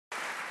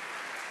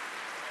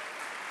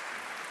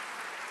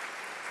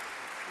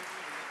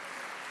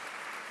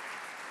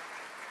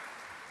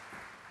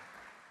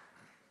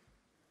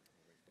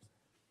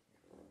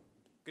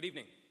Good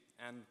evening,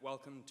 and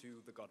welcome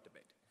to the God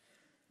Debate.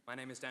 My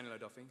name is Daniel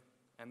O'Duffy,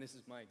 and this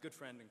is my good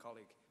friend and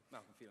colleague,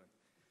 Malcolm Phelan.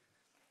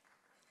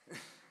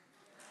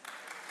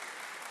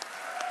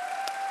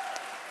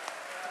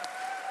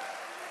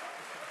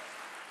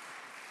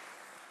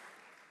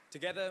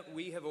 Together,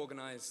 we have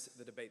organized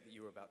the debate that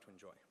you are about to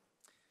enjoy.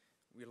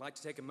 We'd like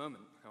to take a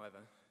moment, however,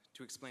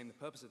 to explain the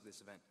purpose of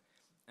this event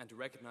and to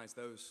recognize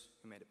those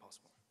who made it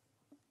possible.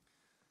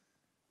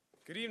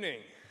 Good evening.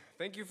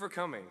 Thank you for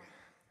coming.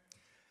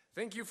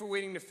 Thank you for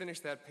waiting to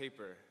finish that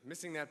paper,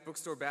 missing that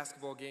bookstore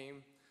basketball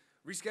game,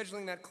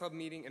 rescheduling that club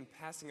meeting, and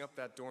passing up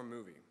that dorm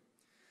movie.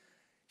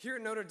 Here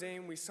at Notre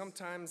Dame, we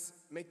sometimes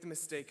make the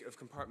mistake of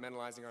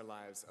compartmentalizing our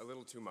lives a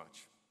little too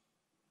much.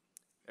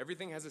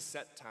 Everything has a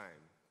set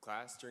time: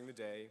 class during the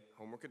day,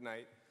 homework at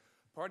night,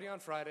 party on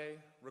Friday,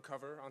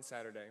 recover on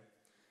Saturday,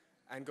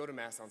 and go to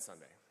Mass on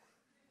Sunday.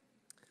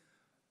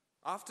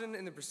 Often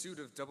in the pursuit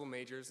of double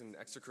majors and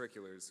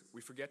extracurriculars,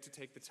 we forget to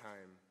take the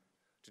time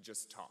to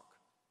just talk.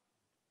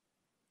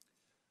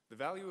 The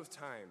value of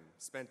time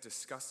spent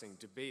discussing,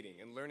 debating,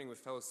 and learning with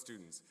fellow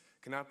students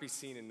cannot be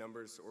seen in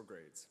numbers or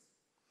grades.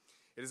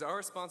 It is our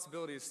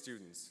responsibility as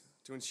students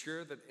to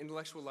ensure that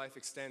intellectual life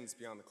extends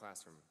beyond the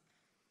classroom.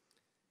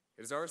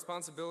 It is our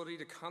responsibility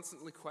to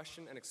constantly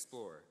question and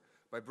explore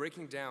by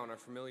breaking down our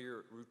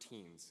familiar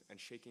routines and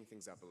shaking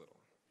things up a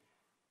little.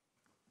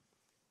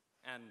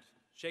 And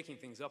shaking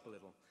things up a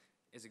little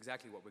is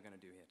exactly what we're going to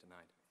do here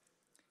tonight.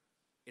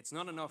 It's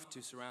not enough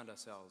to surround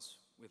ourselves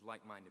with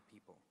like-minded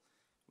people.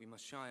 We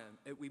must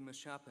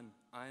sharpen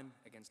iron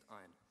against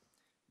iron.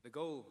 The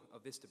goal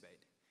of this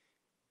debate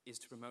is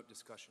to promote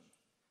discussion,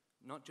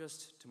 not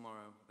just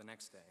tomorrow, the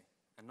next day,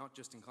 and not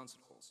just in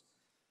concert halls.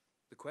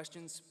 The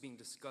questions being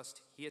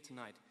discussed here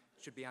tonight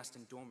should be asked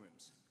in dorm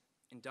rooms,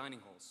 in dining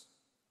halls,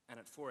 and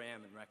at 4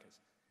 a.m. in Rutgers.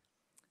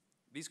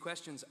 These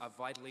questions are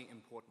vitally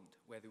important,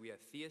 whether we are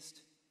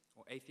theist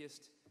or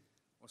atheist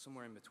or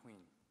somewhere in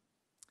between.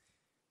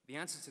 The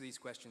answers to these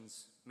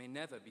questions may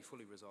never be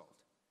fully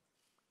resolved,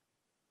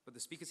 but the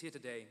speakers here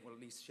today will at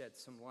least shed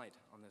some light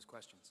on those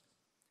questions.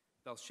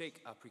 They'll shake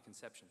our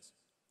preconceptions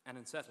and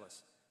unsettle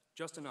us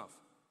just enough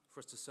for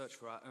us to search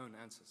for our own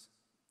answers.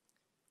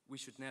 We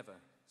should never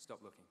stop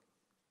looking.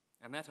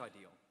 And that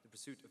ideal, the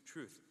pursuit of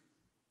truth,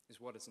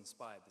 is what has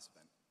inspired this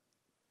event.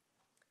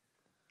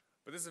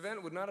 But this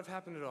event would not have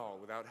happened at all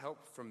without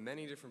help from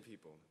many different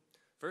people.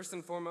 First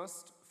and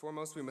foremost,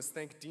 we must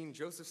thank Dean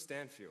Joseph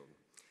Stanfield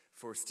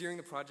for steering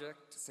the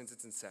project since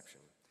its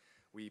inception.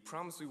 We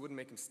promised we wouldn't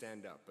make him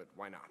stand up, but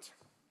why not?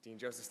 Dean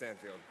Joseph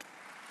Stanfield.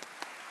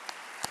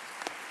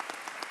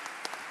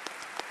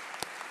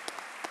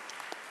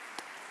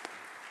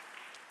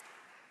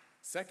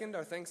 Second,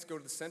 our thanks go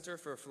to the Center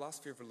for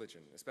Philosophy of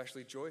Religion,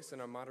 especially Joyce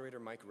and our moderator,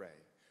 Mike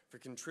Ray, for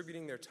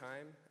contributing their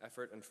time,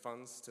 effort, and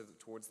funds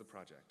towards the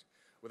project.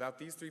 Without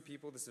these three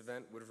people, this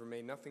event would have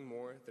remained nothing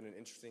more than an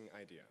interesting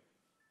idea.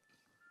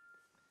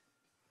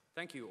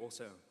 Thank you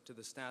also to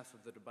the staff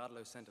of the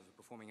DeBartolo Center for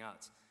Performing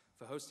Arts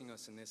for hosting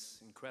us in this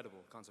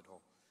incredible concert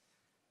hall.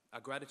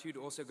 Our gratitude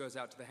also goes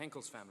out to the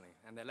Henkels family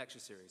and their lecture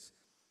series,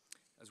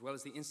 as well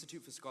as the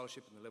Institute for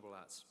Scholarship in the Liberal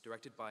Arts,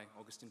 directed by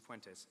Augustin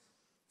Fuentes,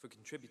 for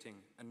contributing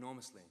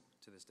enormously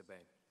to this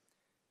debate.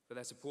 For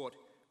their support,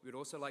 we would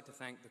also like to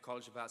thank the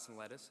College of Arts and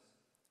Letters,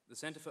 the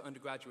Center for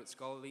Undergraduate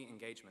Scholarly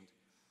Engagement,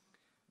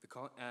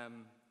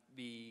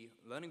 the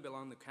Learning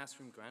Beyond the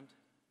Classroom Grant,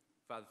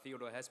 Father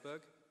Theodore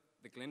Hesberg,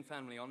 the Glynn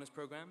Family Honors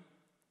Program,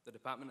 the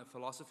Department of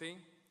Philosophy,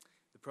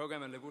 the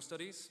Program of Liberal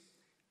Studies,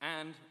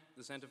 and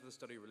the Center for the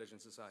Study of Religion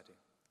Society,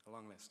 a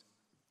long list.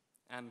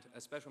 And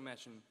a special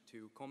mention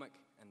to Cormac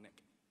and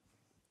Nick.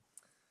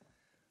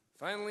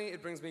 Finally,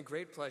 it brings me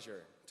great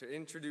pleasure to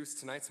introduce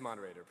tonight's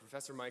moderator,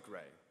 Professor Mike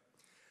Ray.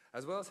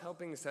 As well as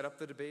helping set up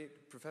the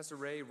debate, Professor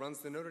Ray runs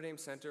the Notre Dame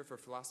Center for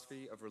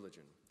Philosophy of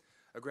Religion.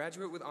 A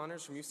graduate with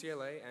honors from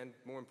UCLA and,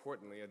 more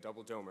importantly, a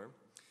double domer,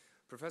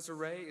 Professor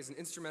Ray is an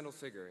instrumental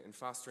figure in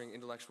fostering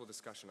intellectual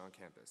discussion on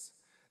campus.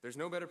 There's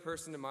no better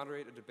person to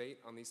moderate a debate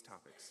on these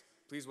topics.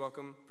 Please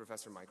welcome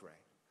Professor Mike Ray.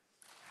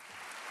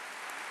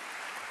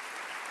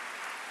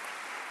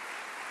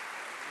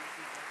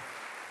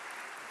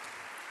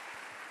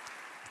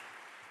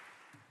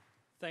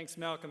 Thanks,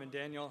 Malcolm and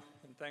Daniel,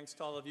 and thanks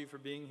to all of you for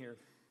being here.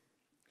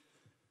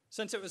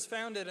 Since it was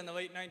founded in the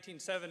late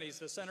 1970s,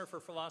 the Center for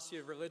Philosophy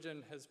of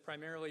Religion has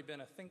primarily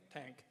been a think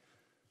tank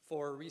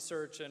for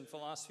research in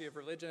philosophy of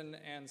religion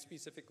and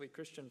specifically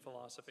Christian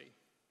philosophy.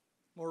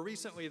 More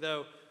recently,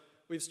 though,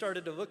 we've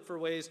started to look for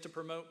ways to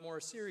promote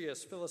more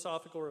serious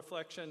philosophical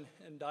reflection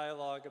and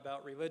dialogue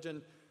about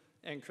religion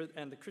and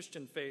the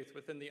Christian faith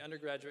within the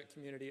undergraduate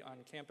community on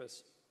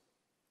campus.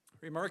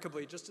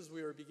 Remarkably, just as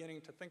we were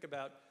beginning to think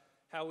about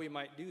how we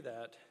might do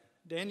that,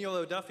 Daniel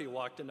O'Duffy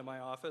walked into my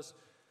office,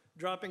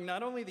 dropping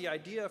not only the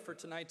idea for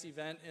tonight's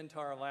event into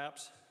our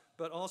laps,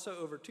 but also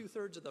over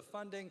 2/3 of the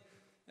funding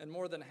and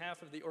more than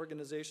half of the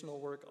organizational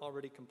work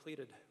already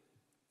completed.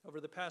 Over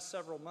the past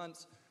several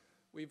months,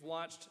 we've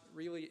watched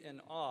really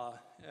in awe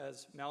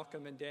as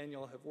Malcolm and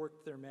Daniel have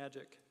worked their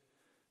magic.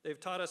 They've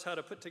taught us how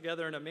to put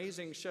together an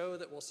amazing show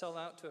that will sell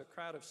out to a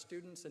crowd of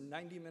students in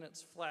 90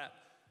 minutes flat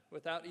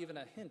without even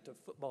a hint of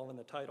football in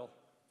the title.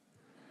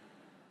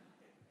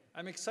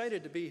 I'm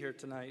excited to be here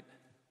tonight,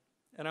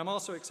 and I'm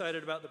also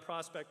excited about the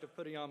prospect of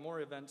putting on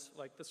more events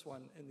like this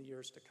one in the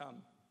years to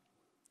come.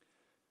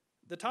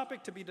 The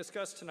topic to be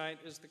discussed tonight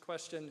is the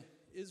question,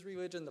 is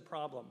religion the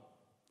problem?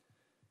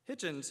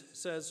 Hitchens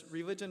says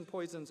religion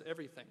poisons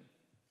everything.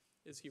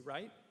 Is he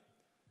right?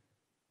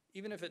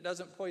 Even if it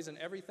doesn't poison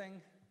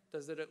everything,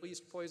 does it at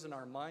least poison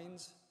our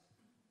minds?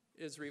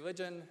 Is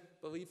religion,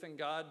 belief in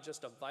God,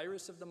 just a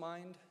virus of the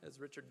mind, as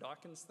Richard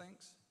Dawkins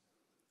thinks?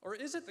 Or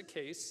is it the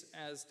case,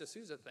 as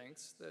D'Souza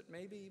thinks, that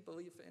maybe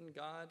belief in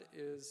God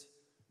is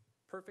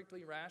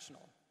perfectly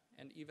rational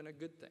and even a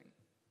good thing?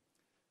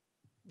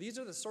 These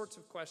are the sorts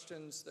of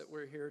questions that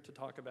we're here to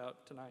talk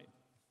about tonight.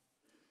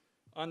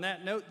 On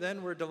that note,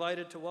 then, we're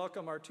delighted to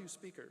welcome our two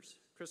speakers,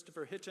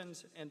 Christopher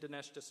Hitchens and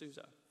Dinesh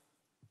D'Souza.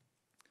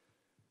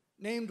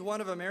 Named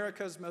one of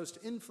America's most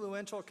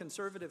influential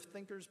conservative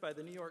thinkers by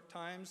the New York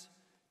Times,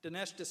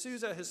 Dinesh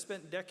D'Souza has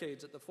spent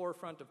decades at the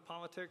forefront of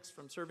politics,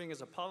 from serving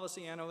as a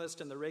policy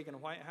analyst in the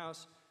Reagan White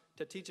House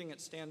to teaching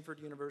at Stanford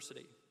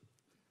University.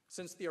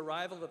 Since the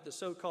arrival of the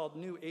so-called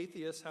new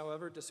atheists,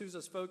 however,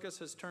 D'Souza's focus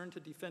has turned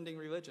to defending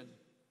religion.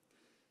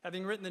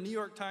 Having written the New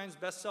York Times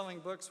best-selling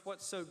books,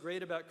 What's So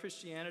Great About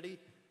Christianity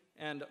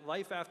and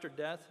Life After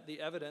Death, The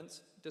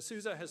Evidence,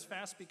 D'Souza has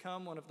fast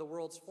become one of the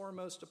world's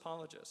foremost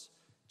apologists,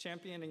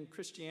 championing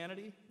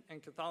Christianity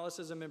and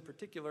Catholicism in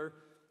particular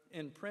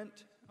in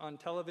print, on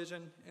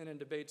television, and in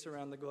debates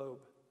around the globe.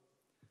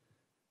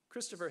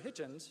 Christopher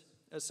Hitchens,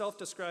 a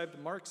self-described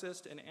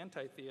Marxist and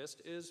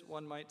anti-theist, is,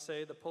 one might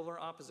say, the polar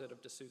opposite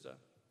of D'Souza.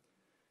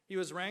 He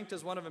was ranked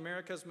as one of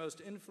America's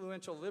most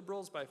influential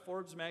liberals by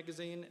Forbes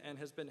magazine and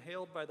has been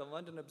hailed by the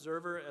London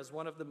Observer as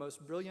one of the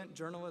most brilliant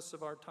journalists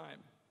of our time.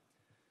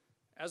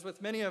 As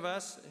with many of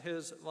us,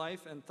 his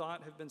life and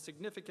thought have been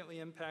significantly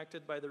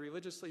impacted by the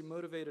religiously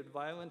motivated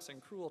violence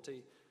and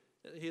cruelty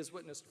that he has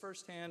witnessed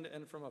firsthand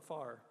and from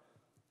afar.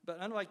 But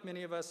unlike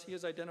many of us, he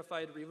has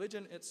identified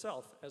religion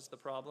itself as the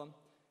problem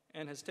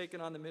and has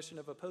taken on the mission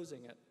of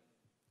opposing it.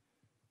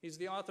 He's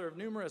the author of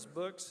numerous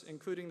books,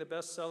 including the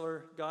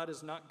bestseller, God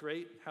is Not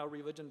Great, How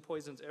Religion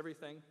Poisons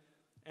Everything,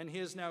 and he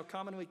is now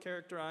commonly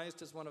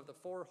characterized as one of the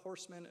four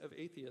horsemen of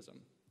atheism.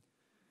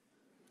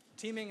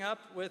 Teaming up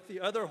with the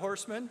other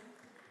horsemen,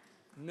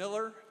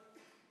 Miller,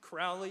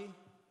 Crowley,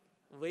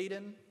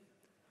 Layden,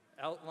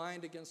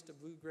 outlined against a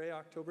blue-gray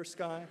October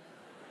sky.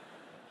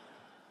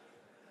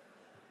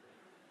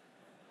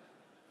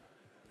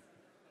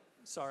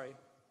 Sorry,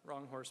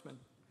 wrong horseman.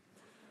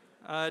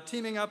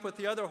 Teaming up with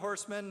the other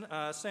horsemen,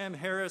 Sam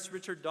Harris,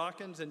 Richard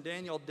Dawkins, and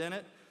Daniel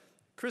Dennett,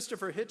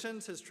 Christopher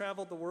Hitchens has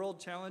traveled the world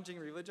challenging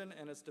religion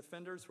and its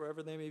defenders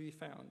wherever they may be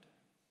found.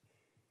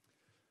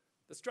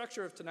 The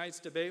structure of tonight's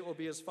debate will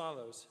be as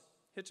follows.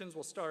 Hitchens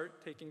will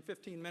start, taking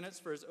 15 minutes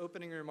for his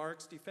opening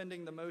remarks,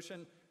 defending the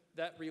motion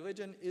that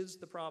religion is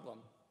the problem,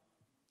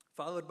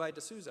 followed by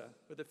D'Souza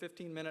with a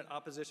 15-minute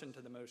opposition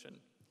to the motion.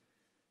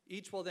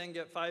 Each will then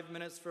get 5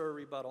 minutes for a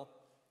rebuttal.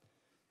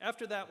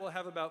 After that, we'll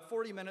have about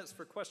 40 minutes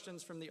for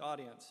questions from the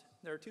audience.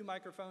 There are 2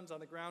 microphones on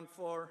the ground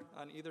floor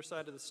on either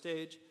side of the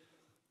stage.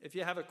 If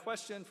you have a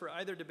question for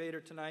either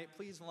debater tonight,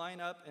 please line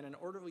up in an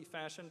orderly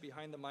fashion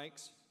behind the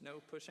mics, no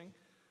pushing,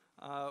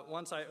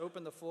 once I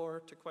open the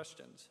floor to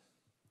questions.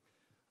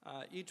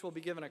 Each will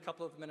be given a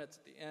couple of minutes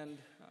at the end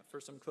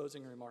for some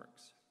closing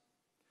remarks.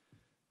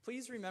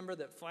 Please remember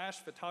that flash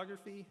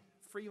photography,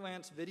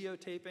 freelance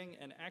videotaping,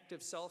 and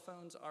active cell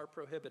phones are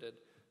prohibited.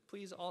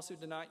 Please also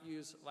do not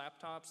use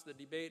laptops. The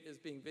debate is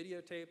being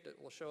videotaped. It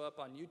will show up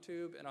on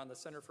YouTube and on the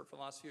Center for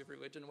Philosophy of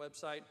Religion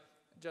website.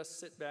 Just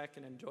sit back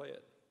and enjoy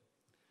it.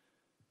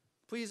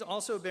 Please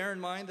also bear in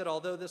mind that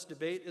although this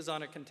debate is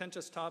on a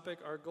contentious topic,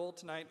 our goal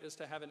tonight is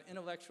to have an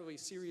intellectually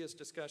serious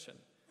discussion.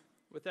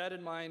 With that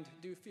in mind,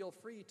 do feel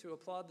free to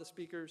applaud the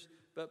speakers,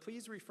 but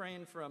please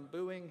refrain from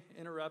booing,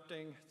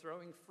 interrupting,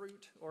 throwing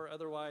fruit, or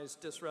otherwise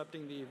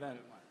disrupting the event.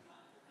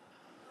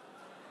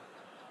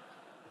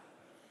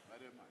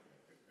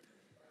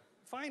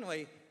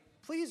 Finally,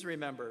 please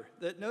remember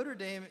that Notre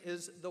Dame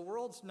is the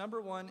world's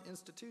 #1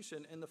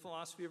 institution in the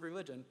philosophy of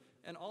religion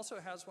and also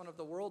has one of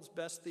the world's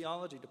best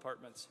theology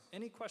departments.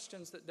 Any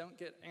questions that don't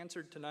get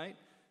answered tonight,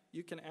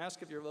 you can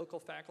ask of your local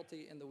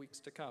faculty in the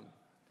weeks to come.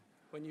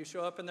 When you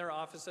show up in their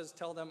offices,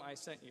 tell them I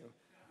sent you.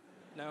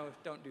 No,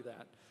 don't do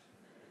that.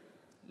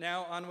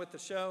 Now, on with the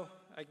show.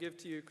 I give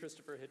to you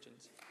Christopher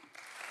Hitchens.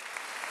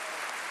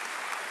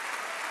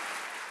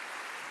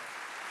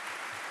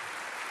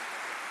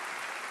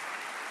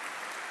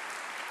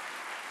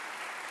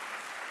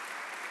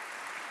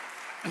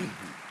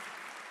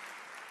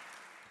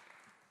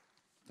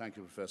 Thank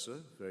you,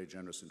 Professor. Very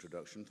generous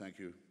introduction. Thank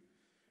you,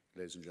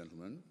 ladies and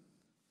gentlemen.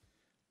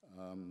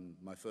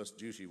 My first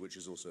duty, which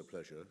is also a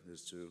pleasure,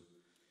 is to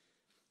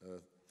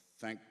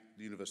thank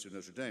the University of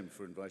Notre Dame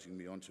for inviting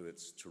me onto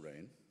its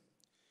terrain,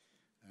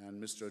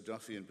 and Mr.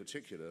 O'Duffy in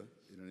particular,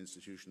 in an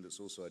institution that's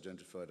also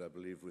identified, I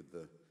believe, with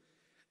the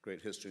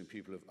great history and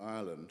people of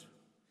Ireland,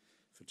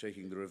 for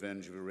taking the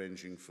revenge of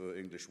arranging for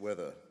English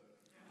weather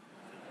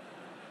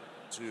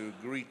to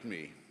greet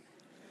me.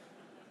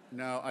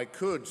 Now,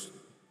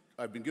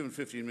 I've been given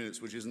 15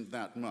 minutes, which isn't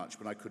that much,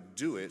 but I could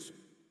do it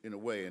in a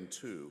way in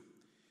two,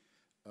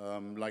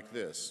 like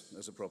this,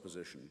 as a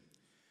proposition.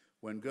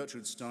 When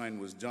Gertrude Stein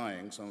was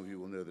dying, some of you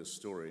will know this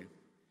story,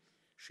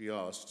 she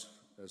asked,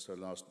 as her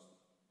last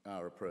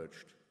hour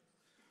approached,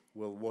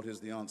 well, what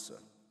is the answer?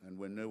 And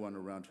when no one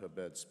around her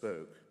bed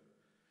spoke,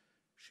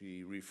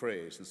 she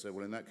rephrased and said,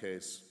 well, in that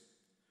case,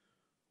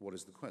 what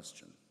is the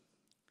question?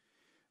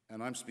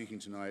 And I'm speaking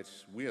tonight,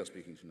 we are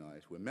speaking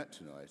tonight, we're met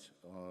tonight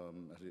at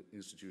an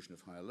institution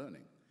of higher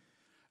learning.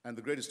 And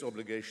the greatest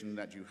obligation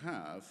that you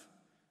have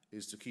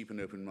is to keep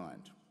an open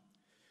mind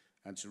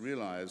and to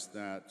realize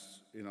that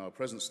in our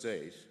present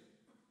state,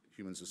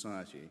 human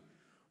society,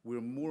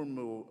 we're more and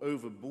more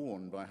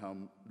overborne by how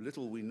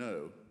little we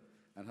know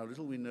and how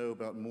little we know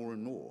about more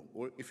and more,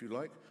 or if you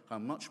like, how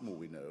much more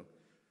we know,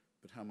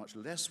 but how much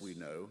less we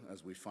know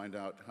as we find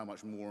out how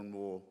much more and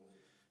more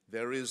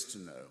there is to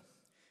know.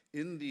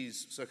 In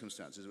these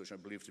circumstances, which I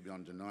believe to be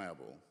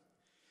undeniable,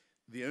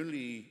 the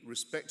only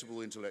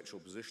respectable intellectual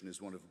position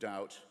is one of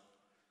doubt,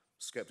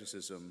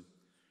 skepticism,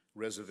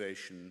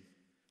 reservation,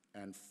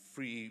 and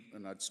free,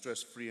 and I'd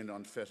stress free and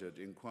unfettered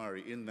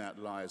inquiry. In that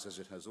lies, as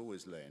it has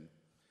always lain,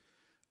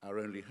 our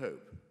only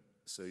hope.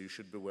 So you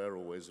should beware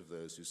always of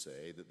those who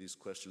say that these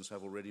questions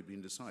have already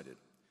been decided.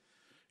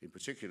 In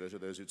particular, to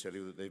those who tell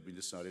you that they've been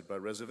decided by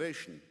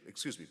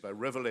by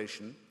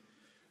revelation,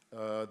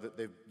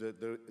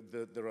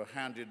 that there are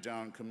handed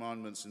down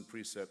commandments and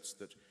precepts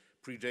that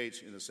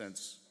predate, in a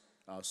sense,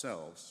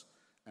 ourselves,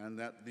 and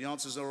that the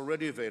answers are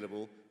already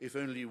available if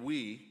only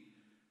we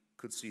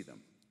could see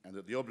them, and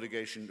that the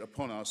obligation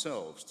upon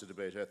ourselves to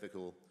debate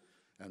ethical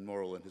and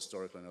moral and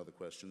historical and other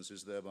questions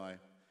is thereby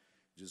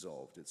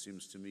dissolved. It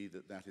seems to me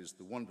that that is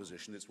the one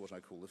position, it's what I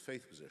call the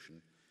faith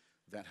position,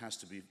 that has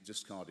to be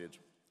discarded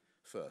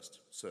first.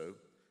 So,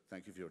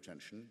 thank you for your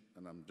attention,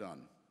 and I'm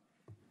done.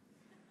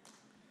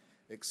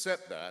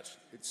 Except that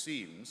it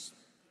seems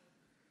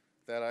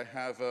that I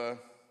have a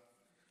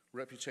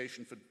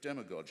reputation for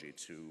demagogy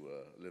to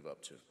live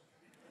up to.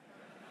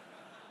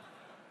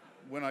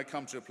 When I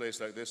come to a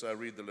place like this, I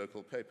read the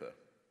local paper,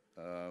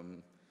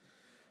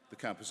 the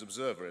Campus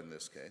Observer in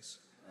this case,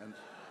 and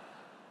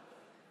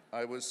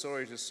I was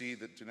sorry to see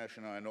that Dinesh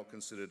and I are not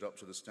considered up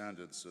to the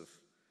standards of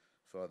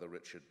Father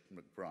Richard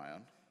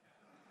McBrien,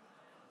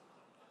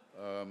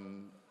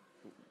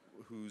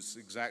 whose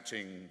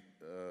exacting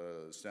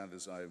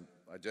standards, I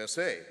dare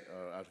say,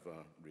 are out of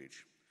our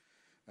reach.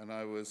 And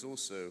I was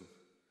also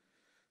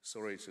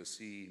sorry to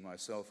see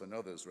myself and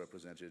others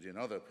represented in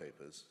other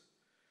papers,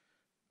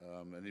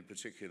 and in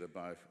particular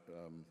by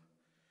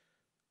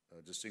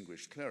a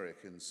distinguished cleric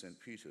in St.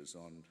 Peter's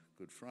on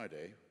Good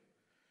Friday,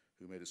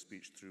 who made a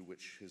speech through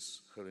which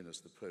His Holiness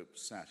the Pope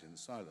sat in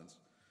silence,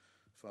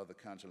 Father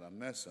Cantalam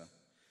Mesa,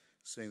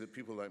 saying that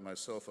people like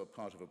myself are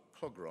part of a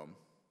pogrom,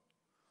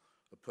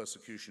 a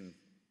persecution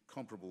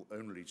comparable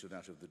only to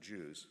that of the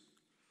Jews,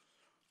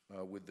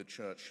 with the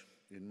church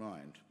in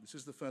mind. This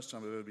is the first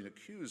time I've ever been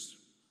accused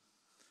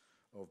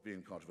of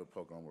being part of a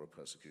pogrom or a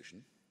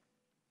persecution.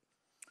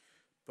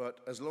 But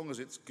as long as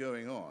it's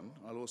going on,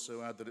 I'll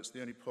also add that it's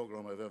the only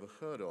pogrom I've ever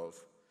heard of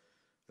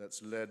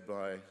that's led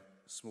by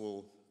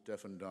small,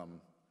 deaf and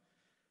dumb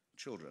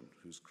children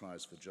whose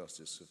cries for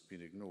justice have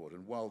been ignored.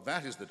 And while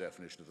that is the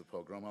definition of the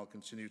pogrom, I'll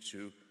continue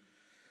to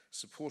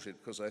support it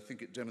because I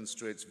think it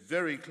demonstrates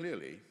very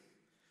clearly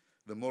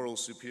the moral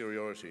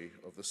superiority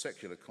of the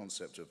secular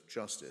concept of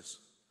justice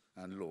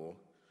and law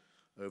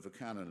over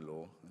canon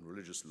law and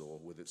religious law,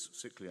 with its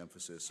sickly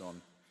emphasis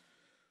on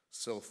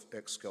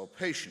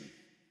self-exculpation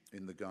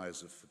in the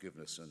guise of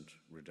forgiveness and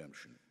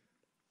redemption.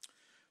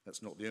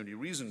 That's not the only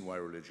reason why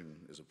religion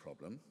is a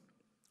problem.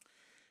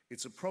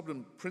 It's a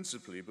problem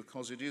principally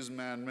because it is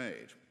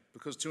man-made,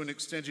 because to an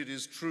extent it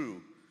is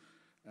true,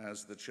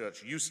 as the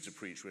church used to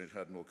preach when it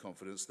had more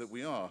confidence, that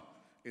we are,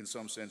 in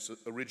some sense,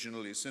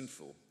 originally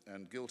sinful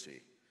and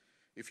guilty.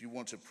 If you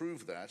want to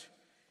prove that,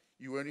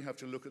 you only have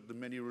to look at the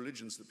many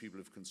religions that people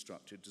have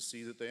constructed to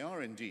see that they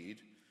are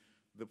indeed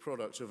the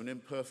product of an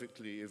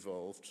imperfectly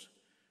evolved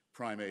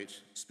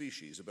primate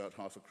species, about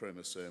half a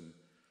chromosome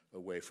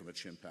away from a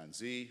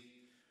chimpanzee,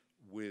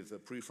 with a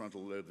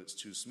prefrontal lobe that's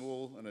too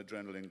small, an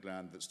adrenaline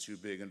gland that's too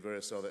big, and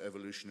various other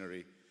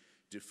evolutionary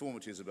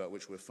deformities about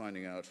which we're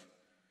finding out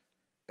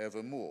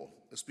ever more.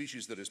 A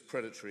species that is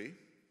predatory.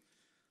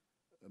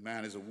 A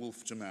man is a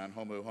wolf to man,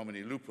 homo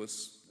homini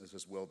lupus, as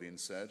has well been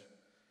said.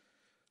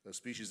 A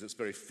species that's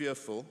very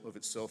fearful of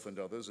itself and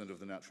others and of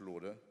the natural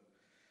order.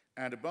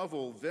 And above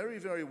all, very,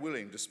 very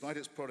willing, despite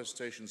its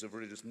protestations of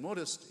religious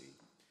modesty,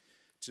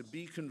 to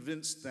be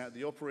convinced that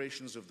the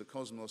operations of the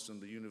cosmos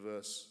and the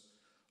universe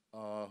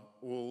are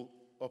all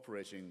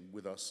operating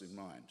with us in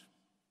mind.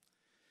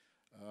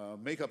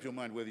 Make up your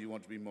mind whether you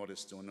want to be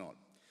modest or not.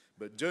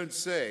 But don't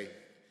say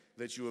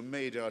that you are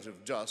made out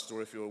of dust,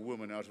 or if you're a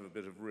woman out of a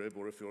bit of rib,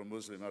 or if you're a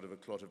Muslim out of a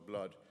clot of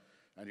blood,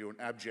 and you're an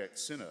abject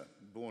sinner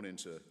born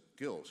into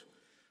guilt.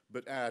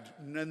 but add,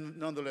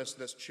 nonetheless,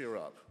 let's cheer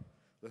up.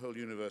 The whole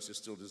universe is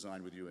still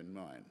designed with you in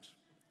mind.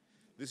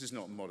 This is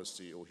not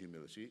modesty or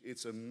humility.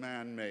 It's a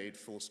man-made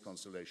false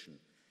consolation,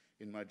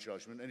 in my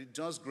judgment, and it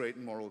does great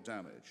moral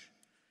damage.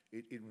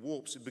 It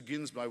warps, it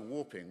begins by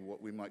warping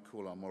what we might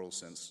call our moral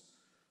sense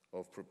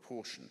of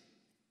proportion.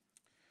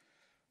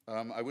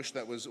 I wish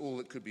that was all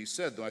that could be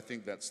said, though I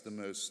think that's the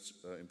most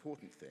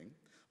important thing.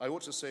 I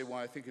ought to say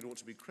why I think it ought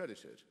to be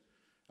credited.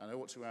 And I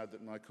ought to add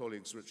that my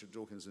colleagues Richard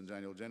Dawkins and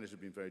Daniel Dennett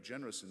have been very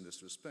generous in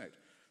this respect.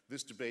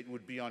 This debate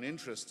would be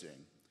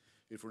uninteresting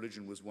if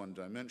religion was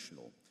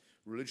one-dimensional.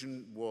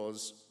 Religion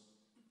was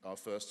our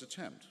first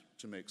attempt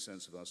to make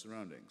sense of our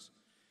surroundings.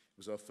 It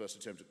was our first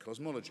attempt at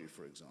cosmology,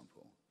 for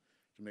example,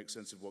 to make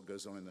sense of what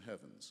goes on in the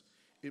heavens.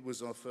 It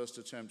was our first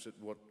attempt at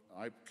what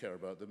I care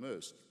about the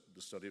most,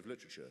 the study of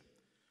literature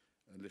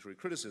and literary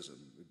criticism.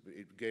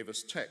 It gave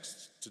us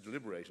texts to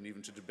deliberate and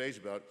even to debate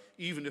about,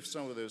 even if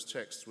some of those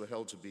texts were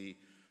held to be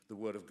the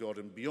word of God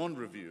and beyond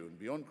review and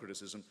beyond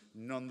criticism,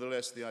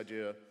 nonetheless the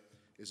idea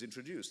is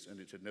introduced,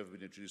 and it had never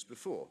been introduced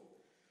before.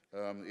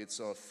 It's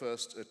our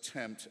first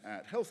attempt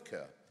at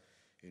healthcare,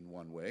 in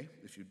one way.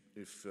 If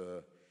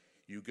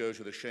you go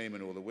to the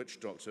shaman or the witch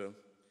doctor,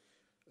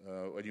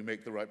 and you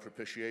make the right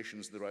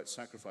propitiations, the right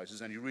sacrifices,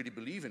 and you really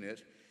believe in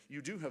it,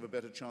 you do have a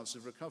better chance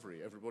of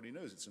recovery. Everybody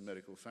knows it's a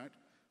medical fact.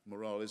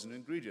 Morale is an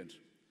ingredient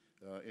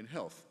in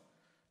health,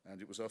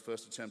 and it was our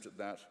first attempt at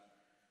that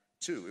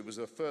too. It was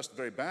our first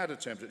very bad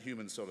attempt at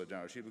human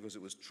solidarity because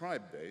it was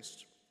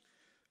tribe-based,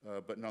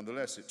 but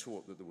nonetheless it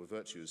taught that there were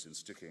virtues in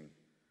sticking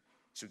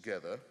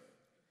together.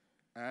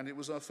 And it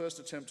was our first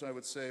attempt, I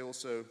would say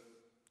also,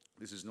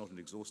 this is not an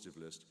exhaustive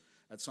list,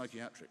 at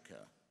psychiatric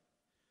care,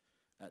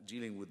 at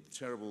dealing with the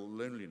terrible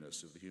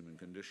loneliness of the human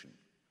condition,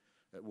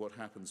 at what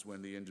happens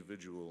when the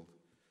individual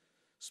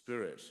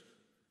spirit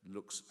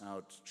looks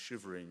out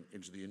shivering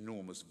into the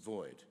enormous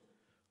void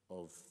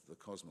of the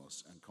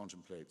cosmos and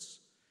contemplates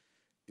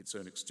its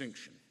own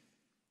extinction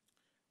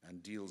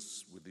and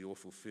deals with the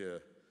awful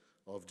fear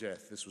of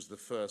death. This was the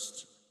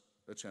first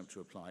attempt to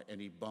apply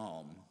any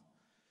balm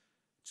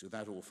to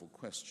that awful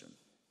question.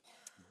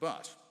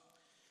 But,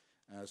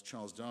 as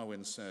Charles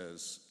Darwin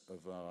says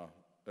of our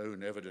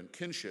own evident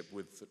kinship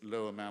with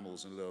lower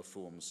mammals and lower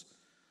forms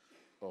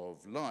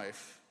of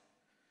life,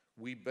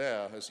 we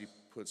bear, as he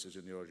puts it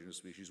in The Origin of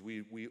Species,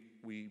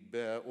 we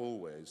bear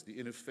always the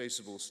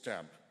ineffaceable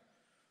stamp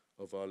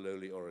of our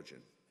lowly origin.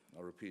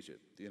 I'll repeat it,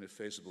 the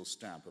ineffaceable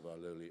stamp of our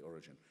lowly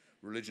origin.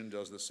 Religion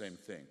does the same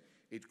thing.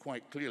 It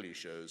quite clearly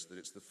shows that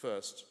it's the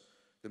first,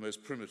 the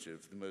most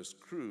primitive, the most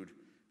crude,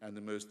 and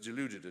the most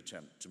deluded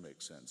attempt to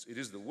make sense. It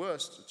is the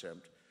worst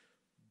attempt,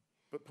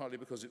 but partly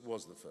because it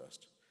was the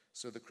first.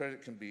 So the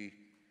credit can be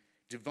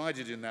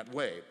divided in that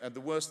way. And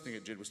the worst thing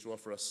it did was to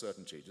offer us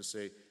certainty, to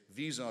say,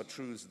 these are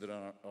truths that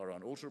are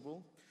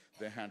unalterable,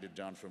 they're handed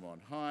down from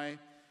on high,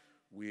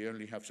 we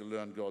only have to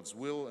learn God's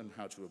will and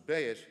how to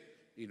obey it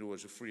in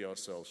order to free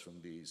ourselves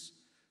from these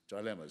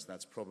dilemmas.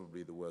 That's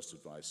probably the worst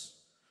advice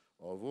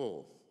of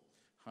all.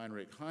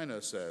 Heinrich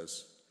Heine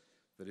says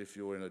that if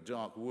you're in a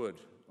dark wood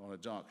on a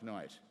dark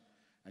night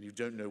and you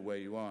don't know where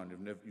you are and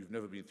you've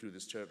never been through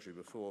this territory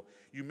before,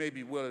 you may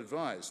be well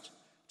advised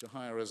to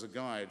hire as a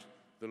guide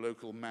the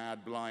local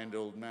mad, blind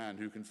old man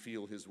who can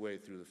feel his way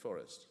through the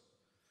forest,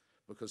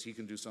 because he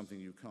can do something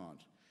you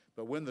can't.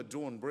 But when the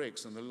dawn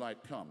breaks and the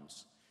light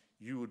comes,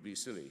 you would be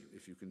silly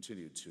if you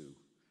continued to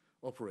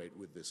operate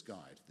with this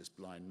guide, this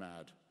blind,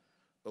 mad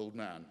old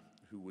man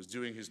who was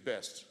doing his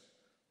best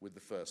with the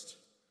first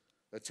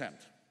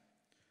attempt.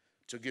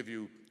 To give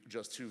you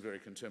just two very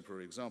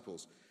contemporary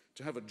examples,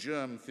 to have a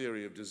germ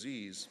theory of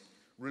disease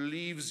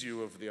relieves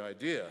you of the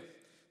idea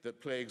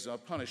that plagues are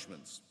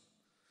punishments,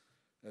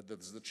 that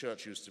the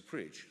church used to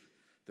preach,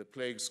 that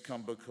plagues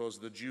come because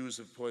the Jews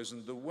have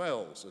poisoned the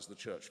wells, as the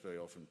church very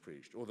often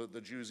preached, or that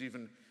the Jews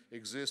even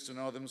exist and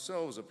are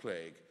themselves a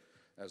plague,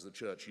 as the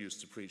church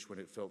used to preach when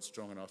it felt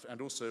strong enough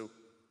and also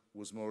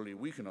was morally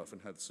weak enough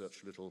and had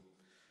such little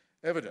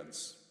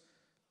evidence.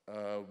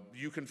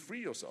 You can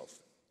free yourself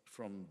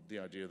from the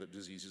idea that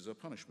diseases are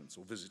punishments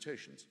or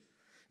visitations.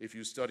 If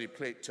you study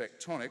plate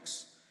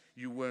tectonics,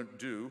 you won't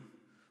do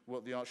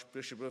what the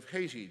Archbishop of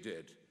Haiti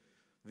did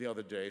the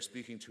other day,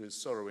 speaking to his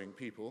sorrowing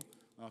people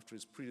after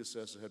his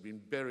predecessor had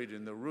been buried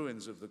in the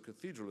ruins of the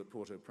cathedral at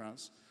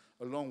Port-au-Prince,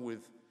 along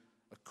with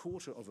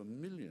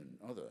 250,000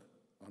 other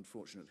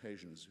unfortunate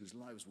Haitians whose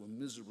lives were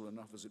miserable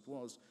enough as it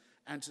was,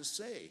 and to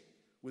say,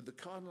 with the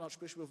Cardinal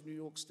Archbishop of New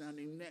York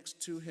standing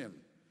next to him,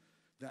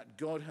 that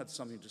God had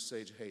something to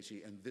say to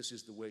Haiti, and this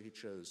is the way he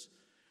chose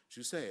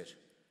to say it.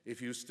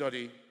 If you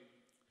study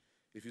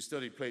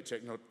plate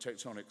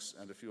tectonics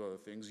and a few other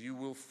things, you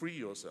will free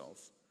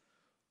yourself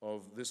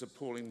of this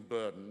appalling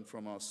burden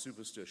from our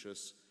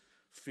superstitious,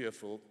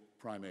 fearful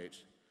primate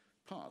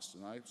past.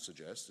 And I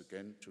suggest,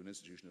 again, to an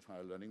institution of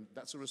higher learning,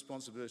 that's a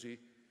responsibility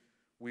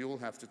we all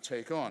have to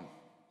take on.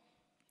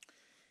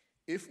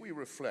 If we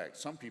reflect,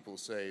 some people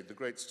say the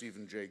great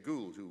Stephen Jay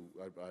Gould, who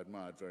I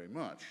admired very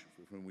much,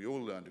 from whom we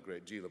all learned a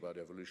great deal about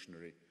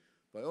evolutionary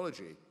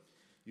biology,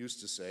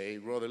 used to say,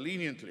 rather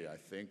leniently, I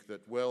think,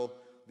 that, well,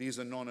 these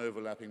are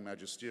non-overlapping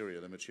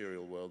magisteria, the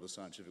material world, the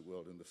scientific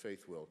world, and the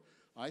faith world.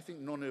 I think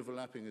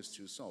non-overlapping is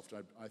too soft.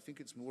 I think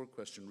it's more a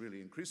question,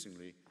 really,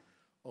 increasingly,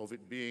 of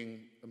it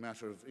being a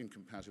matter of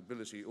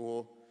incompatibility,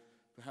 or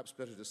perhaps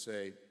better to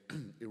say,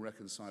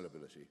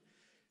 irreconcilability.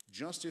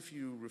 Just if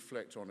you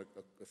reflect on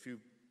a few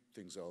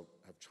things I'll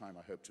have time,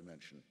 I hope, to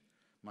mention.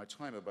 My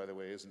timer, by the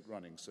way, isn't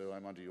running, so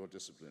I'm under your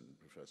discipline,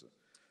 Professor.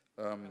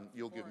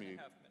 You'll give me... 4.5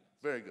 minutes.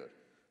 Very good.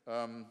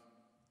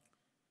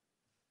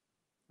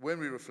 When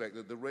we reflect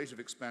that the rate of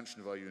expansion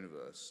of our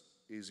universe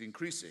is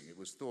increasing, it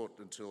was thought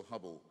until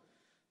Hubble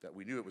that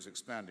we knew it was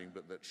expanding,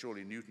 but that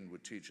surely Newton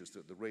would teach us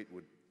that the rate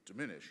would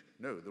diminish.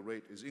 No, the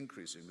rate is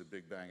increasing. The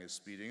Big Bang is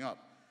speeding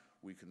up.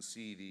 We can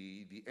see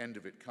the end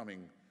of it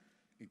coming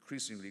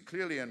increasingly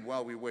clearly, and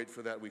while we wait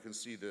for that, we can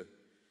see the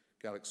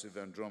galaxy of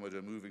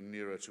Andromeda moving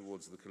nearer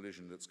towards the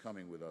collision that's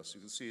coming with us.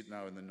 You can see it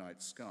now in the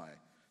night sky.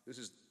 This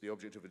is the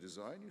object of a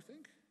design, you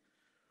think?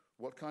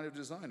 What kind of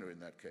designer in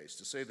that case?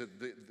 To say that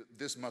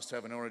this must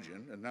have an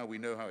origin, and now we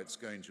know how it's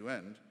going to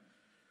end,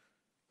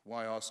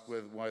 why ask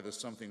why there's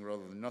something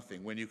rather than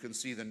nothing when you can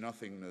see the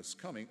nothingness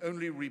coming?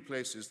 Only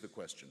replaces the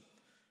question.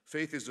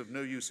 Faith is of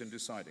no use in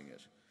deciding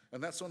it.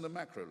 And that's on the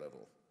macro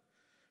level.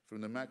 From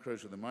the macro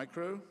to the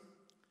micro,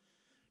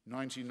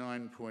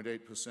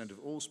 99.8% of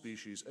all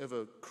species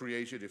ever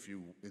created, if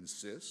you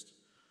insist,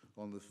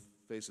 on the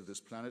face of this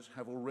planet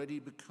have already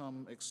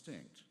become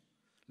extinct,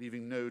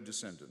 leaving no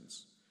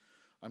descendants.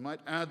 I might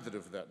add that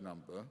of that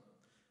number,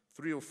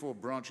 3 or 4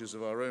 branches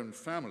of our own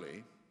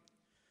family,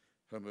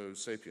 Homo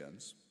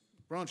sapiens,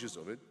 branches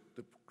of it,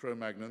 the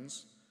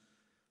Cro-Magnons,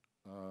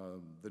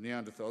 the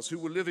Neanderthals, who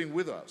were living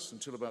with us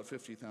until about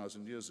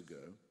 50,000 years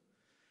ago,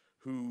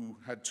 who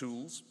had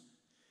tools,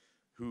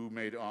 who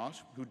made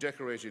art, who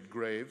decorated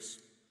graves,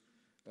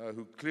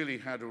 who clearly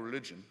had a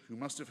religion, who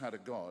must have had a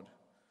God,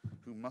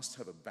 who must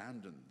have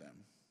abandoned them,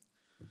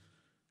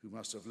 who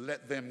must have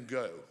let them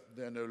go.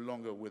 They're no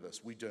longer with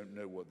us. We don't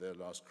know what their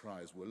last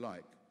cries were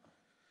like.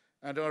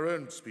 And our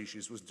own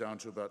species was down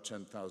to about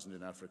 10,000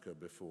 in Africa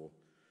before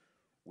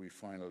we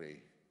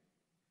finally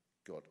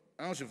got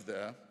out of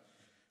there,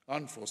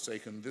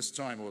 unforsaken this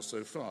time or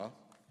so far,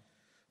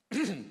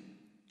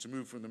 to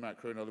move from the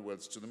macro, in other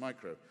words, to the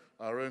micro.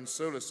 Our own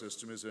solar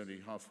system is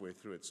only halfway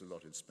through its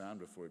allotted span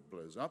before it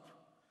blows up.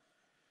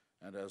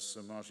 And as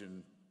Sir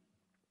Martin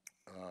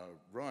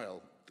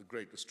Ryle, the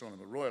great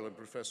astronomer royal and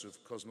professor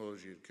of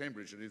cosmology at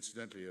Cambridge, and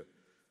incidentally a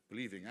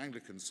believing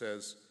Anglican,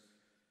 says,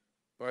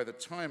 by the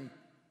time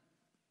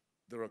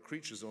there are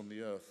creatures on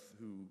the earth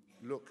who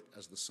look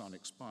as the sun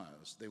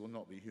expires, they will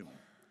not be human.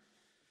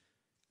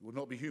 It will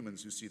not be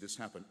humans who see this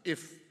happen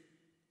if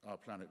our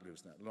planet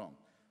lives that long.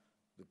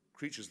 The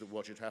creatures that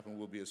watch it happen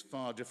will be as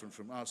far different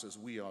from us as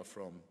we are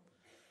from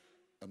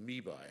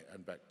amoebae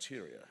and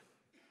bacteria.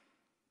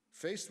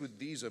 Faced with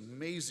these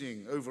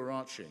amazing,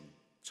 overarching,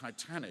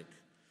 titanic,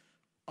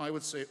 I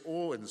would say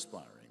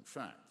awe-inspiring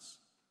facts,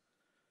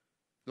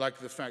 like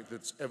the fact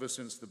that ever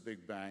since the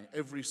Big Bang,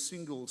 every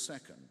single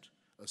second,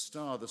 a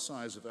star the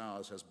size of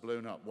ours has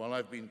blown up. While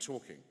I've been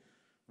talking,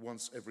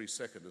 once every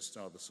second, a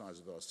star the size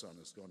of our sun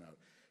has gone out.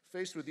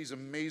 Faced with these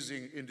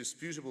amazing,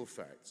 indisputable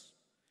facts,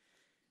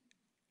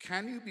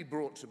 can you be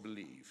brought to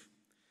believe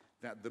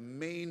that the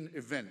main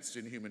events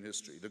in human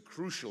history, the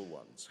crucial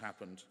ones,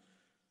 happened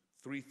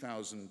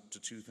 3,000 to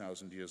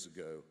 2,000 years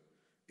ago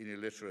in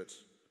illiterate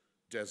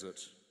desert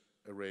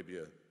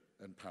Arabia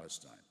and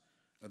Palestine,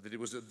 and that it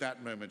was at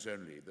that moment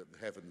only that the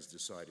heavens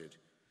decided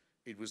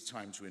it was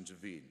time to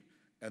intervene,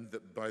 and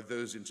that by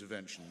those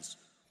interventions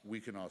we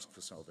can ask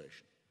for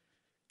salvation?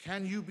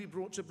 Can you be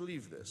brought to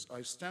believe this?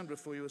 I stand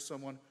before you as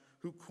someone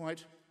who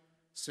quite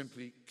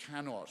simply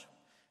cannot,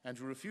 and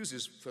who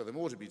refuses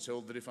furthermore to be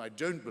told that if I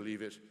don't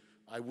believe it,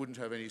 I wouldn't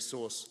have any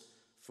source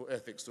for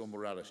ethics or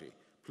morality.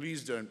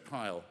 Please don't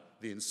pile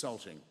the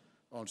insulting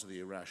onto the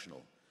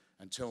irrational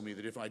and tell me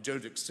that if I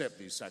don't accept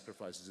these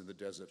sacrifices in the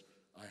desert,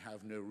 I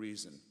have no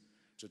reason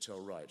to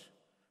tell right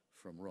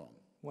from wrong.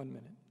 1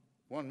 minute.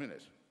 1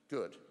 minute,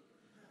 good.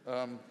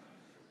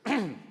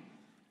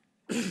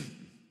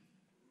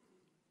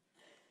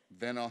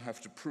 Then I'll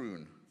have to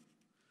prune,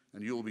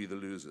 and you'll be the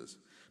losers.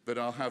 But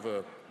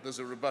there's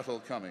a rebuttal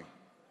coming.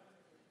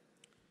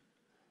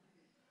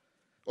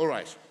 All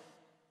right.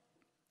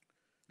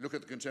 Look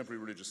at the contemporary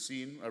religious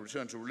scene. I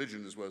return to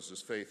religion as well as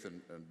just faith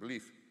and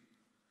belief.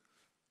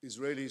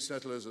 Israeli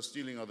settlers are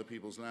stealing other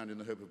people's land in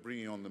the hope of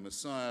bringing on the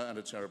Messiah and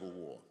a terrible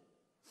war.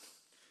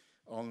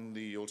 On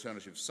the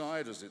alternative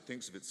side, as it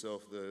thinks of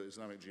itself, the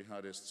Islamic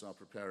jihadists are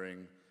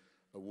preparing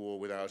a war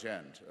without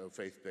end, a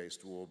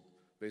faith-based war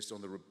based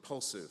on the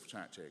repulsive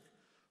tactic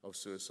of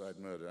suicide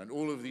murder. And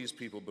all of these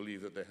people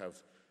believe that they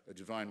have a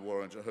divine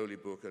warrant, a holy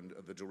book, and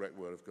the direct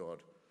word of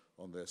God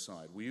on their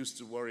side. We used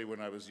to worry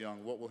when I was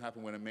young, what will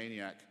happen when a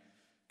maniac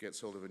gets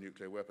hold of a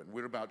nuclear weapon?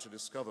 We're about to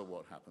discover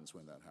what happens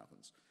when that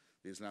happens.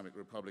 The Islamic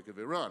Republic of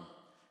Iran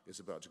is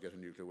about to get a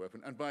nuclear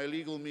weapon, and by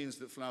illegal means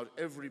that flout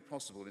every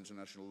possible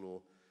international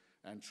law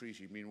and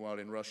treaty. Meanwhile,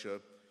 in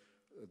Russia,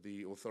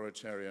 the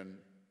authoritarian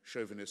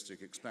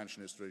chauvinistic,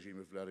 expansionist regime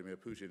of Vladimir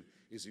Putin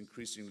is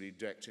increasingly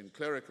decked in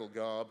clerical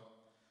garb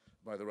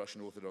by the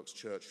Russian Orthodox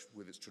Church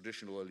with its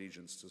traditional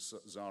allegiance to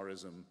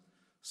Tsarism,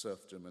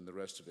 serfdom, and the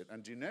rest of it.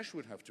 And Dinesh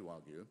would have to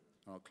argue,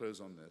 and I'll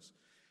close on this,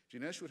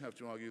 Dinesh would have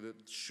to argue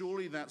that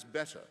surely that's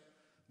better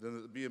than that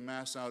there be a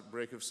mass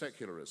outbreak of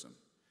secularism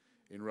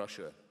in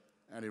Russia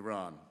and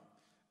Iran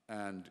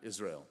and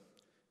Israel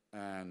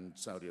and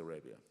Saudi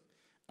Arabia.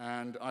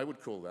 And I would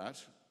call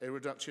that a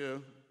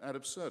reductio ad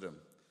absurdum.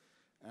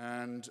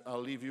 And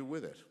I'll leave you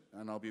with it,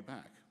 and I'll be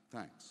back.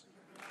 Thanks.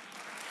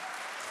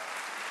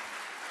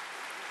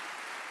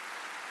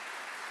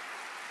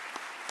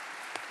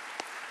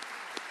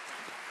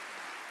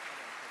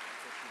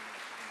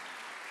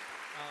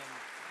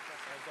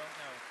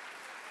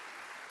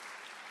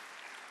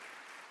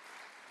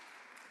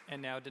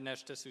 And now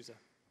Dinesh D'Souza.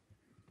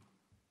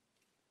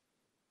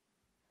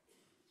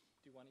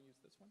 Do you want to use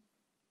this one?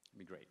 It'd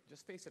be great.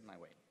 Just face it my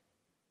way.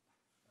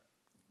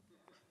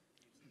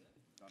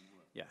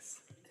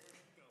 Yes.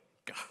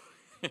 Go.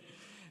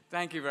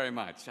 Thank you very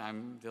much.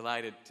 I'm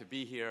delighted to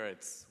be here.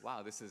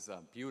 Wow, this is a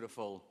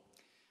beautiful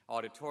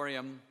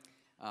auditorium,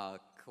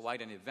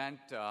 quite an event.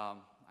 I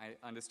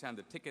understand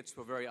the tickets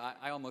were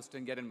I almost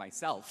didn't get in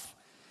myself.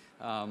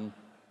 I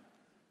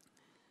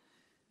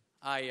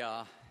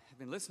have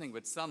been listening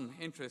with some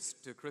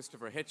interest to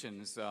Christopher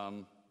Hitchens.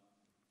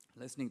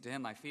 Listening to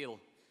him, I feel a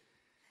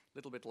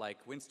little bit like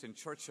Winston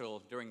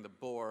Churchill during the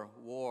Boer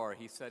War.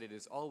 He said it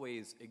is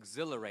always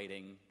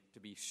exhilarating to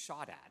be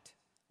shot at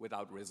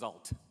without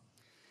result.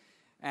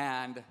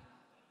 And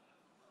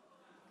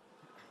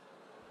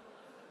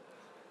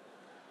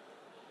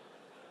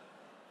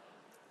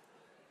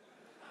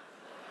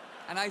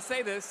I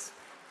say this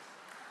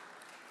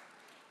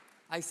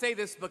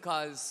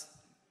because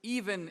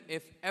even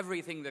if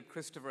everything that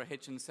Christopher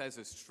Hitchens says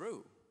is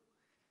true,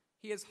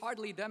 he has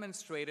hardly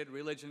demonstrated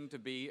religion to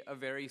be a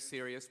very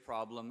serious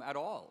problem at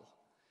all.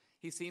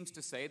 He seems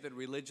to say that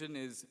religion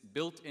is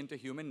built into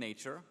human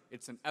nature.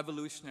 It's an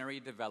evolutionary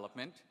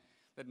development,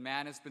 that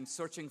man has been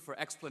searching for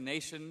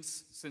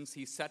explanations since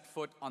he set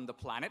foot on the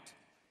planet.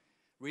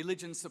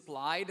 Religion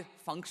supplied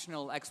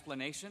functional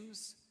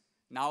explanations.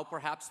 Now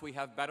perhaps we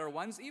have better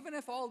ones. Even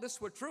if all this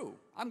were true,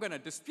 I'm going to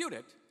dispute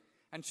it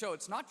and show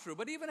it's not true,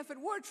 but even if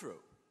it were true,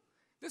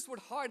 this would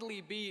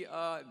hardly be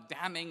a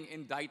damning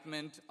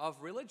indictment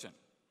of religion.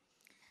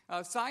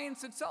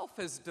 Science itself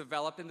has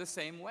developed in the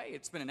same way.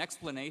 It's been an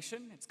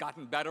explanation. It's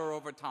gotten better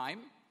over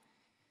time.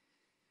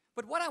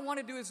 But what I want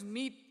to do is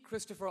meet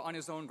Christopher on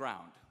his own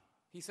ground.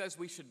 He says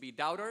we should be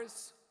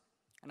doubters,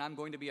 and I'm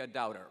going to be a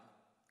doubter.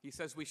 He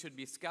says we should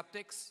be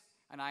skeptics,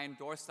 and I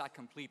endorse that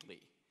completely.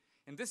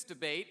 In this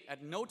debate,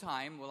 at no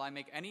time will I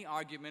make any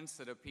arguments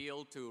that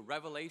appeal to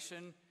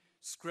revelation,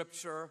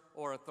 scripture,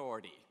 or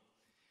authority.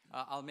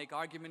 I'll make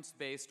arguments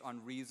based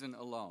on reason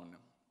alone.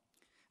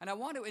 And I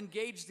want to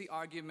engage the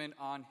argument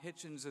on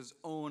Hitchens'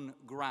 own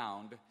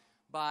ground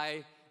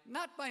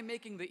not by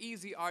making the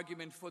easy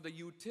argument for the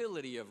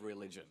utility of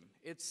religion.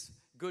 It's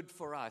good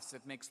for us,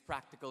 it makes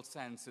practical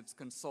sense, it's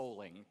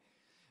consoling.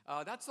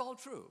 That's all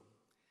true.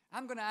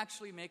 I'm going to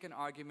actually make an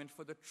argument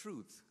for the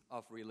truth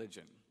of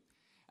religion.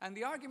 And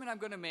the argument I'm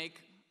going to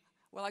make,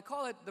 well, I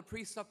call it the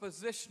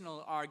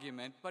presuppositional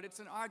argument, but it's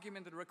an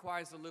argument that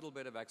requires a little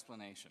bit of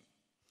explanation.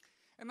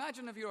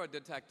 Imagine if you're a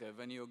detective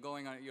and you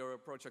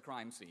approach a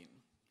crime scene.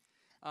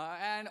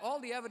 And all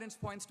the evidence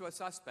points to a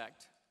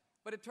suspect,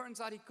 but it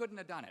turns out he couldn't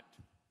have done it.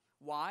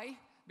 Why?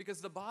 Because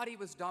the body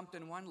was dumped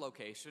in one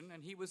location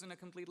and he was in a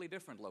completely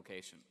different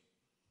location.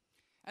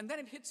 And then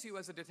it hits you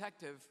as a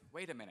detective,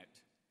 wait a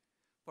minute,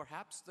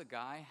 perhaps the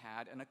guy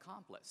had an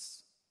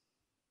accomplice.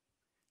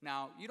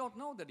 Now, you don't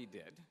know that he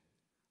did,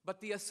 but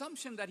the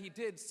assumption that he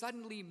did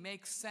suddenly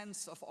makes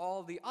sense of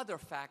all the other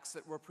facts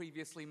that were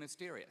previously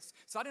mysterious.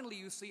 Suddenly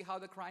you see how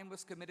the crime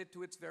was committed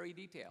to its very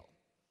detail.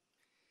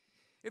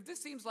 If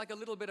this seems like a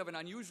little bit of an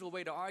unusual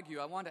way to argue,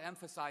 I want to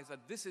emphasize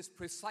that this is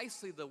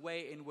precisely the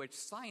way in which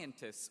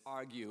scientists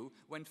argue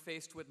when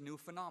faced with new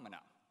phenomena.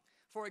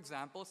 For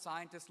example,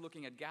 scientists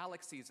looking at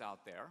galaxies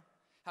out there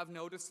have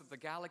noticed that the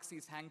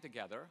galaxies hang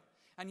together,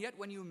 and yet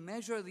when you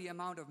measure the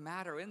amount of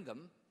matter in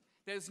them,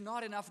 there's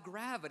not enough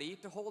gravity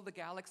to hold the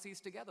galaxies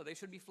together. They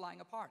should be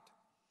flying apart.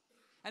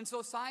 And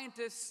so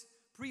scientists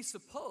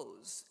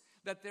presuppose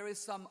that there is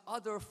some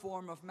other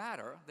form of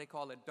matter, they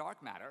call it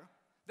dark matter,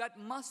 that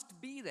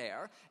must be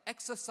there,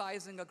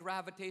 exercising a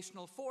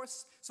gravitational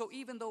force, so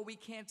even though we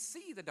can't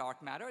see the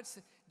dark matter, it's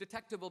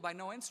detectable by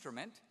no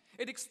instrument,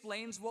 it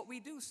explains what we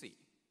do see.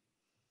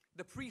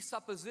 The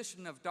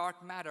presupposition of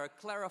dark matter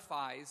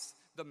clarifies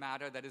the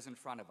matter that is in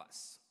front of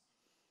us.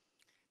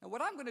 Now,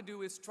 what I'm going to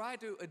do is try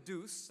to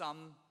adduce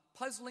some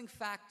puzzling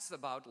facts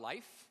about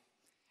life,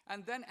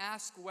 and then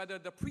ask whether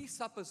the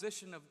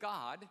presupposition of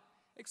God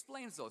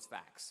explains those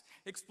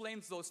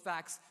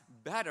facts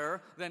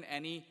better than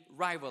any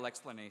rival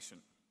explanation.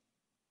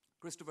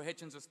 Christopher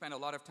Hitchens has spent a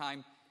lot of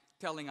time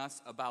telling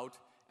us about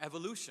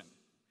evolution.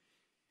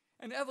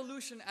 And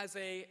evolution as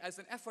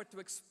an effort to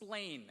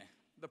explain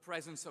the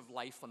presence of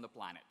life on the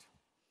planet.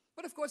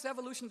 But of course,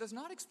 evolution does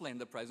not explain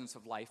the presence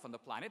of life on the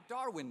planet.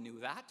 Darwin knew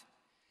that.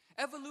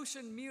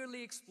 Evolution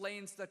merely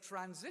explains the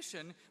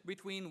transition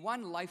between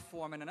one life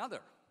form and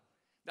another.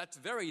 That's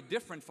very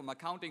different from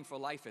accounting for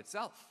life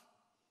itself.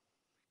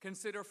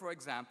 Consider, for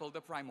example, the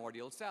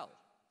primordial cell.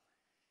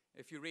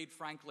 If you read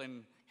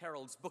Franklin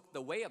Harold's book, The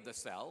Way of the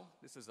Cell,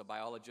 this is a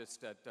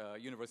biologist at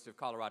University of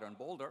Colorado in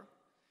Boulder,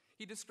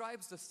 he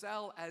describes the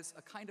cell as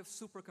a kind of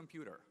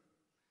supercomputer.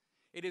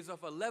 It is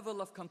of a level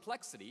of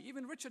complexity.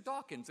 Even Richard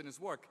Dawkins in his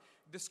work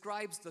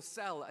describes the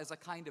cell as a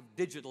kind of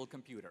digital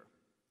computer.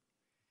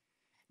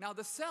 Now,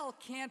 the cell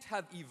can't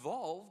have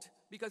evolved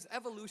because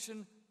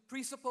evolution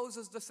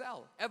presupposes the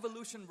cell.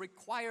 Evolution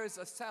requires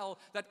a cell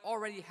that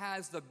already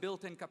has the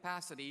built-in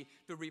capacity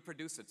to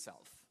reproduce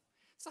itself.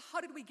 So how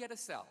did we get a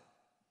cell?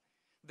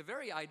 The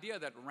very idea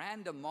that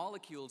random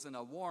molecules in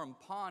a warm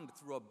pond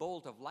through a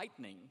bolt of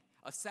lightning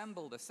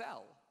assembled a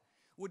cell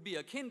would be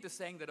akin to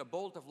saying that a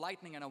bolt of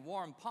lightning in a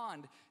warm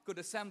pond could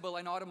assemble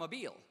an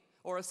automobile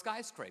or a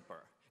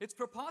skyscraper. It's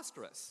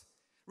preposterous.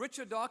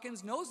 Richard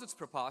Dawkins knows it's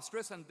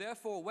preposterous, and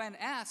therefore when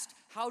asked,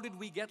 how did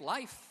we get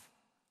life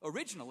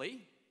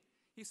originally,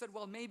 he said,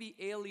 well, maybe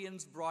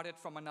aliens brought it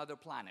from another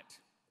planet.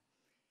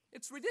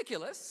 It's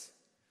ridiculous,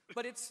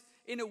 but it's,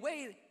 in a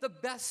way, the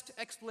best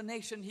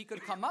explanation he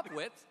could come up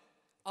with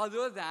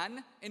other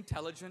than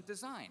intelligent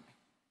design.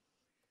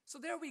 So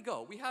there we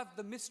go. We have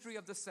the mystery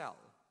of the cell.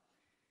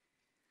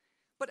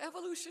 But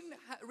evolution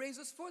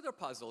raises further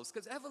puzzles,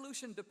 because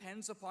evolution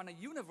depends upon a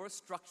universe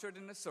structured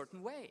in a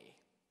certain way.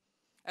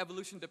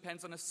 Evolution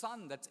depends on a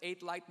sun that's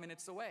 8 light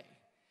minutes away.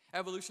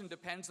 Evolution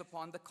depends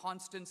upon the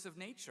constants of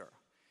nature.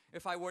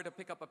 If I were to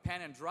pick up a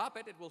pen and drop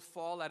it, it will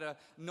fall at a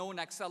known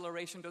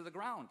acceleration to the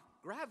ground,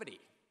 gravity.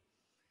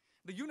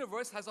 The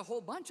universe has a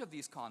whole bunch of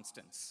these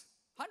constants,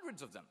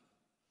 hundreds of them.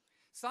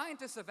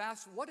 Scientists have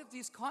asked, what if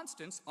these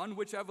constants, on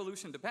which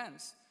evolution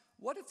depends,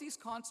 what if these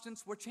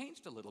constants were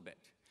changed a little bit?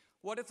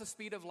 What if the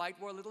speed of light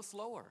were a little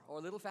slower or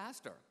a little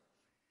faster?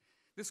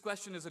 This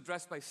question is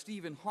addressed by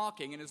Stephen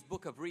Hawking in his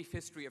book, A Brief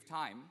History of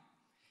Time.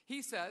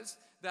 He says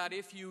that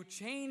if you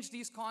change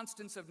these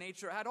constants of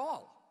nature at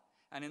all,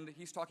 and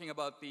he's talking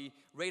about the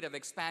rate of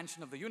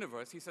expansion of the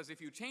universe, he says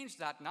if you change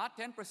that not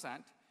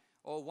 10%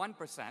 or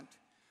 1%,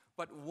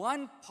 but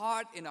 1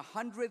 part in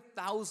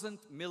 100,000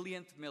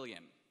 millionth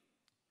million,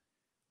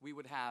 we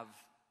would have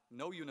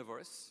no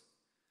universe,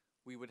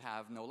 we would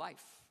have no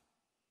life.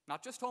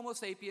 Not just Homo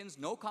sapiens,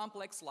 no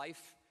complex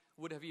life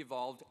would have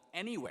evolved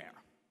anywhere.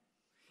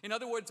 In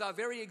other words, our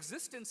very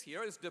existence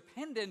here is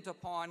dependent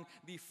upon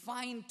the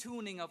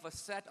fine-tuning of a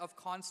set of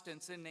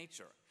constants in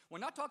nature. We're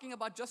not talking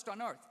about just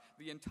on Earth,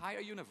 the entire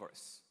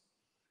universe.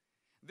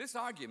 This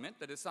argument,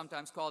 that is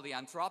sometimes called the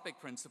anthropic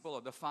principle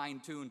of the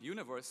fine-tuned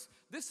universe,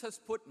 this has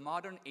put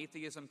modern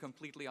atheism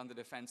completely on the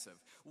defensive.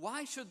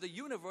 Why should the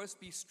universe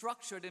be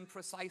structured in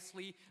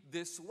precisely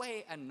this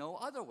way and no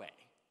other way?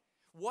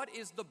 What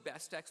is the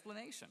best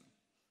explanation?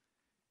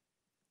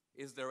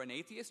 Is there an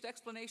atheist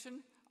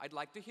explanation? I'd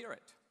like to hear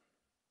it.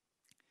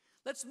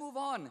 Let's move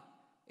on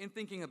in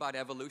thinking about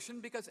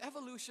evolution, because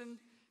evolution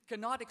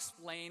cannot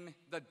explain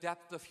the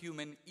depth of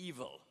human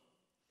evil.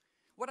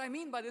 What I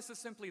mean by this is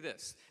simply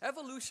this.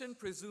 Evolution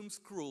presumes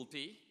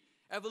cruelty.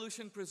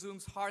 Evolution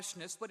presumes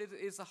harshness, but it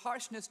is a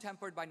harshness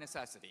tempered by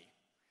necessity.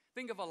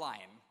 Think of a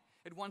lion.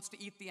 It wants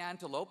to eat the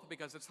antelope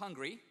because it's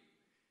hungry.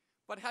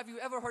 But have you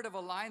ever heard of a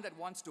lion that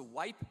wants to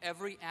wipe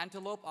every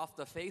antelope off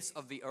the face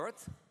of the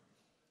earth?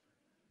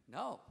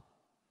 No.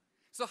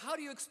 So how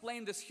do you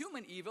explain this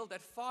human evil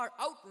that far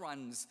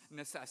outruns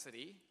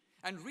necessity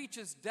and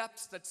reaches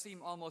depths that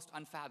seem almost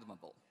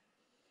unfathomable?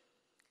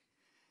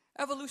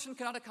 Evolution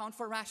cannot account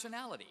for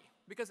rationality,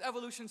 because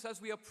evolution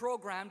says we are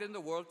programmed in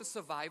the world to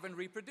survive and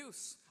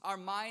reproduce. Our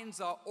minds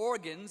are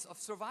organs of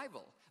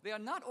survival. They are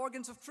not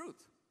organs of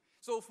truth.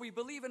 So if we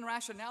believe in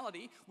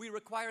rationality, we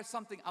require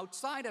something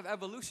outside of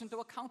evolution to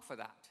account for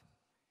that.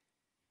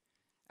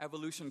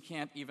 Evolution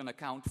can't even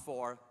account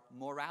for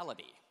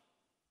morality.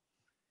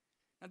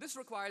 Now, this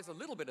requires a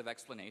little bit of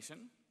explanation,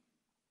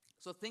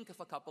 so think of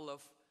a couple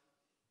of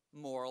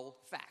moral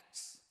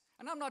facts.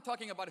 And I'm not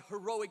talking about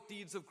heroic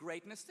deeds of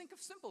greatness. Think of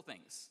simple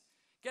things.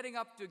 Getting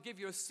up to give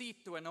your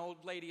seat to an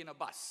old lady in a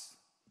bus.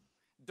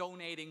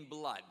 Donating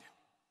blood.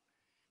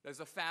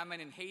 There's a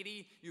famine in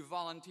Haiti, you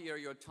volunteer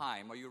your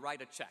time or you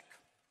write a check.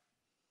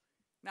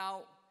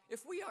 Now,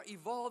 if we are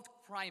evolved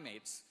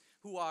primates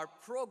who are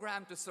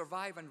programmed to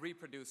survive and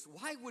reproduce,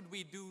 why would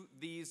we do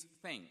these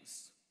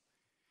things?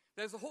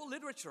 There's a whole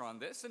literature on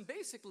this, and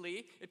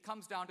basically it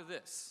comes down to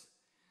this.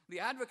 The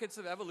advocates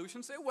of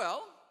evolution say,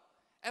 well,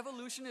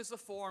 evolution is a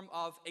form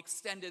of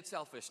extended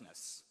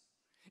selfishness.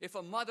 If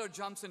a mother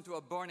jumps into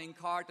a burning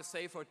car to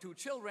save her 2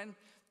 children,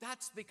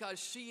 that's because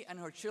she and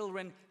her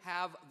children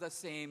have the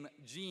same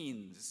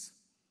genes.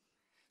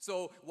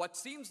 So what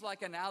seems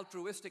like an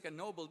altruistic and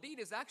noble deed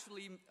is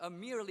actually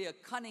merely a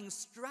cunning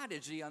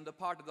strategy on the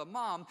part of the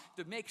mom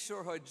to make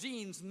sure her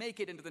genes make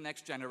it into the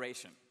next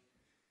generation.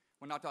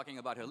 We're not talking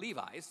about her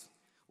Levi's.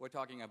 We're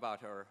talking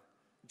about her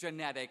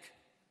genetic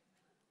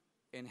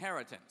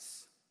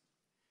inheritance.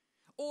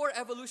 Or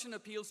evolution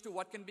appeals to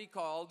what can be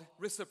called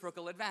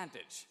reciprocal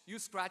advantage. You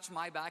scratch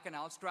my back and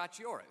I'll scratch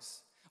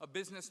yours. A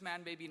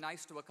businessman may be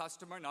nice to a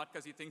customer, not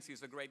because he thinks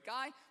he's a great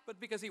guy, but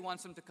because he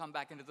wants him to come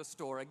back into the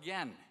store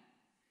again.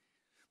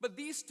 But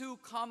these two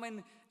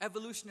common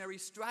evolutionary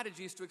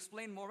strategies to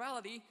explain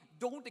morality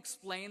don't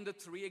explain the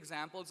three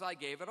examples I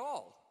gave at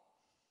all.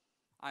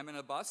 I'm in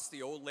a bus,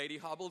 the old lady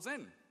hobbles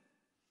in.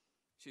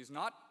 She's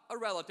not a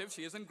relative,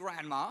 she isn't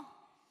grandma.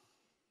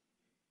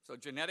 So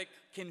genetic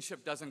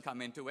kinship doesn't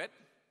come into it,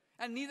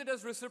 and neither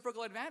does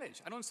reciprocal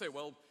advantage. I don't say,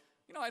 well,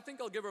 I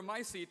think I'll give her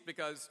my seat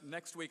because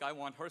next week I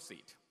want her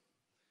seat.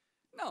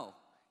 No,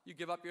 you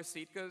give up your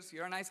seat because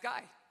you're a nice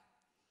guy.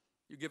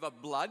 You give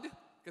up blood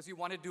because you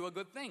want to do a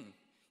good thing.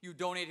 You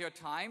donate your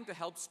time to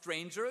help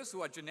strangers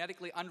who are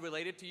genetically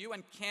unrelated to you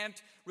and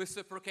can't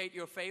reciprocate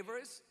your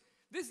favors.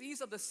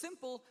 These are the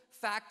simple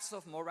facts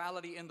of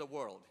morality in the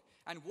world.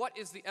 And what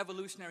is the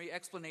evolutionary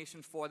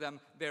explanation for them?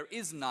 There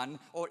is none,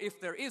 or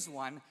if there is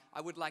one, I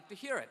would like to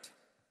hear it.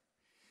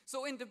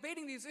 So in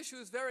debating these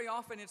issues, very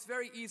often it's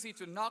very easy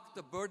to knock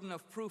the burden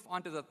of proof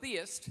onto the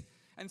theist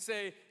and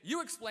say,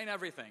 you explain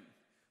everything.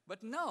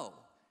 But no,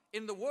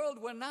 in the world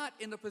we're not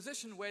in the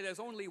position where there's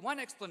only one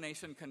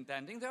explanation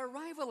contending. There are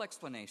rival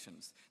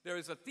explanations. There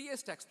is a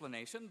theist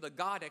explanation, the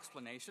God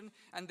explanation,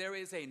 and there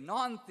is a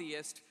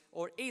non-theist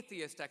or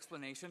atheist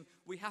explanation.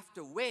 We have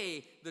to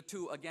weigh the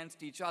two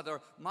against each other.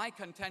 My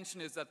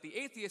contention is that the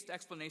atheist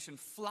explanation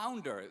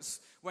flounders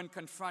when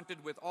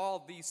confronted with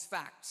all these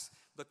facts: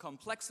 the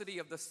complexity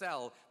of the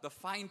cell, the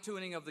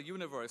fine-tuning of the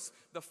universe,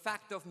 the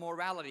fact of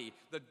morality,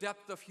 the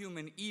depth of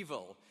human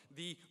evil,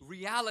 the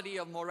reality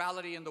of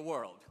morality in the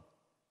world.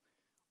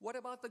 What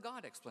about the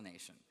God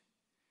explanation?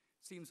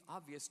 Seems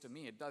obvious to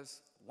me. It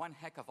does one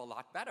heck of a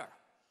lot better.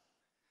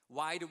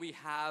 Why do we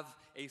have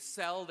a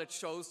cell that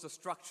shows the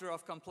structure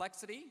of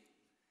complexity?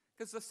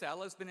 Because the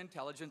cell has been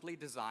intelligently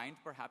designed,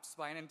 perhaps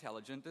by an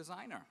intelligent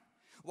designer.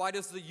 Why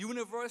does the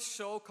universe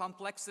show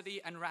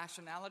complexity and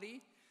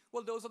rationality?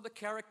 Well, those are the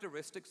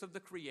characteristics of the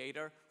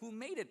Creator who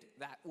made it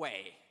that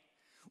way.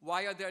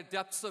 Why are there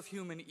depths of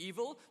human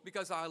evil?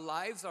 Because our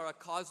lives are a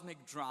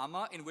cosmic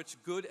drama in which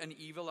good and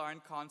evil are in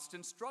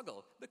constant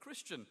struggle. The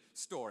Christian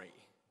story.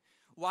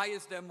 Why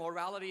is there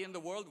morality in the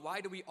world?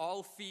 Why do we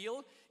all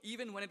feel,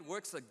 even when it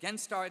works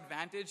against our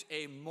advantage,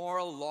 a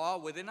moral law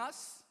within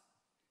us?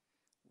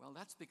 Well,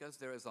 that's because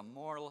there is a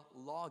moral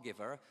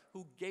lawgiver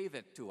who gave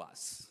it to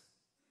us.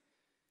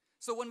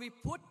 So when we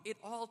put it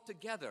all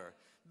together,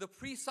 the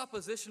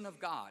presupposition of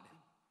God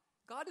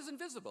is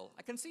invisible.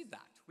 I concede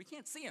that. We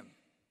can't see him.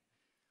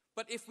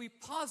 But if we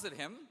posit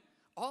him,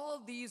 all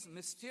these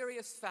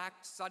mysterious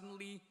facts,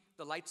 suddenly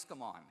the lights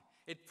come on.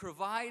 It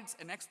provides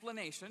an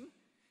explanation.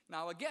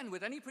 Now again,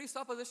 with any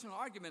presuppositional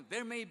argument,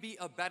 there may be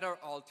a better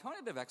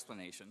alternative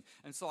explanation.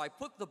 And so I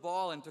put the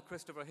ball into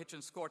Christopher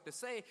Hitchens' court to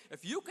say,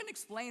 if you can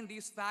explain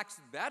these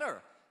facts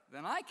better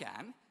than I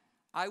can,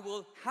 I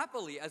will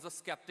happily, as a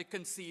skeptic,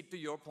 concede to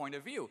your point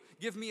of view.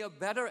 Give me a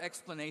better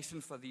explanation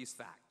for these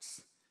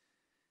facts.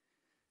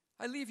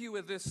 I leave you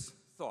with this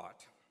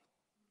thought.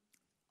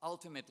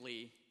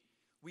 Ultimately,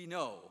 we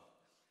know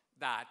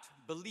that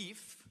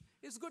belief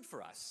is good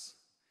for us.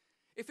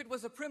 If it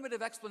was a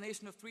primitive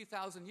explanation of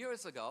 3,000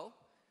 years ago,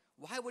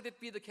 why would it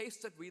be the case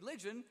that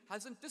religion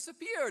hasn't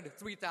disappeared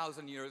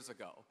 3,000 years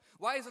ago?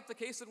 Why is it the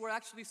case that we're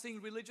actually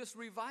seeing religious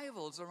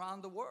revivals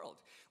around the world?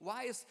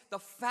 Why is the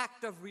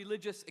fact of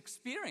religious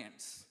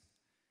experience?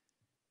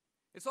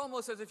 It's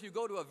almost as if you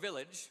go to a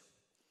village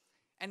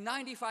and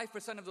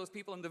 95% of those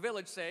people in the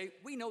village say,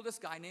 we know this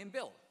guy named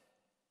Bill.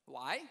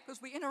 Why?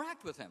 Because we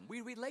interact with him,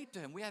 we relate to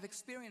him, we have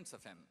experience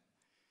of him.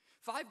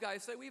 5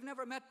 guys say, we've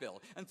never met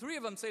Bill, and 3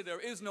 of them say there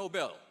is no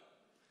Bill.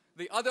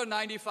 The other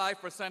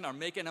 95% are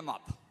making him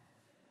up.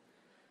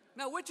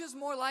 Now, which is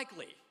more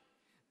likely?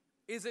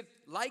 Is it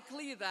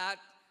likely that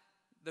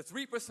the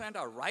 3%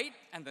 are right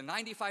and the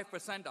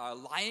 95% are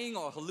lying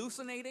or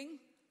hallucinating?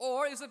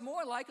 Or is it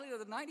more likely that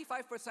the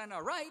 95%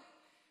 are right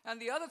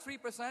and the other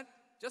 3%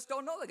 just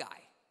don't know the guy?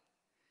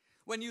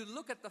 When you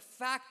look at the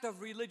fact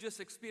of religious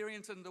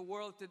experience in the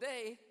world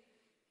today,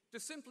 to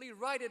simply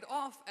write it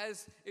off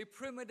as a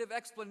primitive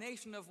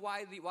explanation of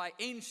why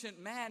ancient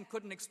man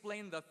couldn't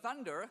explain the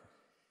thunder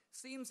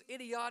seems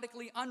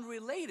idiotically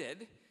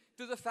unrelated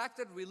to the fact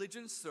that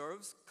religion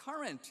serves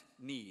current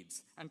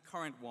needs and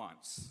current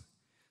wants.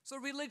 So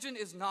religion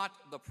is not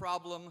the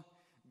problem.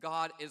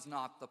 God is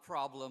not the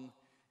problem.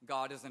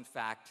 God is, in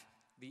fact,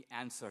 the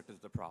answer to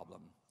the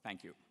problem.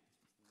 Thank you.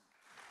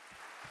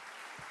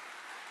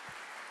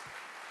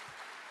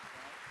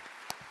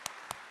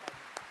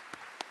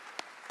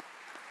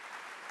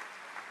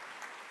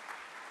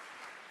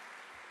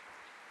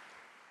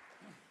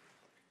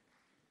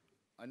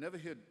 I never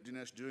hear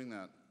Dinesh doing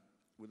that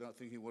without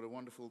thinking what a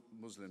wonderful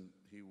Muslim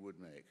he would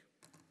make.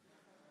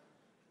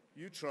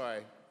 You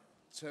try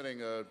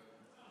telling 100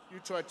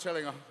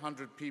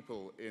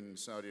 people in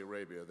Saudi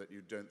Arabia that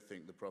you don't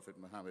think the Prophet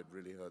Muhammad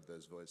really heard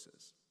those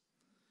voices.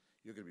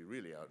 You're going to be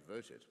really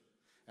outvoted.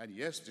 And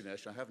yes,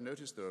 Dinesh, I have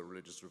noticed there are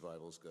religious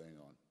revivals going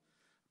on.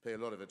 I pay a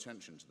lot of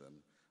attention to them.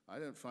 I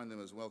don't find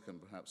them as welcome,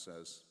 perhaps,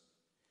 as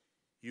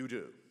you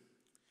do.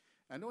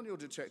 And on your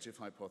detective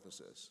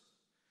hypothesis,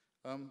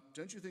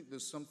 don't you think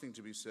there's something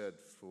to be said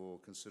for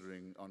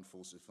considering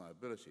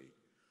unfalsifiability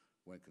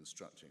when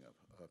constructing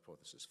a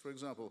hypothesis? For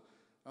example,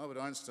 Albert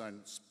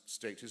Einstein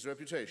staked his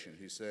reputation.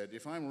 He said,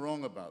 if I'm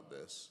wrong about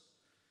this,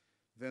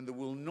 then there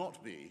will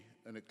not be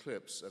an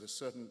eclipse at a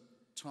certain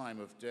time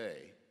of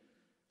day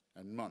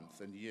and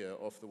month and year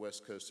off the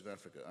west coast of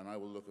Africa, and I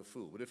will look a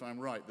fool. But if I'm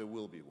right, there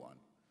will be one.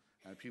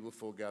 And people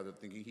foregathered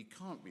thinking he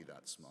can't be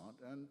that smart,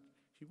 and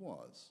he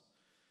was.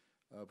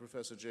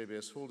 Professor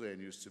J.B.S. Haldane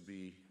used to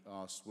be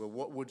asked, well,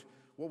 what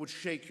would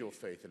shake your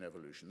faith in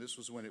evolution? This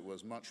was when it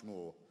was much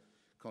more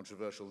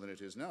controversial than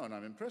it is now, and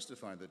I'm impressed to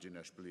find that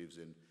Dinesh believes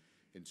in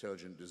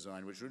intelligent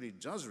design, which really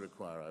does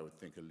require, I would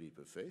think, a leap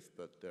of faith,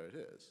 but there it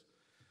is.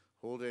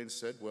 Haldane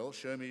said, well,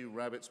 show me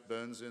rabbits'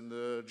 bones in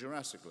the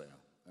Jurassic layer,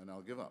 and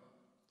I'll give up.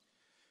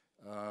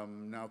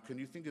 Now, can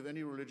you think of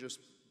any religious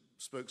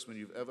spokesman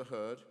you've ever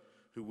heard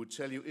who would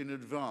tell you in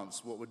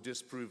advance what would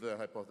disprove their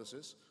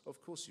hypothesis?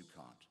 Of course you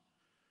can't,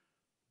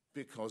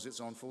 because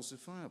it's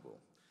unfalsifiable.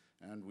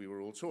 And we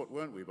were all taught,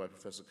 weren't we, by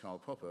Professor Karl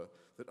Popper,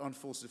 that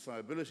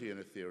unfalsifiability in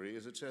a theory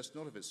is a test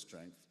not of its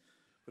strength,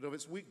 but of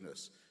its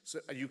weakness. So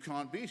you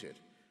can't beat it.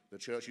 The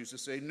church used to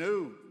say,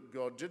 no,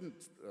 God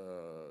didn't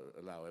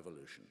allow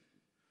evolution.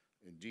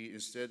 Indeed,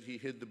 instead, he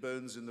hid the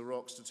bones in the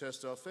rocks to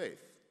test our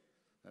faith.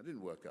 That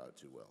didn't work out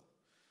too well.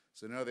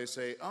 So now they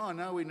say,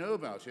 now we know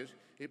about it.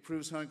 It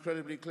proves how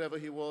incredibly clever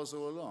he was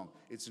all along.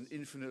 It's an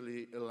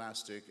infinitely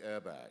elastic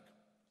airbag.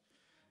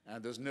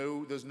 And there's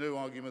no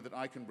argument that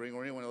I can bring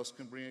or anyone else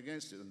can bring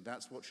against it, and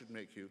that's what should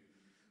make you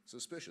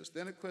suspicious.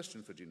 Then a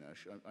question for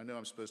Dinesh. I know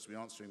I'm supposed to be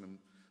answering them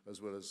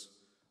as well as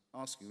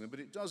asking them, but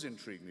it does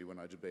intrigue me when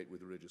I debate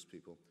with religious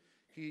people.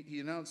 He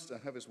announced,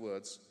 I have his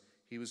words,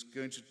 he was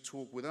going to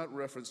talk without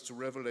reference to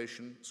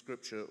revelation,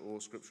 scripture, or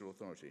scriptural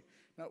authority.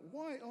 Now,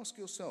 why, ask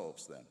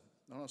yourselves then,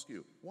 I'll ask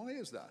you, why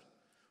is that?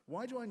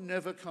 Why do I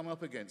never come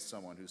up against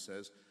someone who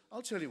says,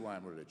 I'll tell you why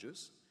I'm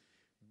religious?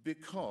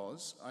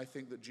 Because I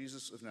think that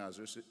Jesus of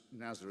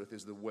Nazareth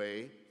is the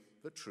way,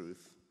 the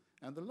truth,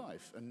 and the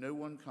life, and no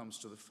one comes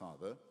to the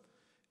Father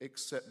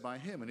except by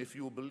him. And if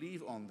you will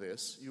believe on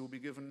this, you will be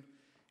given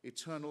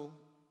eternal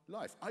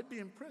life. I'd be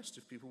impressed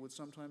if people would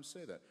sometimes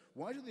say that.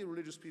 Why do the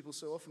religious people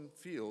so often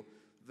feel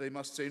they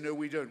must say, no,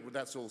 we don't, well,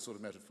 that's all sort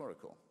of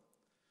metaphorical?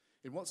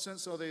 In what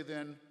sense are they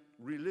then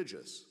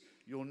religious?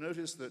 You'll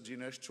notice that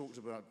Dinesh talked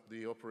about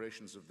the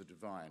operations of the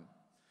divine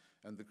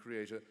and the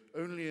creator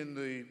only in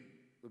the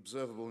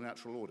observable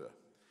natural order.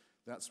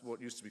 That's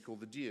what used to be called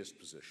the deist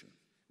position.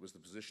 It was the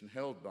position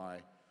held by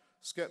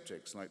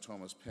skeptics like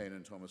Thomas Paine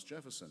and Thomas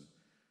Jefferson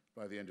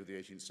by the end of the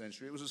 18th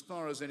century. It was as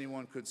far as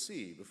anyone could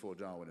see before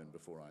Darwin and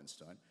before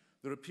Einstein.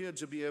 There appeared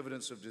to be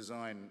evidence of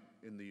design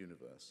in the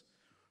universe,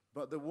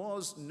 but there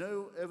was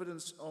no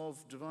evidence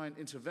of divine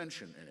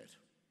intervention in it.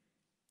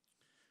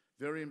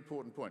 Very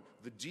important point.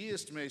 The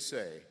deist may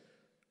say,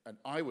 and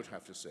I would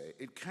have to say,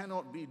 it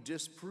cannot be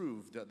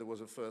disproved that there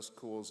was a first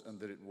cause and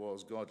that it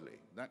was godly.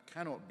 That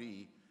cannot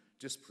be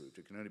disproved.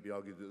 It can only be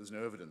argued that there's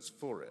no evidence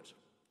for it.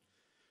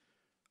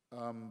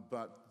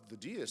 But the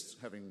deists,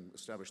 having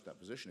established that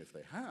position, if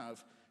they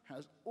have,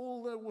 has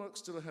all their work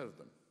still ahead of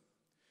them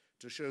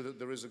to show that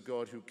there is a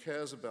God who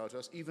cares about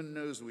us, even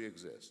knows we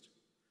exist,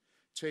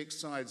 takes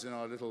sides in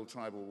our little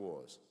tribal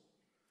wars,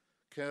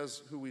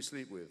 cares who we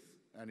sleep with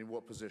and in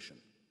what position,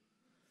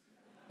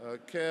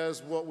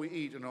 cares what we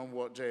eat and on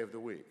what day of the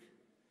week,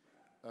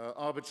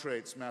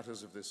 arbitrates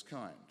matters of this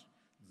kind.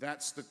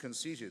 That's the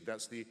conceited,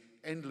 that's the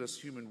endless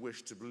human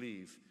wish to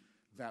believe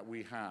that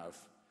we have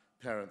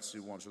parents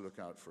who want to look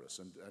out for us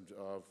and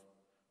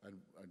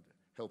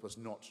help us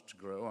not to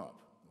grow up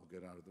or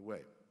get out of the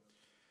way.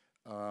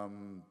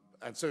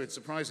 And so it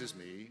surprises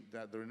me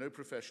that there are no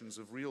professions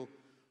of real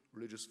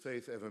religious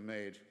faith ever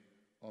made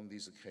on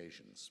these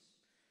occasions.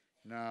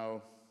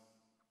 Now,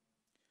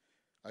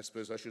 I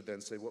suppose I should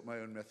then say what my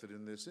own method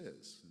in this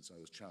is, since I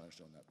was challenged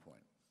on that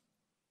point.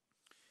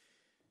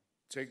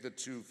 Take the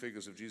two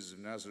figures of Jesus of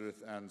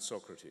Nazareth and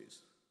Socrates.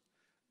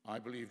 I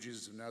believe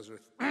Jesus of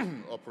Nazareth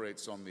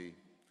operates on the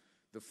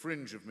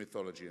fringe of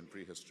mythology and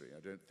prehistory.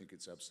 I don't think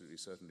it's absolutely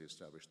certainly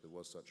established there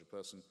was such a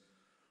person,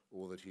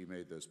 or that he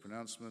made those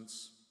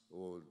pronouncements,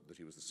 or that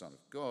he was the Son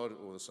of God,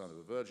 or the Son of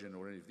a Virgin,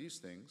 or any of these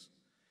things.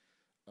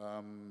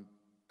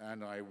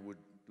 And I would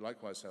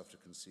likewise have to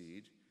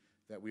concede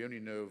that we only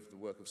know of the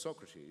work of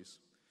Socrates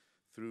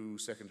through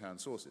second-hand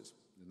sources,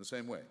 in the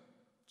same way,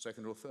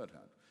 second or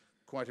third-hand.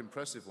 Quite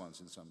impressive ones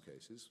in some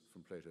cases,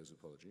 from Plato's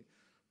Apology,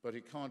 but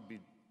it can't be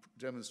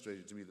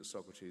demonstrated to me that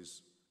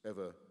Socrates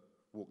ever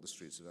walked the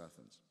streets of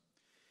Athens.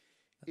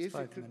 That's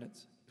 5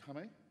 minutes. How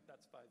many?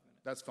 That's 5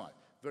 minutes. That's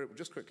 5.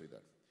 Just quickly,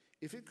 then.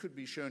 If it could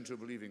be shown to a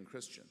believing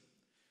Christian,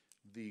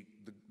 the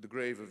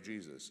grave of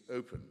Jesus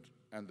opened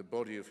and the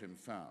body of him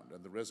found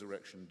and the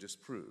resurrection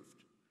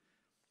disproved,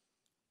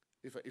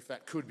 if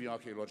that could be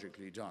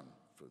archaeologically done,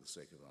 for the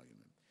sake of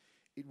argument,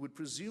 it would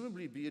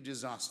presumably be a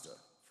disaster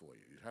for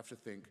you. You'd have to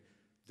think,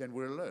 then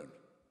we're alone.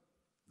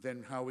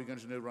 Then how are we going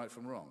to know right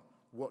from wrong?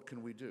 what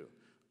can we do?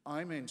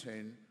 I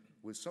maintain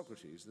with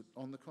Socrates that,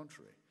 on the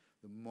contrary,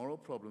 the moral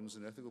problems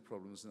and ethical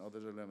problems and other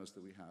dilemmas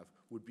that we have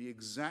would be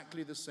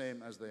exactly the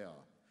same as they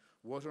are.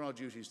 What are our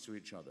duties to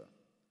each other?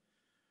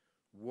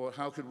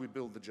 How could we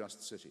build the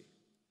just city?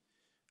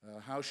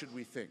 How should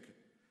we think?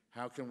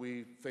 How can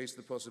we face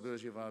the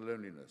possibility of our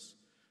loneliness?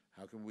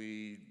 How can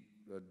we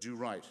do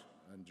right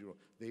and do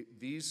wrong?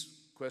 These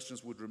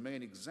questions would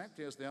remain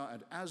exactly as they are,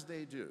 and as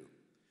they do.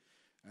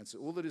 And so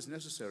all that is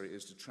necessary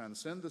is to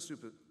transcend the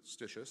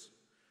superstitious,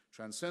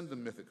 transcend the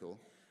mythical,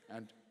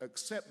 and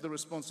accept the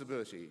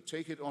responsibility,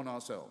 take it on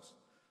ourselves,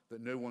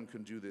 that no one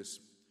can do this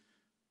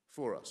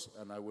for us.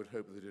 And I would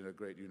hope that in a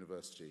great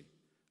university,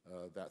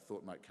 that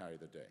thought might carry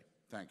the day.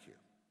 Thank you.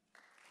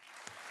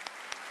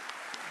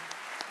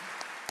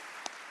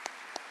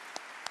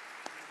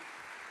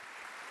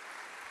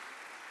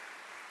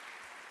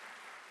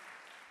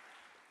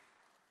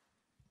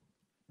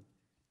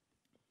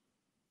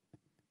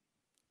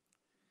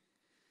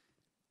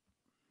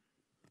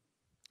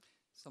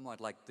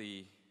 Somewhat like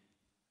the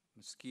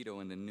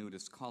mosquito in the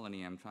nudist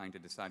colony, I'm trying to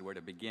decide where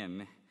to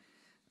begin.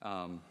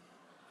 I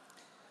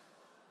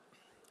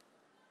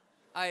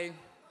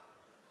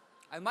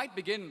might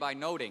begin by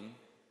noting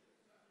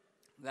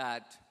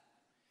that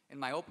in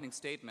my opening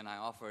statement, I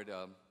offered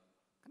a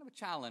kind of a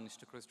challenge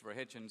to Christopher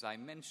Hitchens. I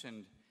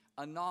mentioned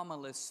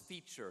anomalous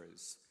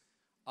features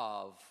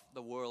of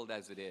the world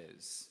as it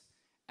is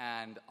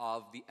and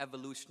of the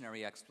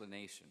evolutionary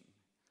explanation,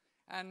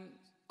 and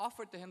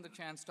offered to him the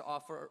chance to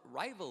offer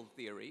rival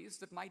theories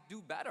that might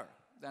do better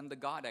than the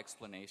God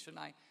explanation.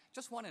 I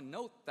just want to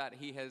note that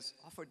he has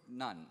offered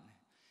none.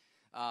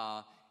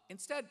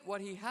 Instead, what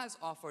he has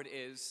offered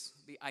is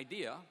the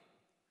idea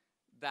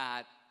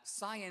that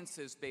science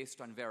is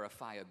based on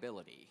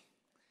verifiability,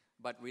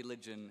 but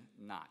religion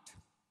not.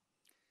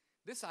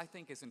 This, I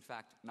think, is in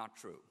fact not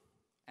true.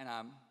 And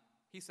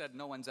he said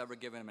no one's ever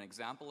given him an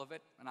example of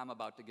it, and I'm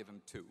about to give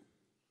him two.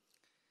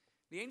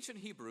 The ancient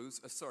Hebrews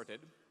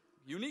asserted,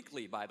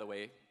 uniquely, by the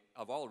way,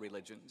 of all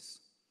religions,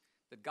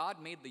 that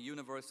God made the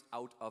universe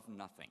out of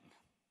nothing.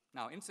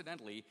 Now,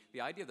 incidentally,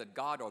 the idea that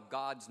God or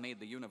gods made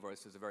the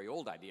universe is a very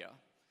old idea.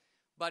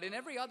 But in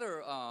every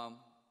other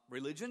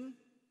religion,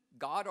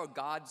 God or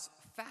gods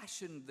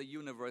fashioned the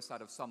universe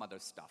out of some other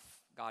stuff.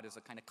 God is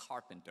a kind of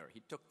carpenter.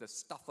 He took the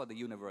stuff of the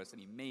universe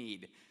and he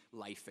made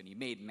life and he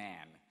made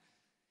man.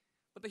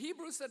 But the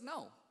Hebrews said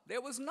no,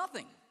 there was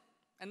nothing.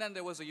 And then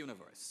there was a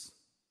universe.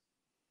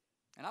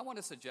 And I want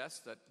to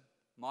suggest that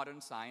modern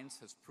science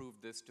has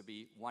proved this to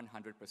be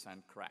 100%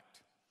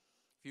 correct.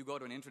 If you go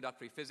to an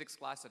introductory physics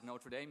class at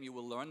Notre Dame, you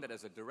will learn that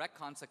as a direct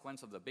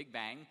consequence of the Big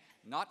Bang,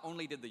 not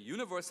only did the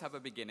universe have a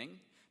beginning,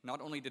 not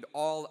only did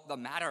all the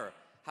matter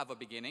have a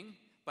beginning,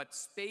 but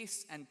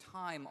space and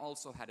time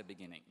also had a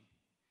beginning.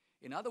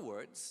 In other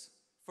words,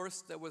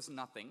 first there was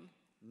nothing,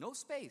 no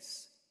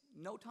space,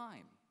 no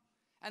time.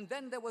 And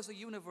then there was a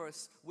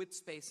universe with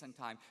space and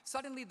time.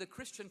 Suddenly the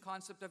Christian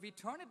concept of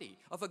eternity,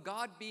 of a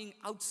God being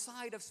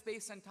outside of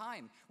space and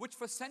time, which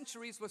for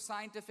centuries was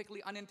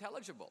scientifically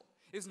unintelligible,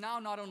 is now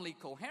not only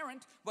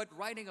coherent, but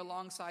riding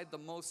alongside the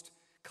most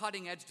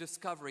cutting-edge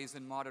discoveries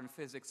in modern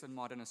physics and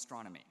modern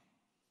astronomy.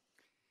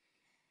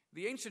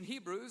 The ancient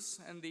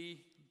Hebrews and the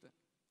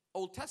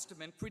Old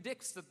Testament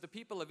predicts that the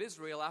people of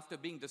Israel, after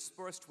being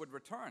dispersed, would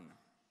return.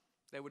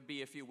 There would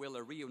be, if you will,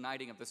 a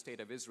reuniting of the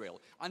state of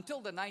Israel. Until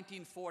the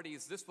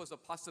 1940s, this was a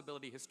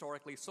possibility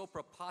historically so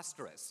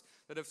preposterous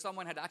that if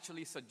someone had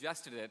actually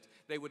suggested it,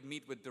 they would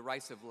meet with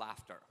derisive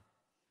laughter.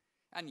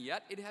 And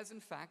yet, it has in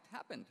fact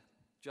happened,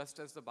 just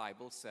as the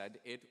Bible said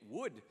it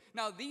would.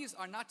 Now, these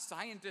are not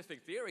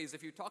scientific theories.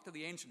 If you talk to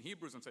the ancient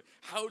Hebrews and say,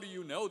 how do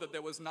you know that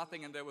there was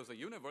nothing and there was a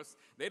universe?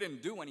 They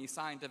didn't do any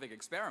scientific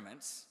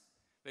experiments.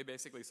 They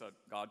basically said,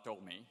 God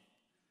told me.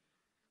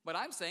 But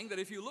I'm saying that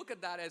if you look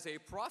at that as a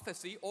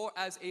prophecy or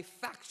as a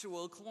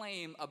factual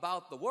claim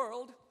about the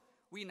world,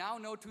 we now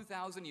know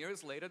 2,000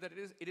 years later that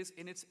it is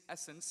in its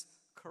essence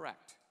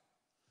correct.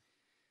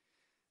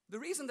 The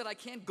reason that I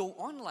can't go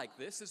on like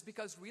this is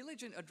because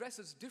religion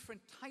addresses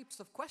different types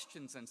of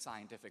questions than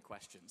scientific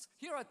questions.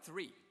 Here are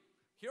three.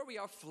 Here we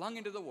are flung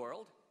into the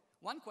world.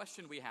 One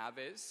question we have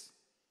is,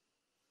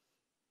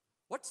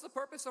 what's the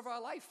purpose of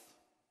our life?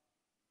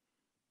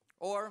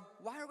 Or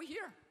why are we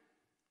here?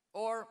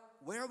 Or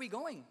where are we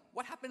going?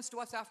 What happens to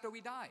us after we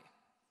die?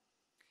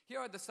 Here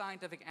are the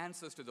scientific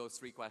answers to those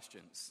three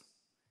questions.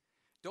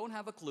 Don't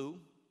have a clue,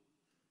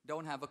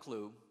 don't have a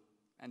clue,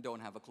 and don't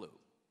have a clue.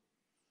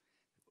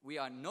 We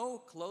are no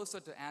closer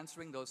to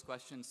answering those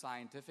questions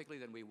scientifically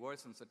than we were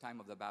since the time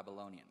of the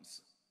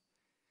Babylonians.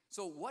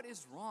 So what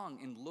is wrong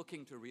in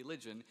looking to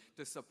religion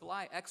to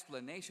supply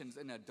explanations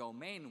in a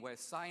domain where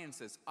science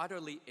is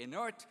utterly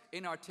inert,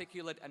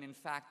 inarticulate, and in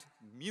fact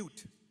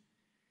mute?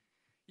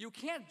 You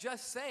can't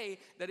just say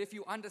that if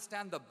you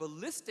understand the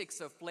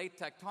ballistics of plate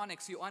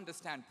tectonics, you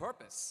understand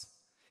purpose.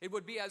 It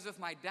would be as if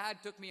my dad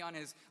took me on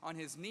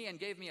his knee and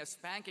gave me a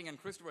spanking,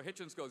 and Christopher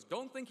Hitchens goes,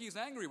 don't think he's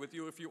angry with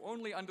you. If you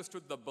only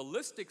understood the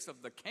ballistics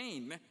of the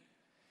cane,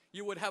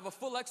 you would have a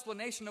full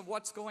explanation of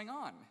what's going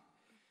on.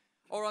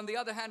 Or on the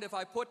other hand, if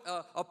I put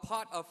a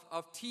pot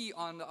of tea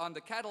on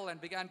the kettle and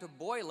began to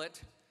boil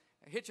it,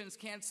 Hitchens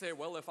can't say,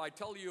 well, if I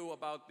tell you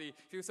about if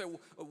you say,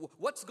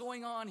 what's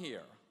going on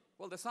here?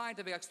 Well, the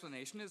scientific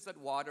explanation is that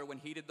water, when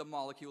heated, the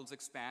molecules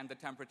expand, the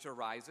temperature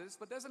rises.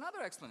 But there's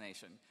another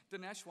explanation.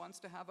 Dinesh wants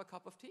to have a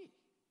cup of tea.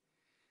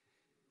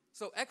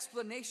 So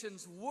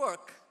explanations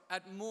work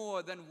at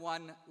more than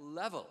one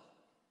level.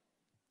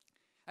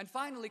 And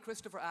finally,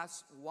 Christopher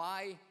asks,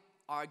 why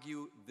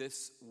argue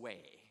this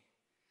way?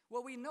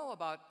 Well, we know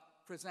about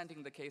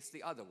presenting the case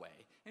the other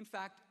way. In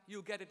fact,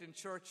 you get it in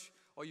church,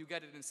 or you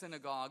get it in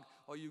synagogue,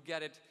 or you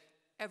get it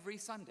every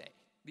Sunday.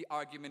 The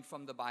argument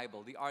from the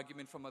Bible, the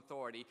argument from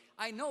authority.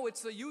 I know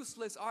it's a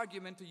useless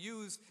argument to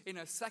use in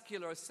a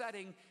secular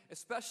setting,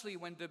 especially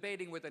when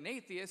debating with an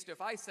atheist.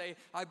 If I say,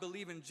 I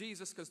believe in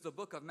Jesus because the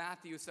book of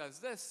Matthew says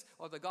this,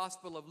 or the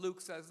Gospel of Luke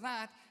says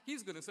that,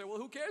 he's going to say, well,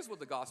 who cares what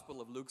the Gospel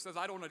of Luke says?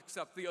 I don't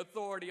accept the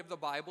authority of the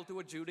Bible to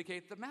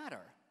adjudicate the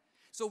matter.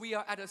 So we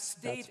are at a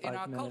state in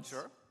our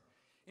culture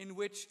in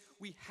which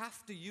we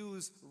have to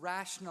use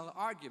rational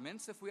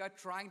arguments if we are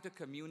trying to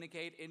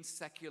communicate in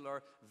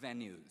secular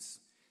venues.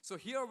 So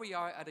here we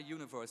are at a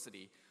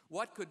university.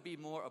 What could be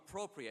more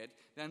appropriate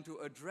than to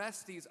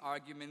address these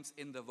arguments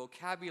in the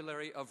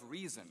vocabulary of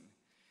reason?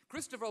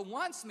 Christopher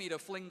wants me to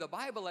fling the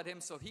Bible at him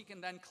so he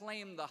can then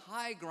claim the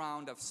high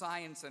ground of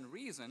science and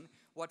reason.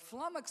 What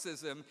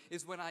flummoxes him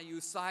is when I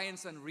use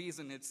science and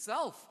reason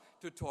itself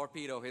to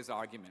torpedo his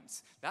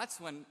arguments. That's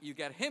when you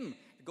get him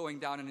going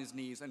down on his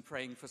knees and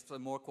praying for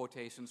some more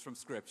quotations from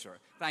Scripture.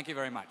 Thank you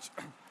very much.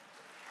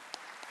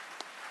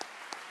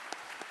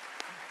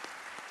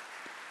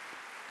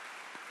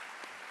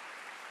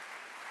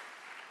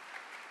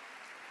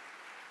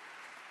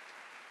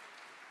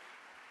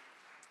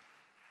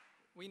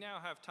 We now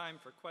have time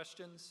for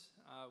questions.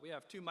 We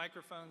have 2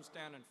 microphones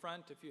down in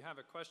front. If you have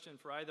a question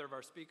for either of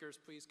our speakers,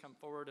 please come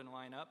forward and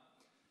line up.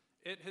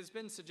 It has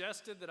been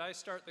suggested that I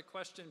start the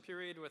question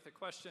period with a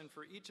question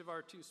for each of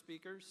our 2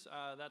 speakers.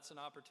 That's an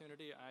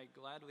opportunity I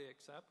gladly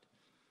accept.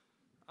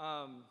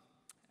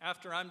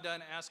 After I'm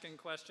done asking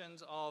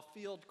questions, I'll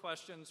field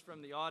questions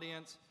from the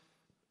audience.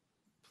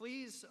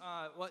 Please,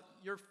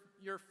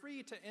 you're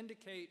free to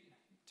indicate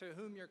to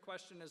whom your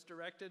question is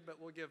directed,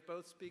 but we'll give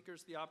both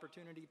speakers the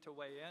opportunity to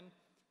weigh in.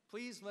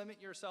 Please limit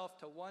yourself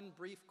to 1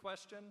 brief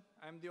question.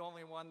 I'm the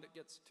only one that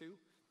gets 2.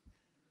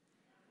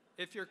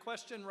 If your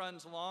question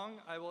runs long,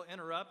 I will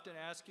interrupt and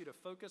ask you to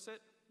focus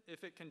it.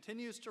 If it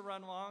continues to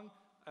run long,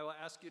 I will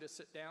ask you to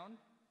sit down.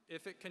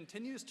 If it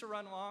continues to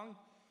run long,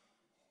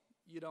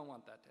 you don't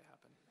want that to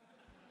happen.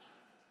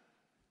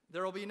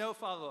 There will be no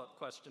follow-up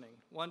questioning.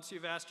 Once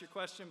you've asked your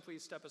question,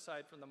 please step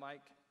aside from the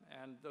mic,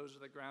 and those are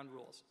the ground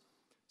rules.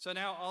 So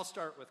now I'll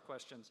start with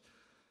questions.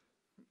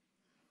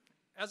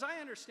 As I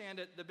understand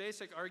it, the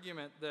basic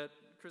argument that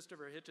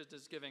Christopher Hitchens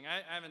is giving,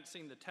 I haven't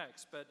seen the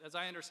text, but as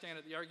I understand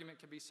it, the argument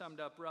can be summed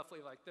up roughly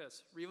like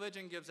this.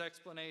 Religion gives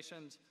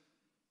explanations,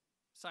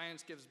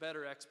 science gives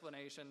better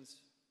explanations.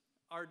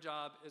 Our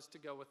job is to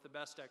go with the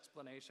best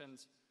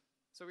explanations.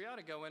 So we ought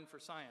to go in for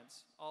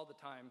science all the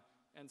time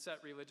and set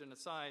religion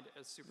aside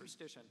as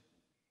superstition.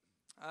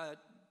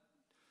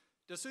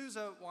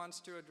 D'Souza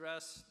wants to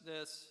address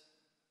this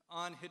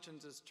on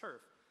Hitchens'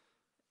 turf.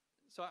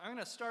 So I'm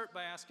going to start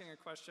by asking a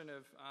question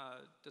of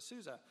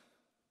D'Souza.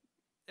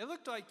 It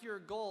looked like your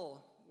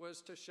goal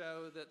was to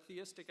show that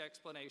theistic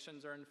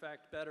explanations are in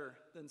fact better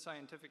than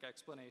scientific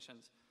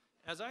explanations.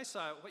 As I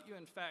saw it, what you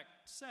in fact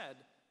said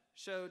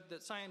showed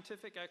that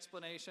scientific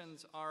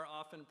explanations are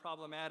often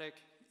problematic,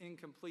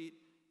 incomplete,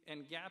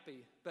 and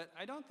gappy, but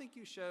I don't think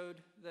you showed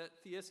that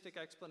theistic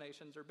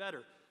explanations are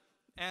better.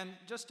 And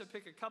just to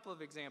pick a couple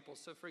of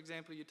examples, so for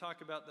example, you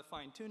talk about the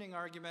fine-tuning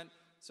argument.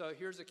 So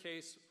here's a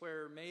case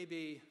where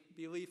maybe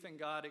belief in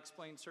God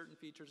explains certain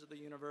features of the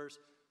universe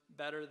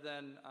better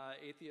than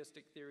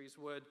atheistic theories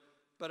would.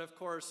 But of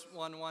course,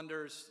 one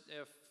wonders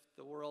if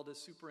the world is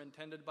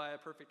superintended by a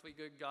perfectly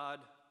good God,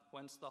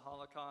 whence the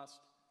Holocaust,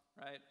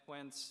 right?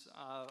 Whence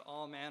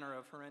all manner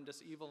of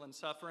horrendous evil and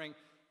suffering.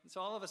 And so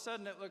all of a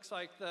sudden it looks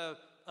like the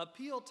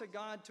appeal to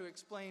God to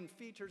explain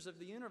features of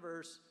the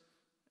universe,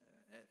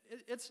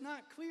 it's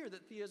not clear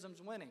that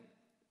theism's winning.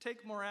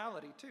 Take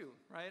morality too,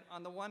 right?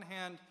 On the one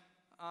hand,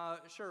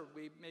 sure,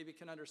 we maybe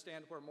can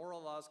understand where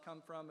moral laws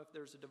come from if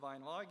there's a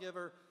divine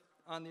lawgiver.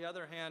 On the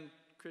other hand,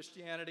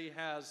 Christianity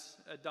has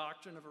a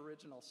doctrine of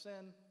original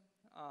sin.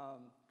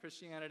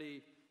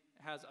 Christianity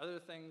has other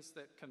things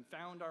that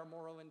confound our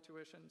moral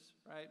intuitions,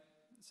 right?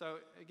 So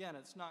again,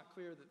 it's not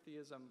clear that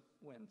theism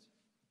wins.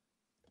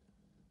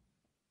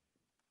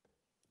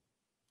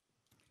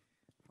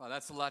 Well,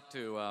 that's a lot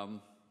to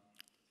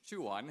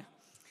chew on.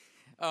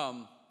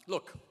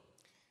 Look,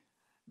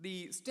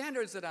 the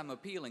standards that I'm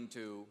appealing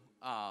to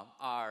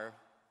are,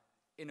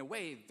 in a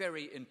way,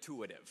 very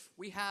intuitive.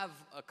 We have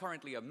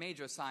currently a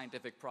major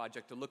scientific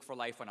project to look for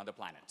life on other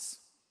planets.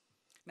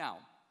 Now,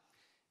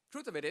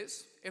 truth of it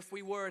is, if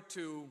we were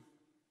to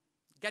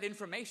get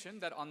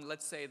information that on,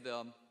 let's say,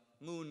 the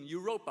moon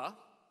Europa,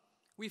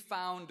 we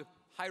found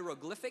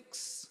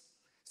hieroglyphics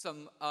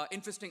some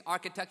interesting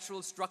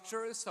architectural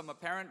structures, some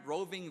apparent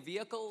roving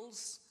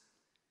vehicles,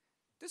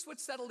 this would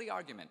settle the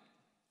argument.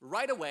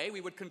 Right away,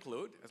 we would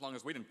conclude, as long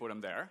as we didn't put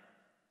them there,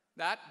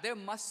 that there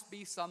must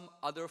be some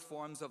other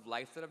forms of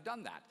life that have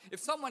done that. If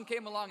someone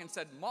came along and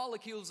said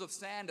molecules of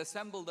sand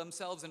assembled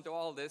themselves into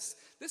all this,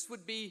 this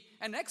would be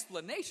an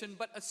explanation,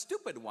 but a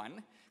stupid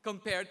one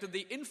compared to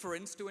the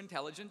inference to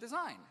intelligent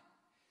design.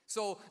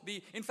 So,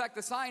 in fact,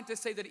 the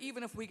scientists say that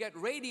even if we get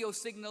radio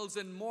signals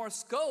in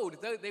Morse code,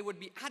 they would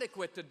be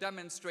adequate to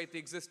demonstrate the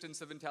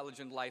existence of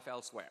intelligent life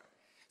elsewhere.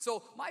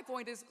 So my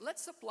point is,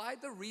 let's apply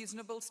the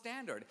reasonable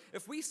standard.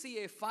 If we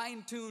see a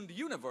fine-tuned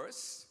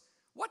universe,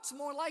 what's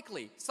more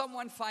likely?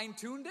 Someone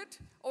fine-tuned it,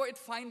 or it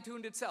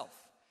fine-tuned itself?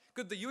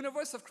 Could the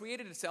universe have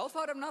created itself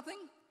out of nothing?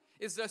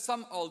 Is there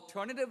some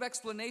alternative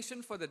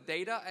explanation for the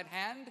data at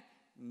hand?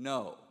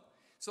 No.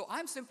 So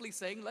I'm simply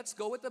saying, let's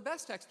go with the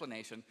best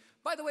explanation.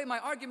 By the way, my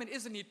argument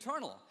isn't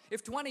eternal.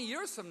 If 20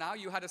 years from now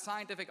you had a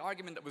scientific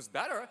argument that was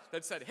better,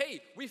 that said,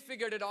 hey, we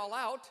figured it all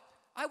out,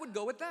 I would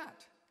go with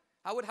that.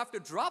 I would have to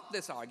drop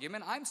this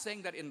argument. I'm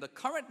saying that in the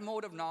current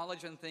mode of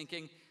knowledge and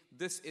thinking,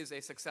 this is a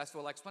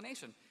successful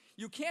explanation.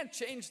 You can't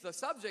change the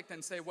subject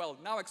and say, well,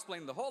 now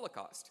explain the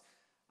Holocaust.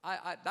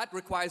 That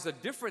requires a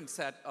different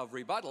set of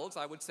rebuttals.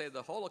 I would say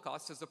the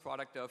Holocaust is a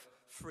product of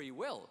free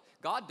will.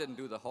 God didn't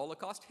do the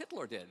Holocaust,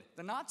 Hitler did.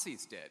 The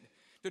Nazis did.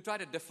 To try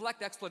to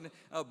deflect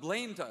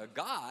blame to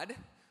God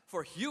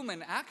for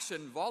human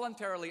action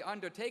voluntarily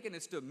undertaken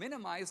is to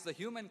minimize the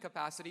human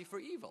capacity for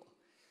evil.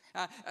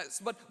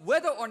 But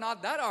whether or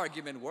not that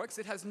argument works,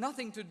 it has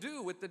nothing to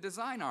do with the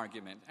design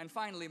argument. And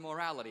finally,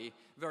 morality,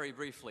 very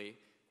briefly.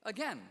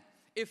 Again,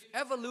 if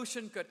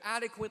evolution could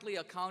adequately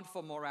account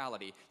for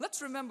morality,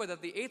 let's remember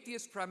that the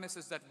atheist premise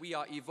is that we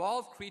are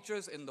evolved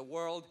creatures in the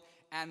world,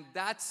 and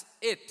that's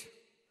it.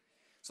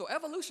 So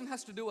evolution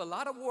has to do a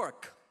lot of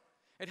work.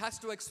 It has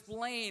to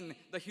explain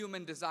the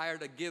human desire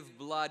to give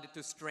blood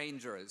to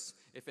strangers.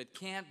 If it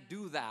can't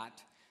do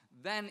that,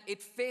 then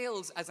it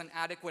fails as an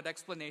adequate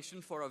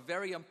explanation for a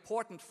very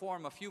important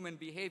form of human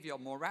behavior,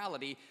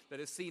 morality, that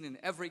is seen in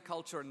every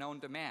culture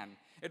known to man.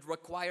 It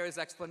requires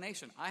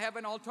explanation. I have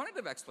an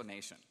alternative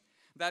explanation.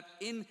 That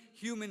in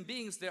human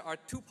beings there are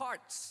two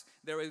parts.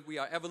 We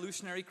are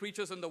evolutionary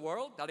creatures in the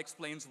world. That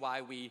explains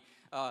why we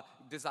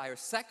desire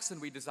sex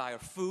and we desire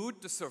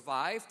food to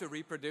survive, to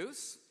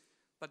reproduce.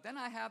 But then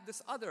I have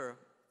this other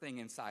thing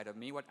inside of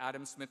me, what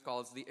Adam Smith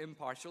calls the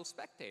impartial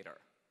spectator.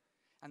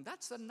 And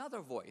that's another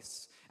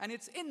voice. And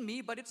it's in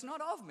me, but it's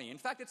not of me. In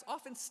fact, it's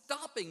often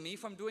stopping me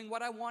from doing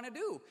what I want to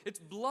do. It's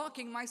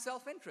blocking my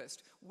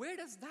self-interest. Where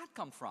does that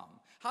come from?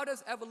 How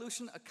does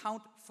evolution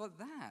account for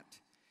that?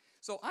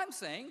 So I'm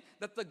saying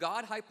that the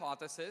God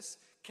hypothesis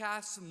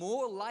casts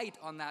more light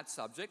on that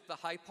subject, the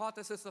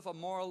hypothesis of a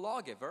moral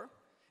lawgiver.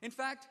 In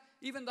fact,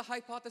 even the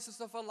hypothesis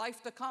of a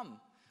life to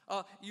come.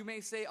 You may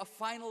say a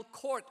final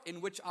court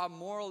in which our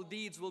moral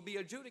deeds will be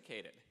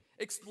adjudicated.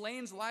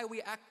 Explains why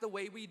we act the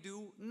way we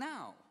do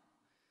now.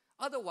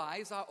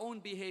 Otherwise, our own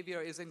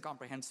behavior is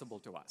incomprehensible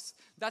to us.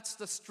 That's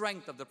the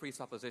strength of the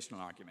presuppositional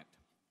argument.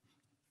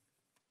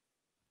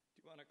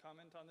 Do you want to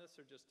comment on this,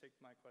 or just take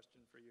my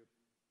question for you?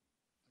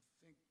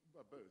 I think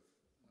both.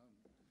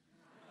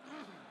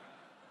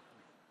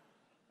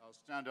 I'll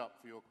stand up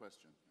for your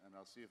question, and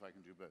I'll see if I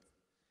can do both.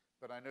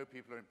 But I know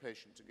people are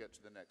impatient to get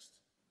to the next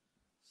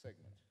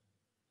segment.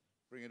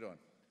 Bring it on.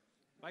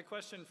 My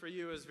question for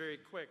you is very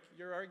quick.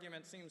 Your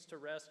argument seems to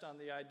rest on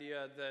the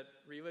idea that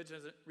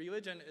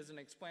religion is an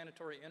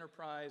explanatory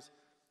enterprise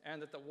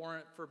and that the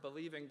warrant for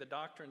believing the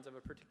doctrines of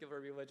a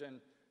particular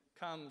religion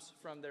comes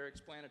from their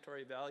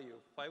explanatory value.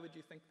 Why would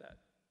you think that?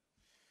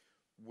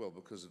 Well,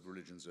 because of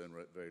religion's own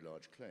very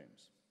large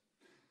claims.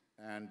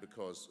 And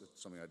because,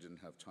 it's something I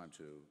didn't have time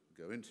to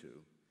go into,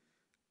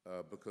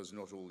 because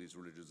not all these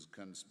religions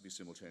can be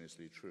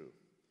simultaneously true.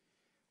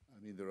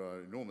 I mean, there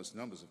are enormous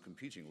numbers of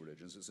competing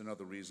religions. It's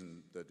another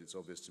reason that it's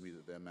obvious to me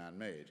that they're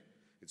man-made.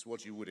 It's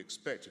what you would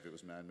expect if it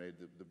was man-made.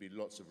 There'd be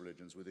lots of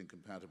religions with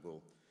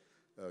incompatible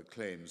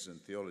claims and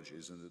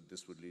theologies, and that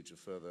this would lead to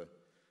further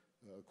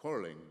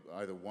quarreling.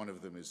 Either one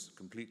of them is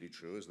completely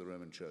true, as the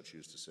Roman Church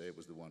used to say, it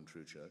was the one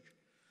true church.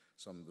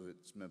 Some of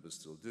its members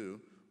still do,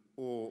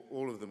 or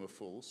all of them are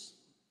false,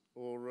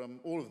 or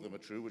all of them are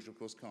true, which of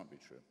course can't be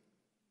true.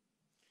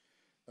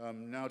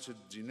 Now to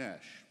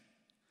Dinesh.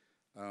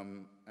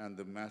 And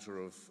the matter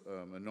of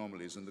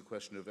anomalies and the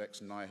question of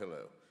ex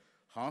nihilo.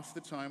 Half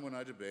the time when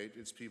I debate,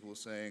 it's people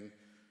saying,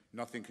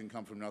 nothing can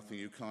come from nothing,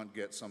 you can't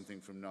get something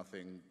from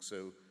nothing,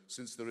 so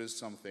since there is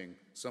something,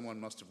 someone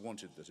must have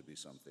wanted there to be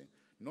something.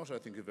 Not, I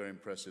think, a very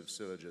impressive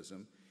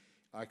syllogism.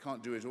 I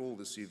can't do it all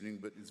this evening,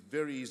 but it's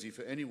very easy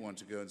for anyone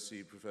to go and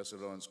see Professor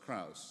Lawrence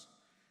Krauss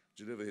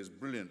deliver his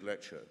brilliant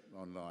lecture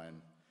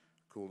online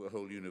called A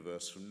Whole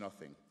Universe from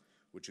Nothing,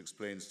 which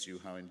explains to you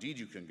how indeed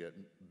you can get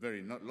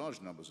very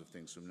large numbers of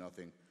things from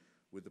nothing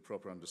with the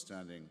proper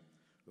understanding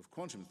of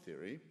quantum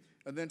theory.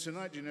 And then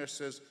tonight Dinesh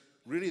says,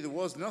 really there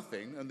was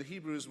nothing, and the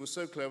Hebrews were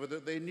so clever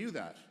that they knew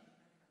that.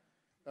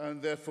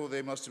 And therefore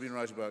they must have been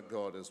right about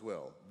God as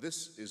well.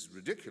 This is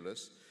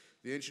ridiculous,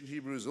 The ancient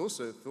Hebrews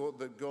also thought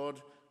that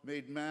God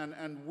made man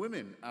and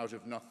women out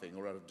of nothing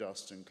or out of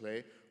dust and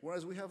clay,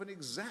 whereas we have an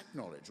exact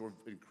knowledge, or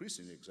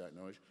increasingly exact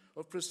knowledge,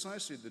 of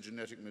precisely the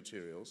genetic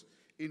materials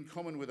in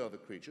common with other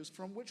creatures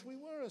from which we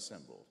were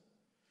assembled.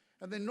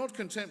 And then, not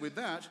content with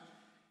that,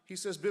 he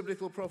says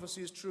biblical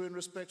prophecy is true in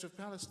respect of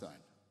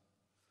Palestine.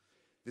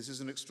 This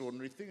is an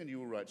extraordinary thing, and you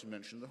were right to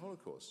mention the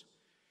Holocaust.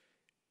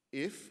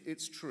 If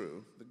it's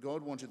true that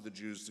God wanted the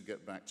Jews to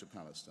get back to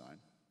Palestine,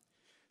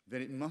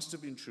 then it must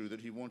have been true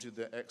that he wanted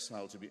their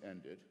exile to be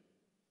ended,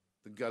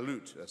 the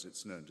galut, as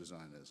it's known to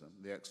Zionism,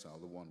 the exile,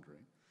 the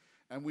wandering.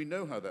 And we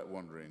know how that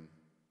wandering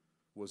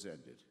was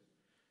ended,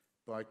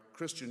 by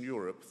Christian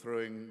Europe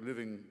throwing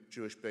living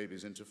Jewish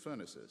babies into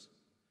furnaces.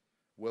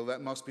 Well,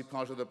 that must be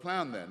part of the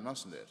plan then,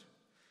 mustn't it?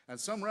 And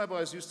some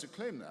rabbis used to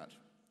claim that,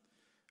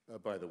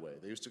 by the way.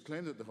 They used to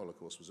claim that the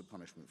Holocaust was a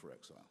punishment for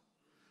exile.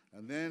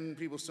 And then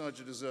people started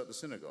to desert the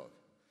synagogue,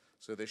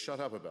 so they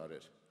shut up about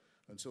it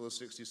until the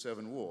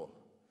 1967 war.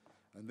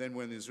 And then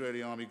when the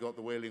Israeli army got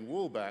the Wailing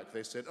Wall back,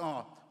 they said,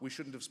 we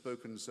shouldn't have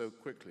spoken so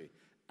quickly.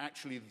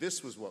 Actually,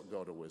 this was what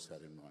God always had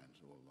in mind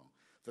all along,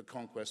 the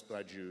conquest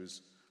by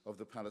Jews of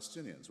the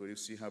Palestinians, where you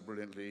see how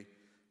brilliantly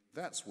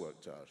that's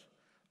worked out.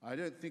 I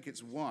don't think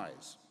it's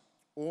wise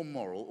or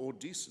moral or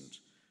decent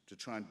to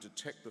try and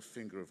detect the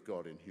finger of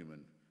God in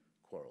human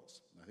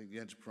quarrels. I think the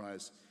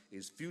enterprise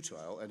is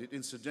futile, and it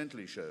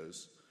incidentally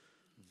shows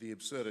the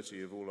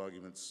absurdity of all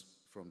arguments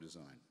from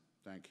design.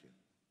 Thank you.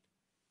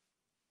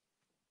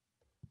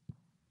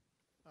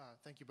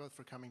 Thank you both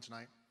for coming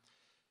tonight.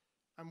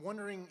 I'm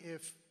wondering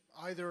if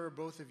either or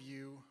both of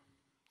you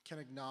can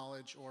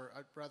acknowledge, or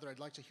rather I'd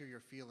like to hear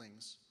your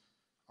feelings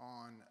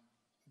on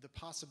the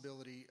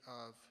possibility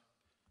of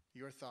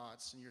your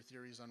thoughts and your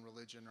theories on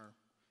religion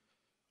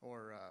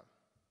or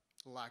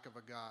lack of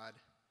a God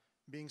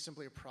being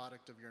simply a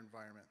product of your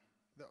environment.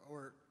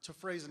 Or to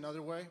phrase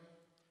another way,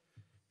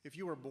 if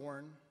you were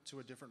born to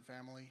a different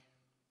family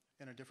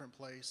in a different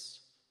place,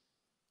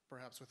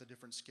 perhaps with a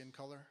different skin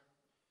color,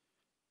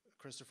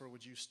 Christopher,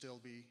 would you still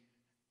be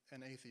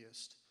an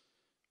atheist?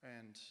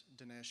 And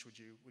Dinesh, would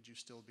you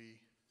still be,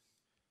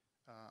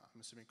 I'm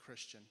assuming,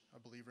 Christian, a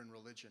believer in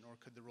religion? Or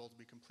could the roles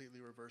be completely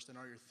reversed? And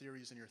are your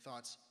theories and your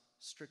thoughts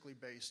strictly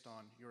based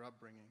on your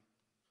upbringing?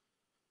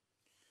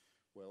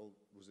 Well,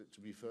 was it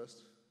to me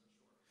first?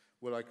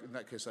 Well, in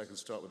that case, I can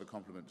start with a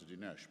compliment to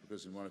Dinesh,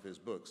 because in one of his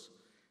books,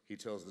 he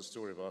tells the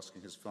story of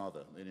asking his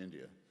father in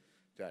India,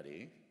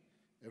 Daddy,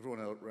 everyone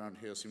around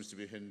here seems to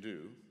be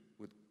Hindu,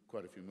 with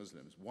quite a few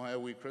Muslims. Why are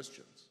we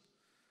Christians?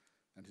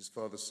 And his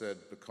father said,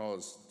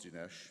 because,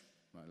 Dinesh,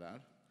 my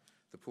lad,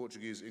 the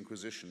Portuguese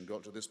Inquisition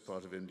got to this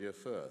part of India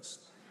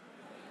first.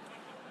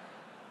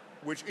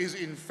 Which is,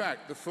 in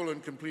fact, the full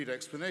and complete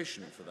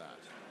explanation for that.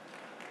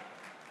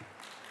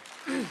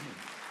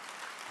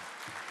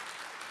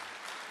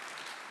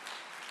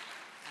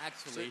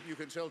 Actually, so you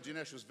can tell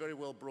Dinesh was very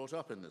well brought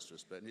up in this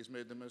respect, and he's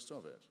made the most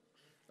of it.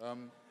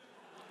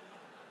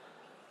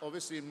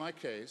 Obviously, in my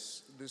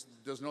case, this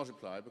does not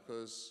apply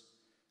because,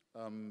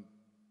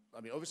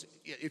 obviously,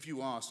 if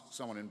you ask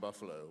someone in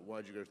Buffalo, why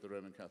did you go to the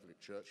Roman Catholic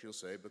Church, he'll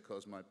say,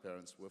 because my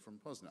parents were from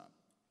Poznan.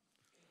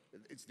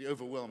 It's the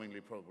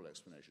overwhelmingly probable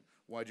explanation.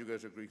 Why did you go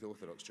to a Greek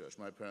Orthodox church?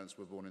 My parents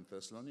were born in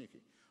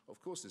Thessaloniki. Of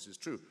course, this is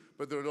true,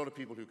 but there are a lot of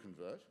people who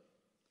convert.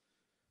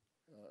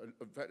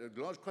 In fact,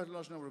 quite a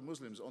large number of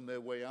Muslims on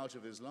their way out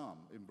of Islam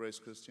embrace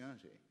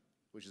Christianity,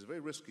 which is a very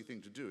risky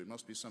thing to do. It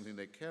must be something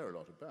they care a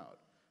lot about,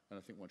 and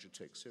I think one should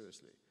take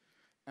seriously.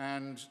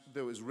 And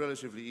though it was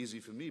relatively easy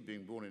for me,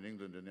 being born in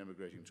England and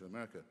emigrating to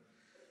America,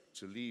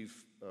 to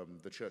leave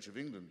the Church of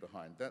England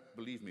behind, that,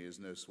 believe me, is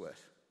no sweat.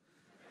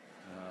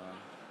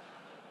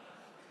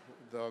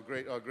 Our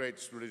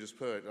great religious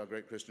poet, our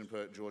great Christian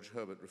poet, George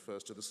Herbert,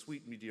 refers to the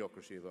sweet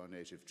mediocrity of our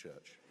native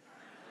church.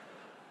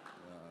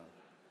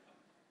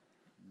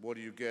 What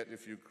do you get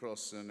if you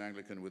cross an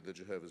Anglican with the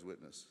Jehovah's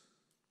Witness?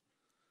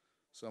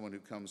 Someone who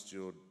comes to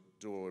your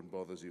door and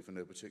bothers you for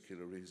no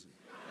particular reason.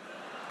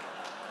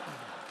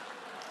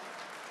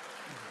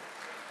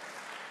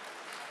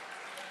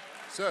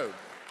 So,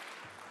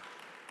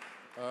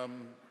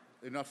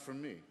 enough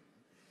from me.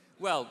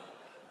 well,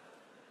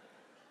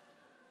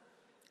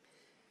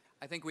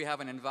 I think we have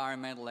an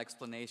environmental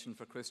explanation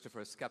for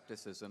Christopher's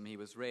skepticism. He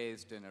was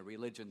raised in a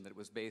religion that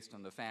was based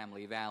on the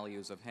family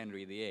values of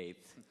Henry VIII.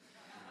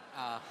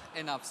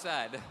 Enough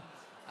said.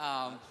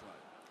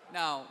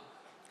 Now,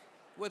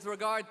 with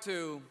regard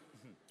to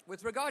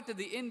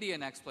the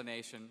Indian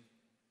explanation,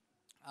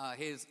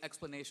 his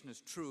explanation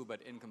is true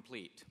but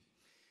incomplete.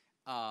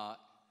 And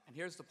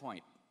here's the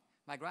point.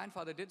 My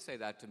grandfather did say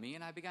that to me,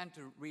 and I began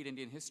to read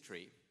Indian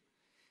history.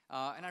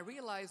 And I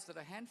realized that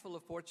a handful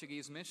of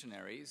Portuguese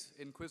missionaries,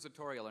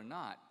 inquisitorial or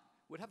not,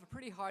 would have a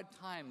pretty hard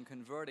time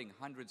converting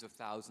hundreds of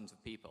thousands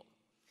of people.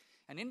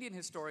 And Indian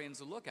historians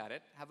who look at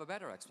it have a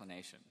better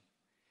explanation.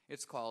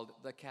 It's called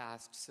the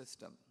caste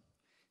system.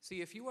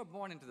 See, if you were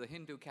born into the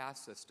Hindu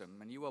caste system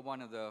and you were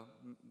one of the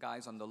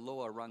guys on the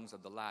lower rungs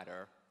of the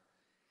ladder,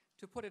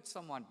 to put it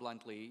somewhat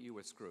bluntly, you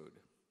were screwed.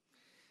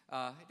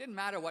 It didn't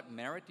matter what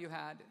merit you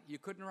had, you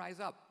couldn't rise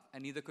up.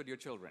 and neither could your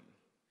children.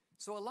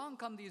 So along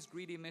come these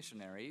greedy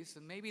missionaries,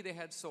 and maybe they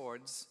had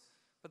swords,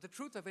 but the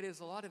truth of it is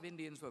a lot of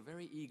Indians were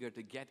very eager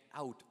to get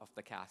out of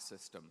the caste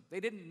system. They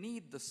didn't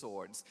need the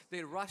swords.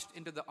 They rushed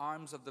into the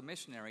arms of the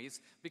missionaries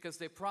because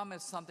they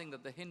promised something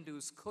that the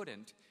Hindus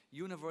couldn't,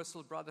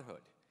 universal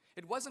brotherhood.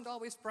 It wasn't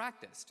always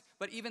practiced,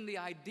 but even the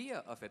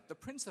idea of it, the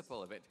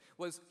principle of it,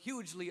 was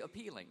hugely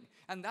appealing.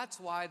 And that's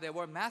why there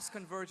were mass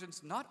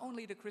conversions not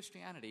only to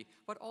Christianity,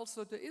 but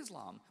also to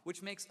Islam,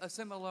 which makes a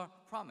similar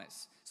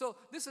promise. So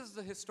this is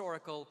the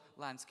historical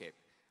landscape.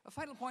 A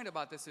final point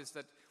about this is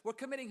that we're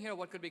committing here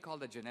what could be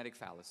called a genetic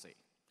fallacy.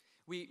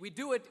 We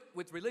do it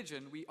with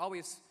religion. We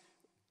always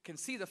can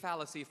see the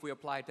fallacy if we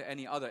apply it to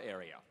any other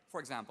area. For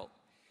example,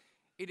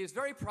 it is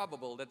very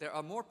probable that there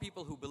are more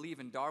people who believe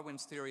in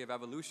Darwin's theory of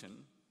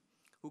evolution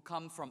who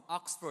come from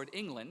Oxford,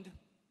 England,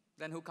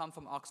 than who come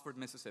from Oxford,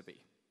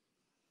 Mississippi.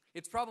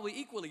 It's probably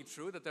equally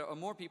true that there are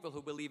more people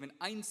who believe in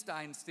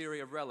Einstein's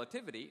theory of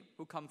relativity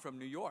who come from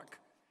New York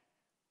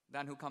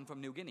than who come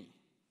from New Guinea.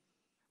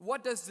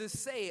 What does this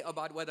say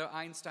about whether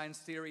Einstein's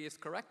theory is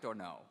correct or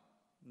no?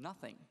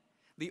 Nothing.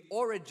 The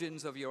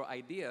origins of your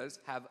ideas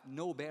have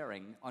no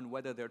bearing on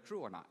whether they're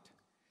true or not.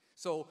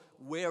 So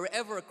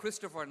wherever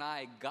Christopher and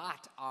I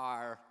got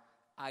our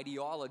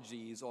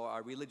ideologies or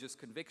our religious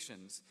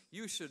convictions,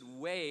 you should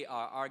weigh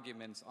our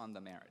arguments on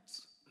the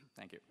merits.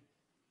 Thank you.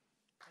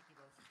 Thank you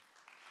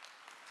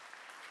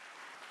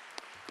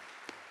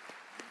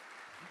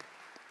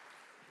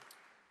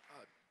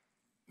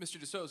both. Mr.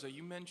 D'Souza,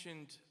 you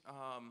mentioned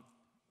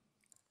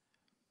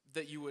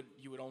that you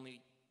would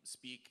only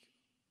speak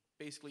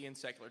basically in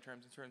secular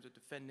terms, in terms of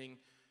defending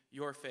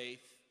your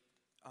faith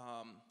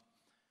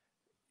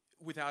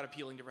without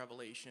appealing to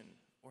revelation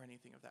or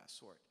anything of that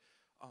sort.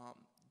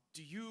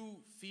 Do you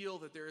feel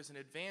that there is an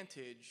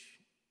advantage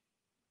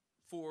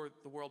for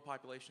the world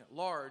population at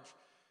large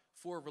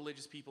for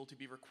religious people to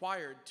be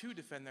required to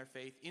defend their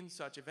faith in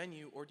such a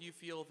venue, or do you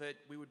feel that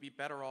we would be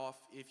better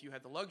off if you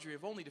had the luxury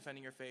of only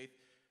defending your faith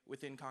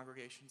within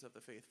congregations of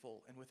the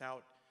faithful and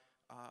without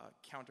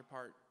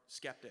counterpart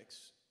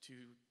skeptics to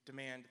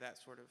demand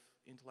that sort of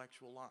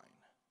intellectual line?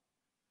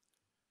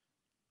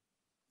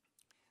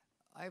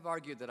 I've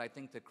argued that I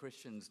think that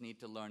Christians need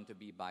to learn to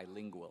be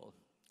bilingual.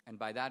 And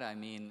by that I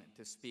mean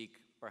to speak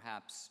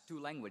perhaps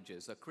two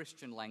languages, a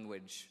Christian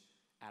language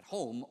at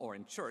home or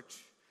in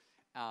church,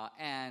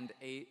 and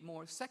a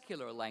more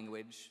secular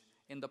language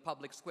in the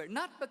public square.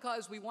 Not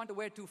because we want to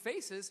wear two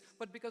faces,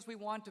 but because we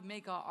want to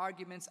make our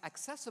arguments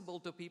accessible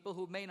to people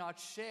who may not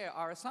share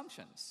our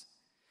assumptions.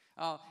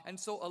 And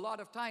so a lot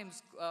of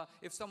times,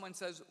 if someone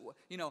says,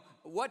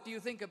 what do you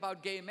think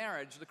about gay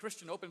marriage? The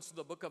Christian opens to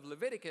the book of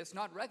Leviticus,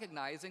 not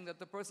recognizing that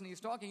the person he's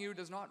talking to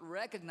does not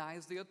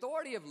recognize the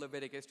authority of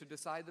Leviticus to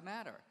decide the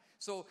matter.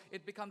 So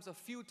it becomes a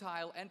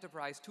futile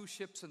enterprise, two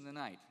ships in the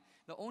night.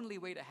 The only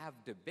way to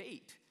have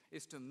debate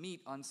is to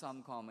meet on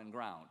some common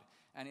ground.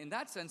 And in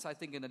that sense, I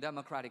think in a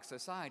democratic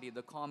society,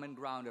 the common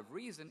ground of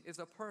reason is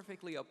a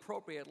perfectly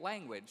appropriate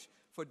language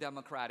for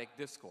democratic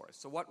discourse.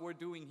 So what we're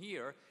doing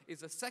here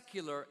is a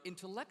secular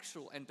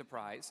intellectual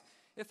enterprise.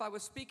 If I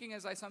was speaking,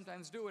 as I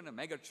sometimes do, in a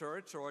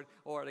megachurch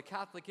or at a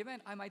Catholic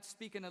event, I might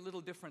speak in a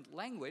little different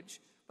language,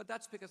 but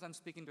that's because I'm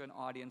speaking to an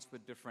audience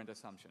with different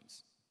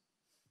assumptions.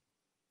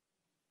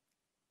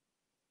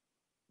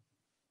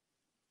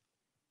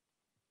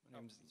 My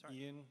name's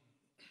Ian.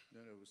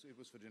 No, it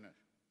was for Dinesh.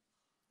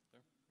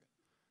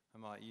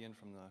 I'm Ian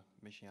from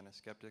the Michiana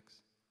Skeptics.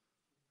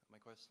 My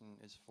question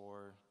is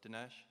for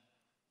Dinesh.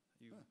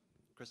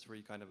 Christopher,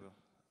 you kind of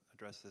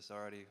addressed this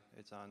already.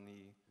 It's on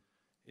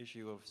the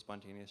issue of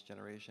spontaneous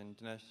generation.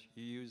 Dinesh,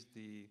 you used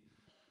the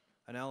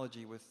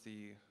analogy with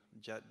the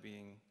jet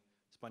being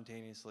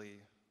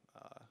spontaneously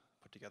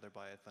put together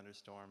by a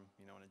thunderstorm,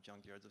 in a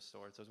junkyards of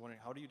sorts. I was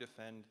wondering, how do you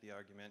defend the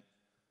argument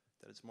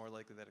that it's more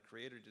likely that a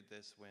creator did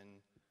this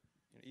when,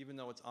 even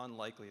though it's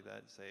unlikely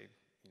that, say,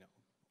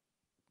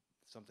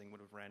 something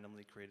would have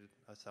randomly created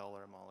a cell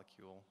or a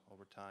molecule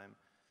over time,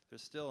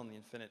 there's still in the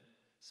infinite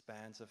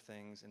spans of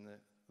things, in the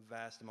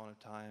vast amount of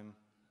time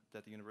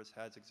that the universe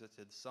has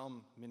existed,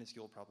 some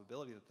minuscule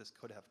probability that this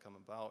could have come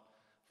about,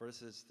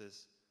 versus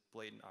this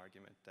blatant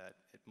argument that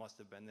it must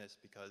have been this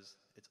because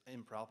it's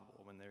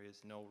improbable when there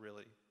is no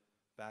really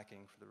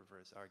backing for the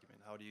reverse argument.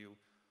 How do you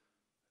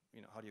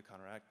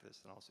counteract this?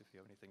 And also if you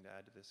have anything to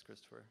add to this,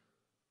 Christopher.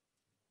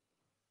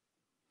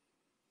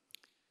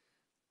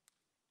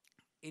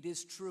 It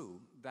is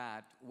true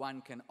that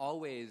one can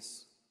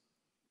always,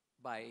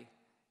 by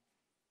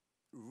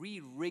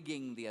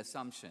re-rigging the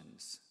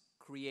assumptions,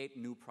 create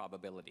new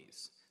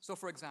probabilities. So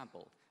for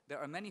example, there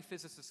are many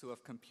physicists who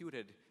have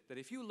computed that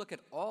if you look at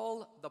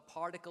all the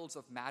particles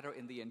of matter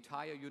in the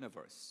entire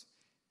universe,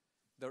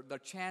 the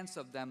chance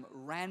of them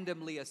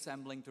randomly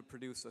assembling to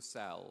produce a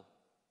cell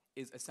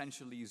is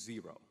essentially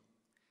zero.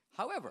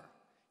 However,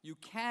 you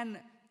can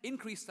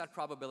increase that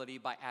probability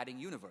by adding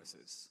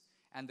universes.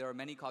 And there are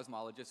many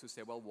cosmologists who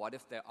say, well, what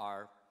if there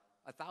are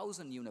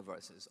 1,000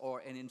 universes or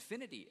an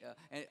infinity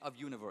of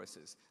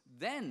universes?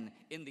 Then,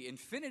 in the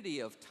infinity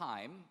of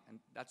time, and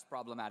that's a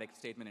problematic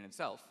statement in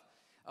itself,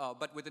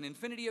 But with an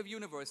infinity of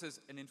universes,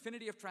 an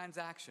infinity of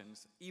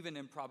transactions, even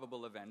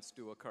improbable events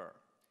do occur.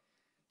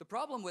 The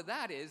problem with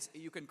that is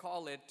you can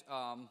call it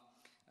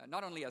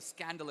not only a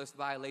scandalous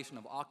violation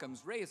of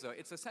Occam's razor,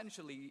 it's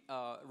essentially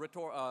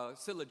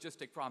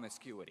syllogistic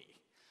promiscuity.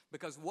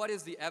 Because what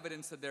is the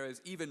evidence that there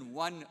is even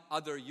one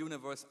other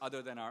universe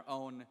other than our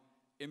own?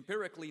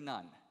 Empirically,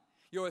 none.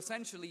 You're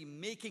essentially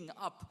making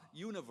up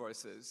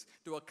universes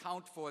to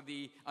account for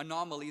the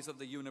anomalies of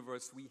the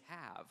universe we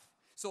have.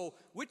 So,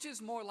 which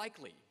is more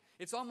likely?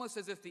 It's almost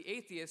as if the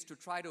atheist, to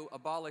try to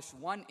abolish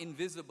one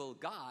invisible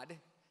God,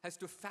 has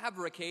to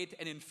fabricate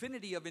an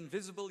infinity of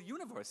invisible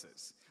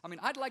universes. I mean,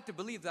 I'd like to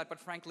believe that, but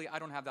frankly, I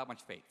don't have that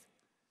much faith.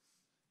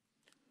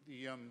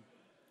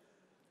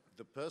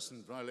 The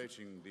person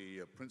violating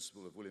the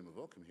principle of William of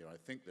Ockham here, I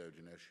think, though,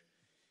 Dinesh,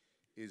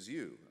 is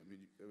you. I mean,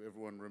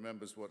 everyone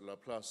remembers what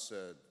Laplace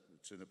said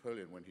to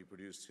Napoleon when he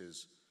produced he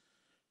was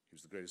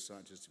the greatest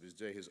scientist of his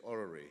day, his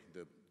orrery,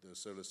 the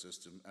solar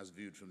system as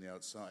viewed from the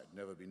outside,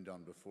 never been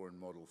done before in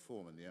model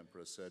form. And the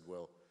emperor said,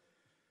 well,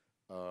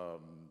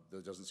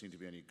 there doesn't seem to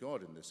be any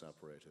God in this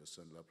apparatus.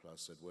 And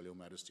Laplace said, well, Your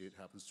Majesty, it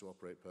happens to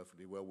operate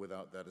perfectly well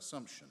without that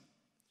assumption.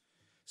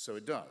 So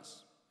it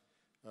does.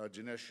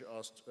 Dinesh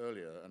asked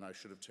earlier, and I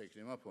should have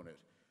taken him up on it,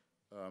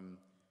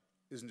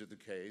 isn't it the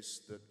case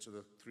that to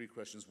the three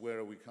questions, where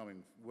are we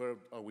coming, where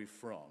are we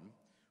from,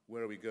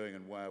 where are we going,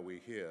 and why are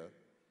we here,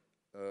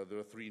 there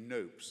are three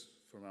nopes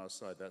from our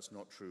side. That's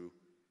not true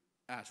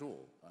at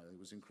all. It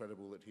was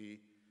incredible that he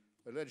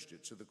alleged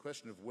it. So the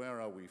question of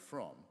where are we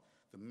from,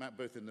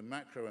 both in the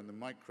macro and the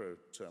micro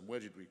term,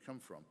 where did we come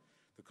from,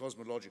 the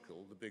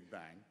cosmological, the Big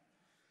Bang,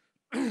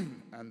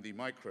 and the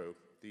micro,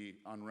 the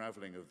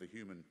unraveling of the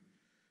human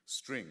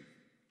string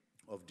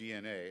of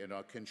DNA and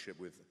our kinship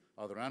with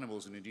other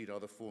animals and indeed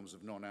other forms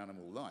of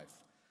non-animal life,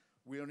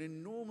 we are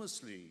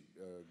enormously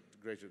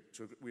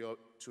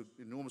to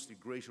enormously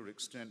greater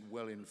extent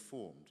well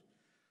informed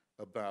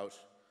about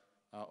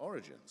our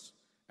origins.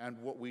 And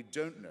what we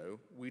don't know,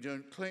 we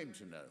don't claim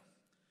to know.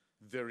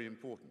 Very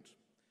important.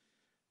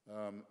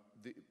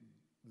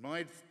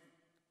 My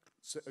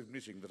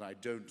admitting that I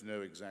don't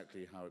know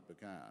exactly how it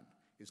began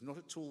is not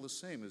at all the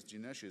same as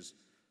Dinesh's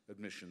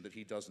admission that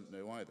he doesn't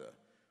know either,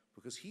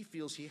 because he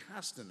feels he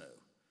has to know.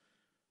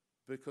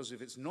 Because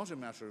if it's not a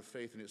matter of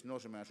faith and it's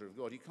not a matter of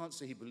God, he can't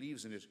say he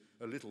believes in it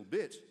a little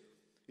bit.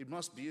 It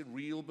must be a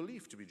real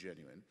belief to be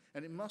genuine,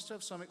 and it must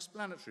have some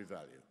explanatory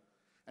value.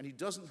 And he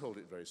doesn't hold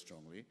it very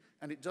strongly,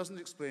 and it doesn't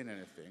explain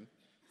anything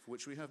for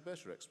which we have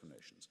better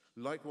explanations.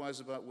 Likewise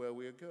about where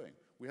we are going.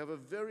 We have a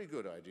very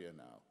good idea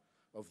now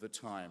of the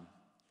time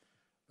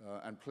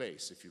and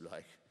place, if you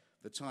like,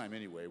 the time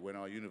anyway, when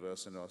our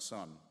universe and our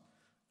sun,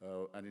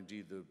 and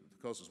indeed the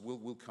cosmos,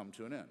 will come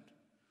to an end.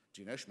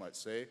 Dinesh might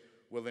say,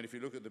 well, then if you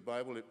look at the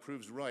Bible, it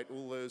proves right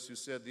all those who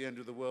said the end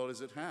of the world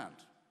is at hand.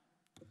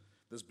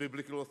 There's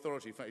biblical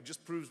authority. In fact, it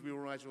just proves we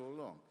were right all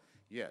along.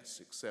 Yes,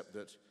 except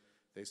that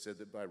they said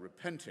that by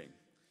repenting,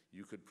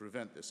 you could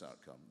prevent this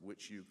outcome,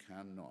 which you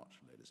cannot,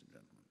 ladies and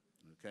gentlemen.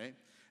 Okay?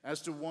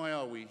 As to why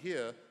are we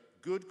here,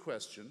 good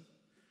question,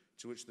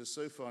 to which there's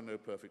so far no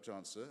perfect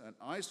answer, and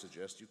I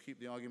suggest you keep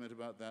the argument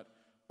about that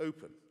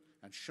open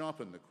and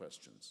sharpen the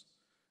questions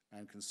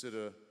and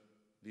consider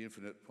the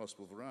infinite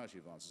possible variety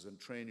of answers and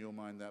train your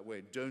mind that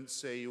way. Don't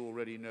say you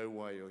already know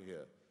why you're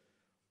here,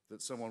 that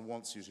someone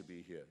wants you to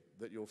be here,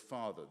 that you're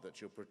fathered,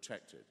 that you're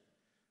protected,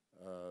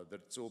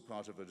 that it's all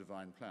part of a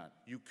divine plan.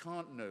 You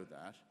can't know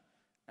that,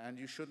 and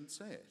you shouldn't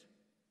say it.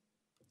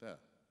 There.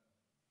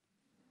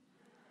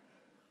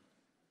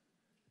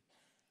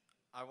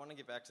 I want to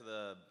get back to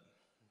the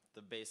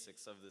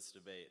basics of this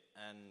debate.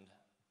 And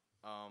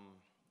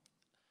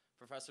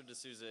Professor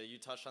D'Souza, you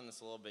touched on this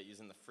a little bit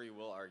using the free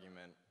will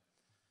argument.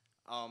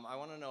 I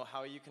want to know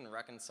how you can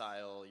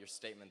reconcile your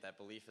statement that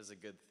belief is a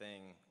good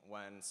thing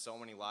when so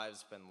many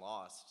lives have been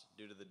lost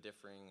due to the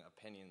differing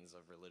opinions of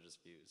religious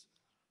views.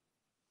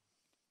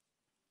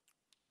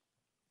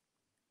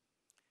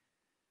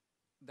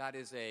 That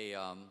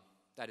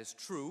is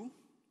true,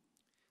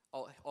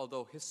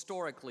 although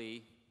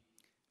historically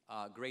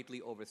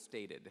greatly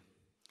overstated.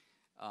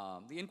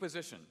 The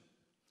Inquisition.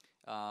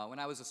 When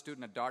I was a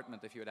student at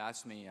Dartmouth, if you had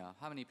asked me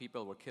how many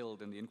people were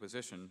killed in the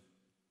Inquisition,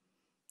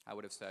 I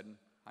would have said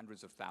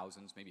hundreds of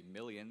thousands, maybe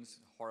millions,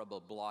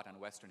 horrible blot on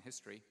Western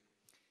history.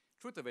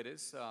 Truth of it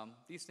is,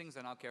 these things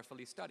are now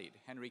carefully studied.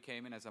 Henry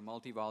came in as a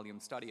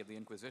multi-volume study of the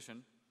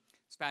Inquisition.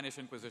 Spanish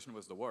Inquisition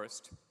was the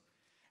worst.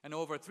 And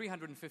over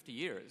 350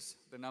 years,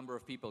 the number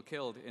of people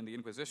killed in the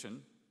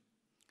Inquisition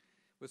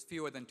was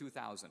fewer than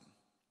 2,000.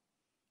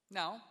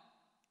 Now,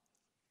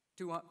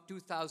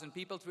 2,000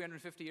 people,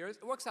 350 years,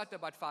 it works out to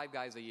about 5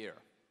 guys a year.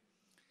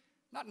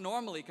 Not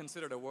normally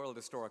considered a world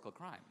historical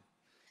crime.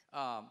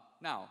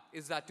 Now,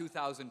 is that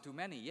 2,000 too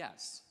many?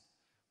 Yes.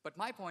 But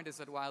my point is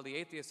that while the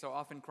atheists are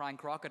often crying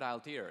crocodile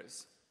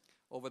tears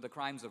over the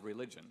crimes of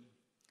religion,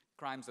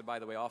 crimes that, by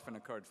the way, often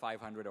occurred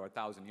 500 or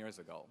 1,000 years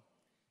ago,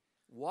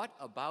 what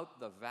about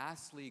the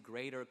vastly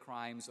greater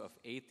crimes of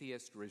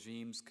atheist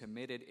regimes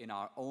committed in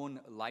our own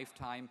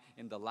lifetime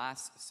in the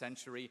last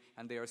century,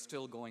 and they are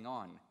still going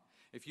on?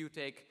 If you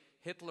take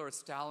Hitler,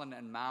 Stalin,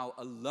 and Mao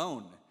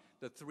alone,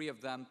 the three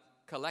of them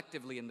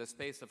collectively in the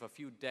space of a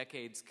few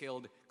decades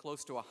killed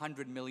close to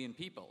 100 million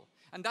people.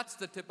 And that's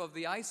the tip of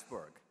the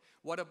iceberg.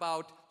 What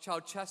about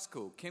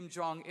Ceausescu, Kim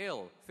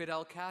Jong-il,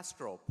 Fidel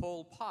Castro,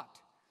 Pol Pot?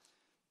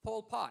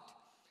 Pol Pot,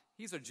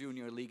 he's a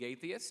junior league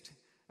atheist.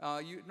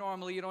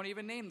 Normally you don't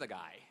even name the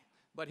guy.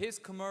 But his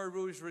Khmer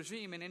Rouge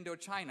regime in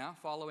Indochina,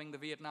 following the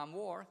Vietnam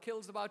War,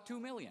 kills about 2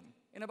 million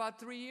in about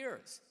 3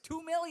 years.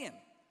 2 million!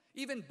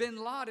 Even bin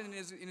Laden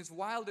in his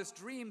wildest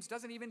dreams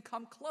doesn't even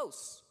come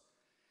close.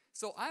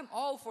 So I'm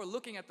all for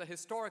looking at the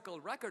historical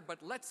record, but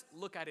let's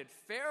look at it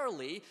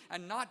fairly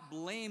and not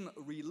blame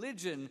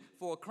religion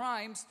for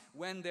crimes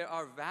when there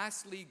are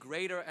vastly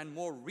greater and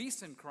more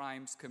recent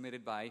crimes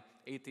committed by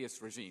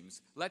atheist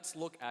regimes. Let's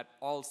look at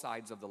all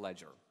sides of the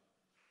ledger.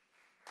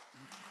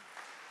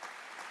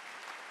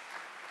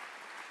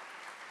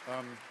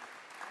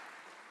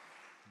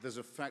 There's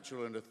a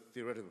factual and a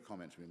theoretical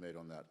comment to be made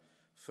on that.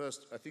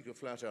 First, I think you're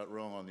flat out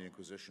wrong on the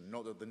Inquisition.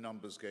 Not that the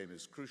numbers game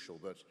is crucial,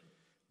 but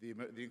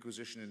the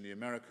Inquisition in the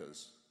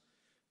Americas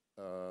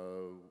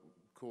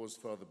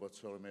caused Father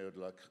Bartolomeo de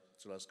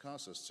las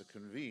Casas to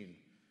convene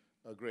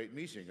a great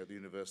meeting at the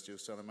University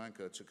of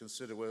Salamanca to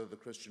consider whether the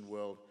Christian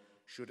world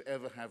should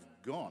ever have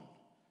gone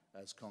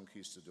as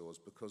conquistadors,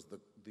 because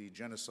the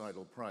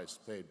genocidal price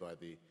paid by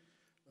the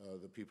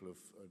people of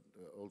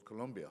old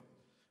Colombia,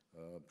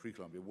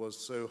 pre-Colombia, was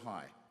so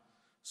high.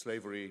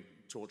 Slavery,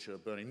 torture,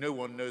 burning. No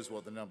one knows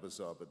what the numbers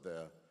are, but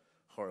they're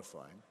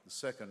horrifying. The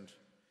second,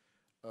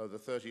 the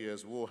 30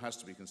 Years' War has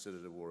to be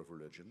considered a war of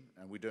religion,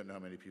 and we don't know how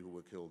many people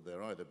were killed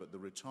there either, but the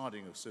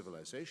retarding of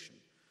civilization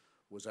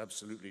was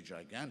absolutely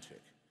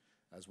gigantic,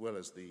 as well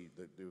as the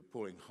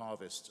appalling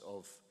harvest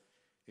of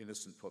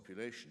innocent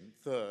population.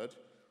 Third,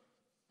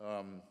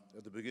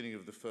 at the beginning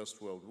of the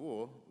First World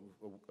War,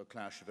 a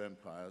clash of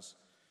empires,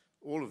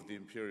 all of the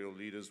imperial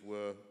leaders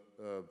were,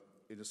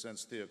 in a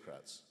sense,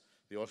 theocrats.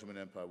 The Ottoman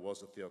Empire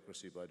was a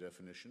theocracy by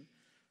definition.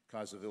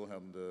 Kaiser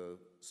Wilhelm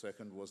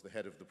II was the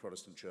head of the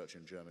Protestant Church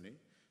in Germany.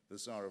 The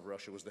Tsar of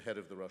Russia was the head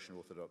of the Russian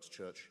Orthodox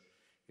Church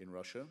in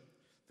Russia.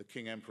 The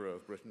King Emperor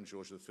of Britain,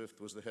 George V,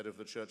 was the head of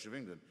the Church of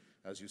England,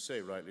 as you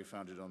say, rightly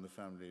founded on the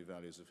family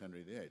values of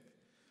Henry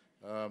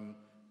VIII.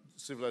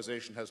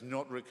 Civilization has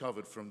not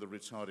recovered from the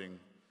retarding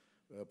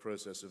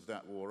process of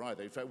that war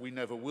either. In fact, we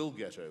never will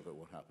get over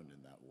what happened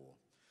in that war.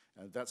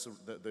 And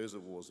those are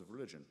wars of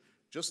religion.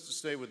 Just to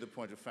stay with the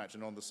point of fact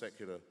and on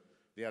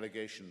the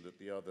allegation that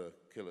the other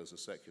killers are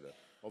secular.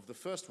 Of the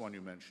first one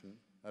you mentioned,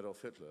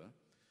 Adolf Hitler,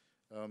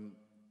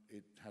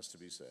 it has to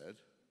be said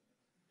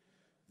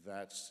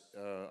that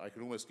I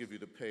can almost give you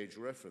the page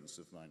reference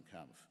of Mein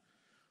Kampf,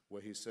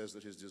 where he says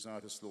that his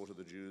desire to slaughter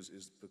the Jews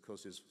is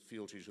because his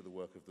fealty to the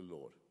work of the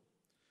Lord.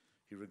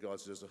 He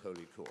regards it as a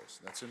holy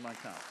cause. That's in Mein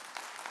Kampf.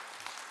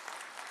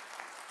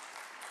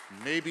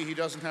 Maybe he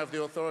doesn't have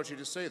the authority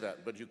to say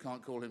that, but you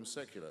can't call him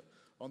secular.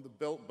 On the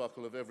belt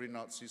buckle of every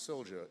Nazi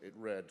soldier, it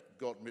read,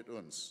 Gott mit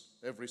uns,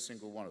 every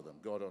single one of them,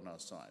 God on our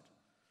side.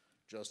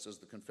 Just as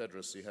the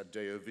Confederacy had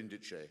Deo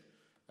Vindice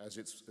as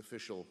its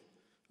official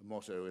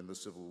motto in the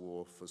Civil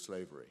War for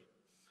slavery.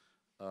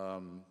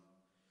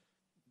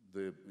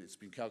 It's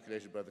been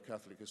calculated by the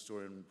Catholic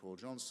historian Paul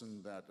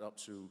Johnson that up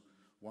to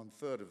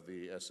 1/3 of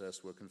the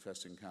SS were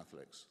confessing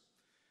Catholics.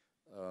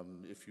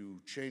 If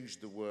you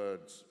change the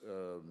word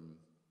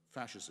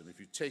fascism, if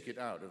you take it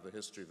out of the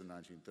history of the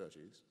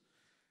 1930s,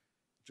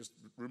 just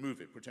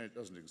remove it, pretend it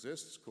doesn't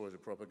exist, call it a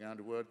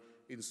propaganda word,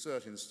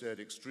 insert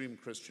instead extreme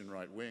Christian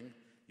right wing.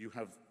 You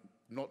have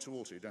not to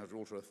alter, you don't have to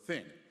alter a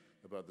thing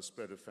about the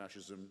spread of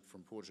fascism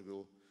from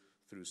Portugal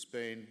through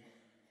Spain,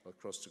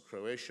 across to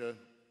Croatia,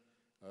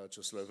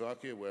 to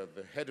Slovakia, where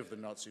the head of the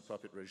Nazi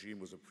puppet regime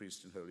was a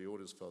priest in holy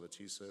orders, Father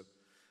Tiso.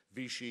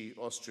 Vichy,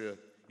 Austria,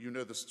 you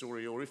know the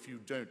story, or if you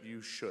don't,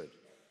 you should.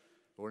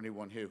 Or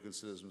anyone here who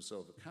considers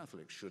himself a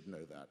Catholic should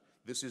know that.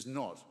 This is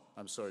not,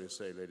 I'm sorry to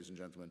say, ladies and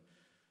gentlemen,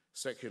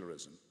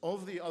 secularism.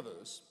 Of the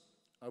others,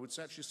 I would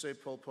actually say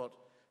Pol Pot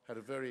had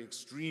a very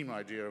extreme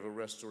idea of a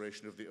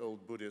restoration of the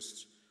old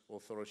Buddhist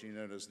authority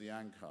known as the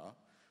Angkar,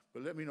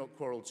 but let me not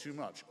quarrel too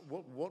much.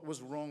 What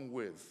was wrong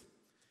with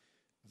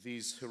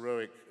these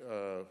heroic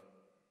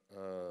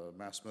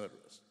mass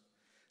murderers?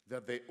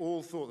 That they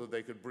all thought that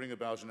they could bring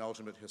about an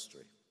ultimate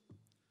history.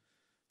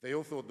 They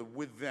all thought that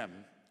with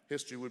them,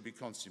 history would be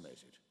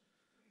consummated.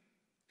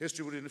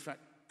 History would in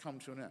fact come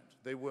to an end.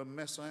 They were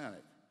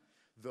messianic.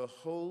 The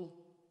whole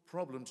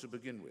problem to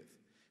begin with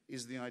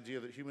is the idea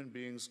that human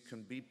beings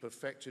can be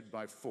perfected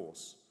by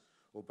force,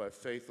 or by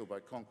faith, or by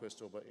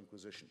conquest, or by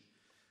inquisition.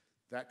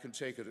 That can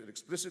take an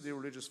explicitly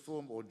religious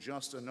form or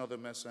just another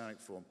messianic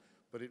form,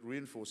 but it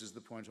reinforces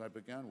the point I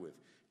began with.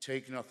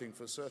 Take nothing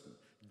for certain.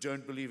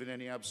 Don't believe in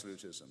any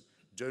absolutism.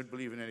 Don't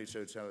believe in any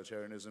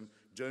totalitarianism.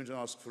 Don't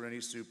ask for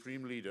any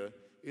supreme leader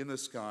in the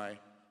sky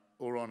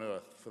or on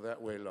earth, for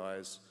that way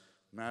lies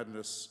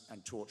madness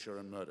and torture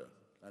and murder,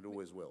 and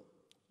always will.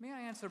 May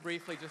I answer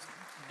briefly, just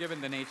given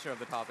the nature of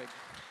the topic?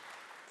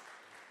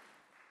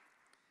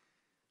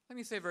 Let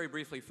me say very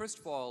briefly, first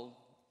of all,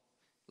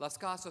 Las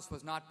Casas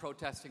was not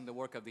protesting the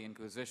work of the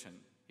Inquisition.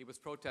 He was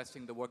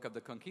protesting the work of the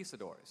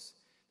conquistadors.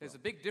 There's a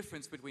big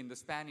difference between the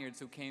Spaniards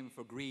who came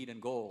for greed and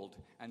gold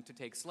and to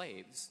take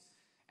slaves,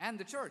 and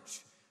the church,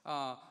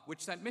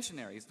 which sent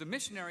missionaries. The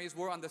missionaries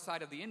were on the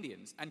side of the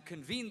Indians and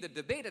convened the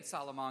debate at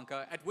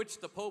Salamanca, at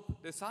which the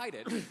Pope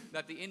decided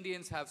that the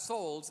Indians have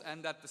souls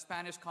and that the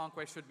Spanish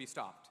conquest should be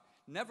stopped.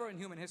 Never in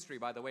human history,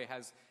 by the way,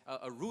 has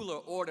a ruler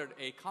ordered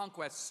a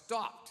conquest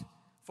stopped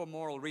for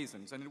moral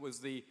reasons, and it was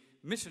the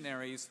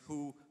missionaries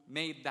who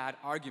made that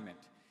argument.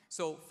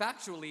 So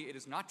factually, it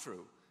is not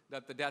true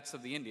that the deaths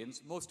of the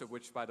Indians, most of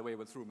which, by the way,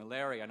 were through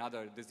malaria and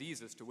other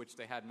diseases to which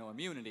they had no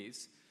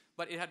immunities,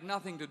 but it had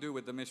nothing to do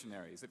with the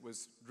missionaries. It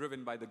was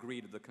driven by the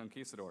greed of the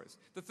conquistadors.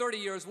 The 30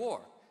 Years'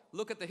 War.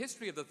 Look at the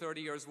history of the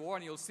 30 Years' War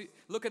and you'll see,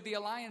 look at the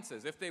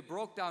alliances. If they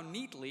broke down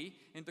neatly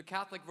into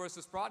Catholic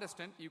versus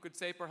Protestant, you could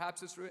say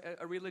perhaps it's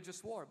a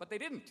religious war, but they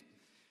didn't.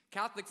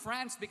 Catholic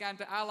France began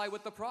to ally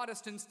with the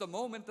Protestants the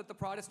moment that the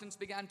Protestants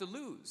began to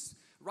lose.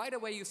 Right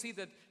away you see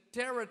that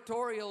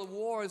territorial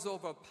wars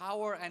over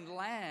power and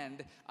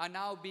land are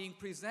now being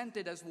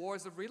presented as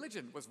wars of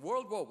religion. Was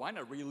World War I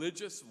a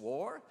religious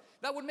war?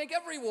 That would make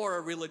every war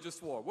a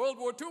religious war. World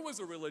War II was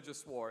a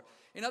religious war.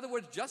 In other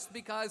words, just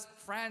because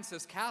France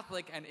is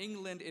Catholic and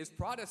England is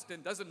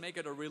Protestant doesn't make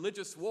it a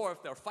religious war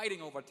if they're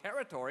fighting over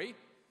territory.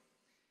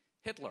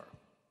 Hitler.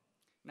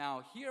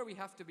 Now, here we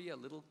have to be a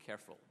little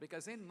careful,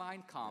 because in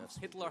Mein Kampf,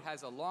 Hitler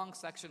has a long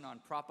section on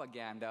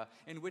propaganda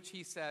in which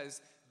he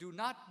says, do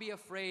not be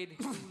afraid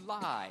to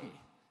lie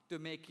to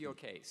make your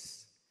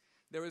case.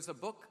 There is a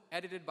book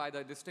edited by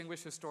the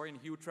distinguished historian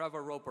Hugh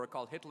Trevor Roper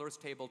called Hitler's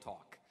Table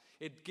Talk.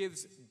 It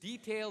gives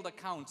detailed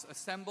accounts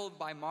assembled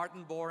by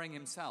Martin Boring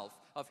himself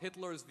of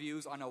Hitler's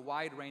views on a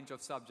wide range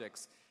of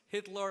subjects.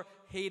 Hitler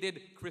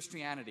hated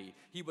Christianity.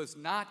 He was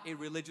not a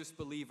religious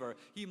believer.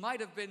 He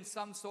might have been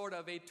some sort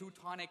of a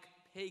Teutonic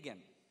pagan.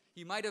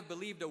 He might have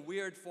believed a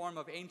weird form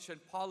of ancient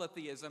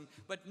polytheism,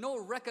 but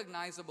no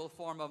recognizable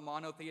form of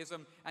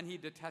monotheism, and he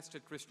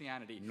detested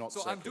Christianity.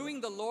 So I'm doing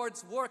the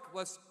Lord's work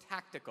was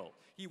tactical.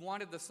 He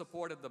wanted the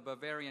support of the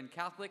Bavarian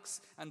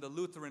Catholics and the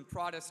Lutheran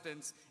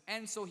Protestants,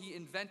 and so he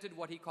invented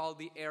what he called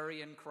the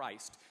Aryan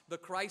Christ, the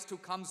Christ who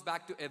comes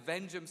back to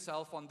avenge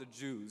himself on the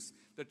Jews.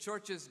 The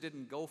churches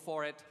didn't go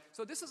for it.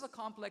 So this is a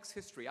complex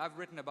history. I've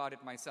written about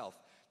it myself.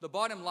 The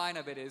bottom line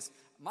of it is,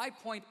 my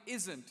point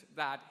isn't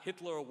that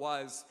Hitler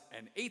was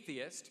an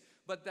atheist,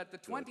 but that the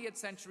 20th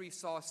century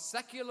saw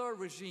secular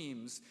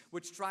regimes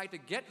which tried to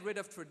get rid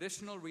of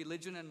traditional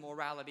religion and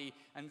morality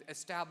and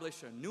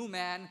establish a new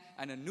man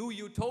and a new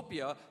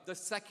utopia, the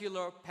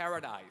secular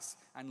paradise.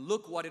 And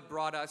look what it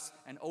brought us,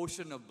 an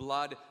ocean of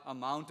blood, a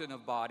mountain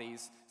of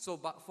bodies. So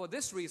for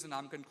this reason,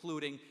 I'm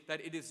concluding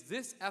that it is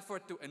this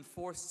effort to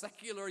enforce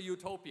secular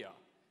utopia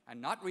and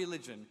not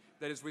religion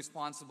that is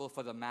responsible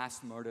for the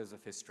mass murders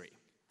of history.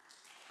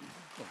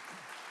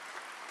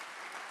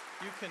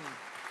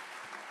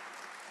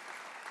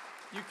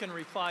 You can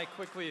reply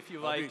quickly if you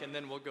like, and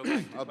then we'll go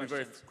back to I'll be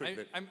very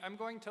questions. quick. I'm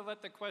going to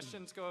let the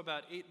questions go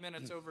about 8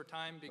 minutes over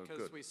time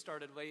because we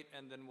started late,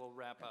 and then we'll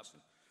wrap up.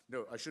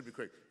 No, I should be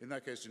quick. In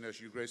that case, Dinesh,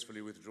 you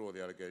gracefully withdraw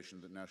the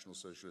allegation that National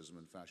Socialism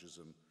and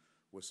Fascism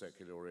were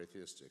secular or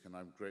atheistic, and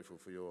I'm grateful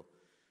for your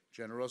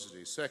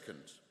generosity.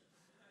 Second,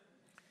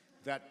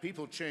 that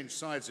people change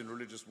sides in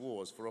religious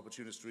wars for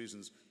opportunist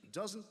reasons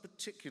doesn't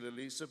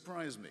particularly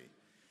surprise me.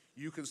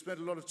 You can spend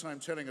a lot of time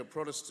telling a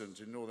Protestant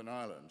in Northern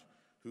Ireland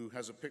who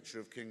has a picture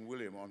of King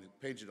William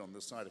painted on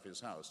the side of his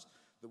house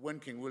that when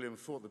King William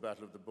fought the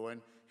Battle of the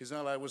Boyne, his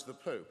ally was the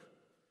Pope.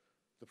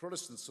 The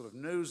Protestant sort of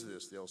knows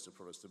this, the Ulster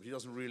Protestant, but he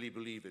doesn't really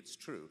believe it's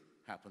true,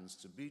 happens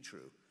to be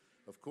true.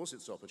 Of course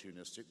it's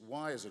opportunistic.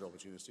 Why is it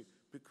opportunistic?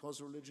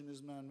 Because religion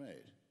is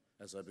man-made,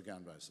 as I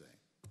began by saying.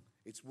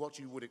 It's what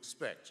you would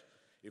expect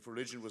if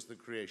religion was the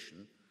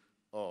creation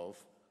of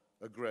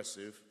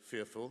aggressive,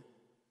 fearful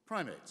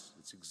primates.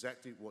 It's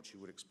exactly what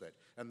you would expect.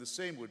 And the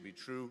same would be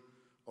true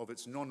of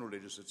its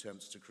non-religious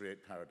attempts to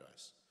create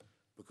paradise,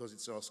 because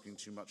it's asking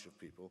too much of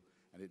people,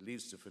 and it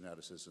leads to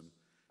fanaticism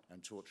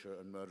and torture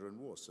and murder and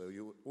war. So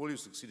all you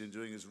succeed in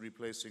doing is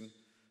replacing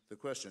the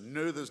question.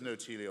 No, there's no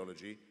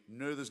teleology.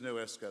 No, there's no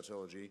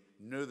eschatology.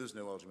 No, there's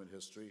no ultimate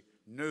history.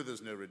 No,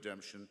 there's no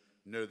redemption.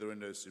 No, there are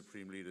no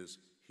supreme leaders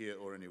here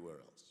or anywhere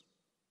else.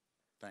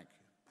 Thank you.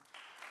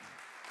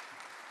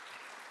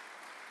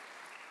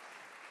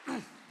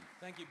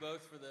 Thank you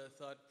both for the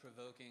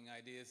thought-provoking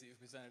ideas that you've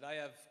presented. I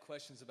have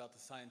questions about the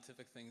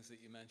scientific things that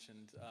you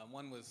mentioned.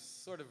 One was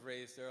sort of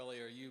raised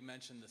earlier. You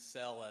mentioned the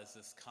cell as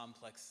this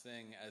complex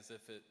thing, as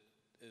if it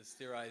is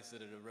theorized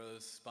that it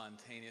arose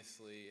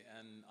spontaneously.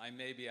 And I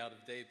may be out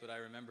of date, but I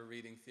remember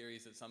reading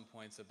theories at some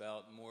points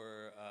about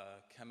more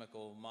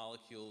chemical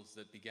molecules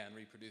that began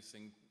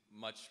reproducing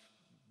much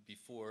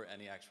before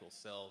any actual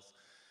cells.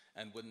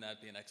 And wouldn't that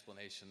be an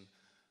explanation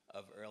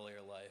of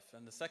earlier life?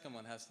 And the second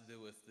one has to do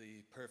with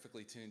the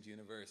perfectly tuned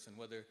universe and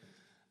whether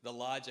the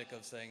logic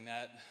of saying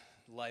that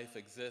life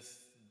exists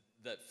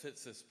that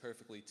fits this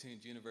perfectly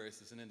tuned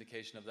universe is an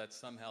indication of that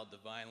somehow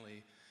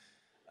divinely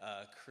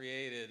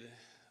created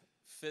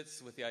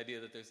fits with the idea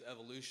that there's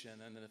evolution,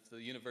 and that if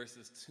the universe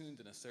is tuned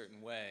in a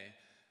certain way,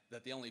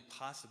 that the only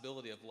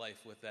possibility of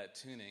life with that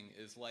tuning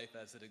is life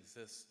as it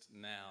exists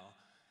now.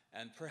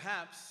 And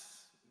perhaps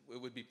it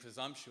would be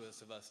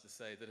presumptuous of us to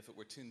say that if it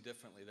were tuned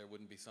differently, there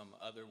wouldn't be some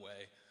other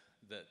way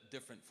that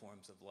different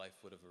forms of life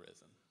would have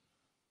arisen.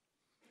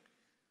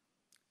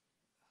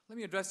 Let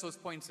me address those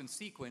points in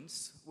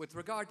sequence. With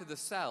regard to the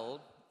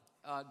cell,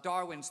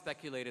 Darwin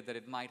speculated that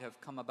it might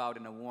have come about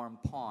in a warm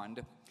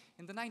pond.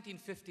 In the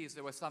 1950s,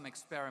 there were some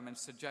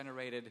experiments that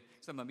generated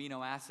some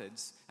amino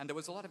acids, and there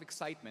was a lot of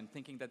excitement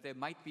thinking that there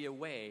might be a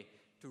way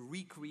to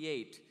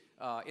recreate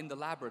in the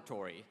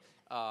laboratory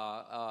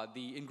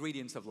the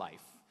ingredients of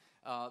life.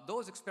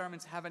 Those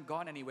experiments haven't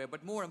gone anywhere,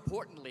 but more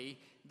importantly,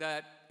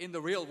 that in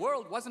the real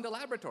world wasn't a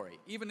laboratory.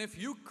 Even if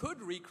you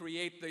could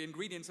recreate the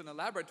ingredients in a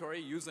laboratory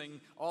using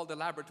all the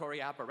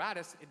laboratory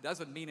apparatus, it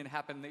doesn't mean it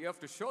happened. You have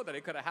to show that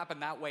it could have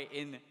happened that way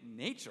in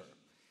nature.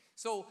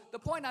 So the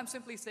point I'm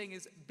simply saying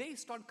is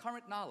based on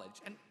current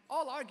knowledge, and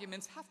all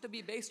arguments have to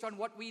be based on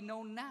what we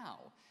know now.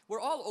 We're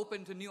all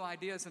open to new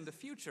ideas in the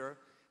future.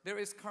 There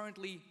is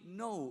currently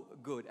no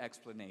good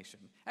explanation.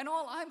 And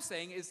all I'm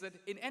saying is that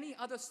in any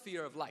other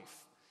sphere of life,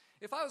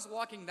 if I was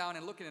walking down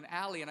and look in an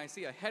alley and I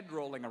see a head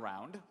rolling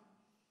around,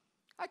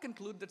 I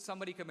conclude that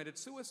somebody committed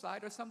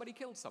suicide or somebody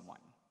killed someone.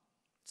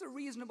 It's a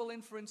reasonable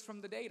inference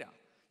from the data.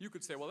 You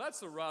could say, well,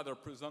 that's a rather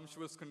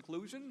presumptuous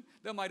conclusion.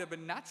 There might have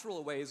been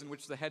natural ways in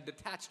which the head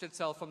detached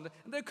itself from the...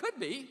 There could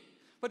be,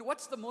 but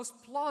what's the most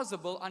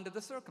plausible under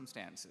the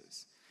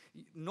circumstances?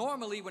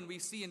 Normally, when we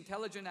see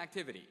intelligent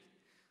activity,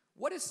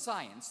 what is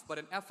science but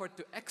an effort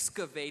to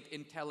excavate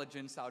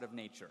intelligence out of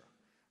nature?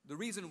 The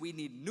reason we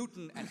need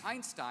Newton and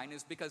Einstein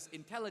is because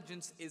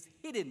intelligence is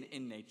hidden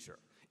in nature.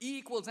 E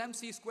equals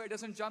mc squared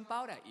doesn't jump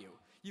out at you.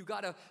 You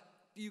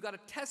gotta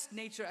test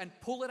nature and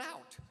pull it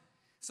out.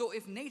 So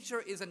if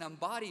nature is an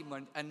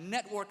embodiment, a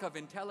network of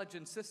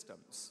intelligent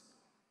systems,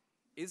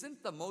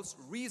 isn't the most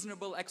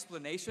reasonable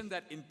explanation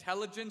that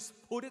intelligence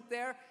put it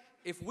there?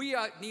 If we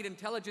need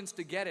intelligence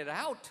to get it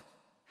out,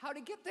 how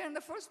to get there in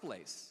the first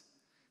place?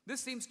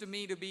 This seems to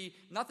me to be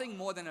nothing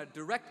more than a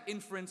direct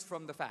inference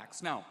from the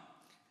facts. Now,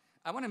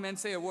 I want to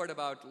say a word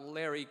about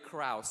Larry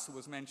Krauss, who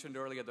was mentioned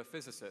earlier, the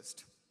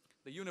physicist.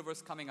 The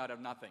universe coming out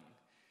of nothing.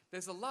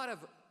 There's a lot of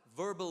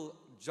verbal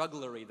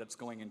jugglery that's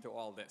going into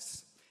all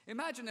this.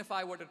 Imagine if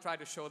I were to try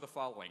to show the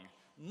following.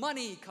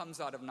 Money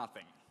comes out of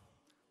nothing.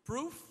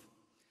 Proof?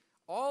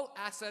 All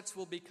assets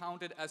will be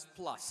counted as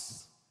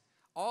plus.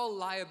 All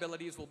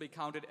liabilities will be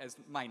counted as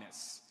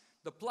minus.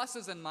 The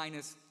pluses and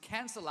minuses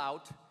cancel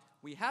out.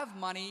 We have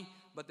money,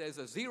 but there's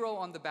a zero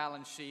on the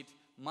balance sheet.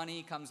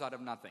 Money comes out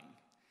of nothing.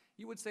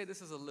 You would say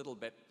this is a little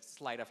bit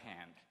sleight of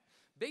hand.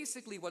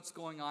 Basically, what's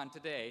going on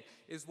today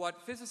is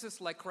what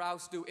physicists like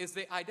Krauss do is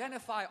they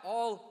identify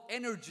all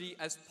energy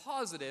as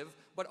positive,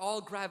 but all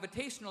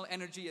gravitational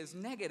energy as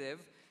negative.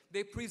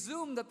 They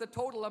presume that the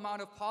total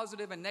amount of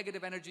positive and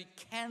negative energy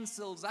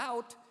cancels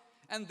out,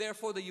 and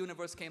therefore the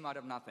universe came out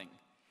of nothing.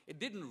 It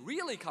didn't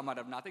really come out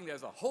of nothing.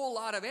 There's a whole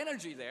lot of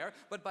energy there,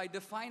 but by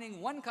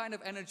defining one kind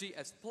of energy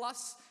as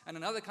plus and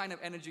another kind of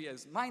energy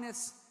as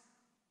minus,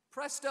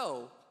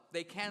 presto,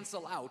 they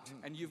cancel out,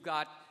 and you've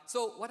got...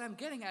 So what I'm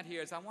getting at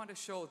here is I want to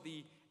show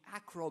the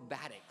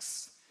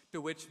acrobatics to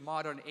which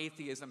modern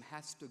atheism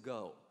has to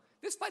go.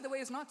 This, by the way,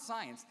 is not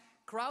science.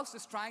 Krauss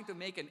is trying to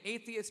make an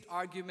atheist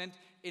argument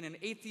in an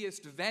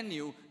atheist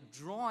venue,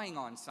 drawing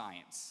on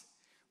science.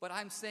 But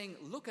I'm saying,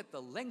 look at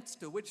the lengths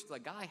to which the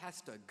guy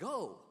has to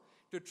go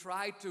to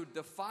try to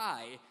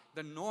defy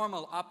the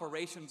normal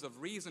operations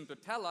of reason to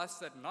tell us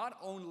that not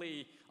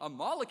only a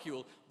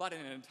molecule, but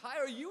an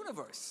entire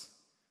universe,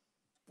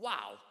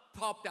 wow,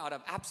 popped out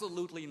of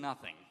absolutely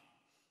nothing.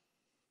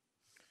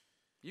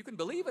 You can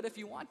believe it if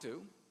you want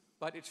to,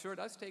 but it sure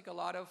does take a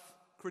lot of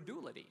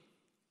credulity.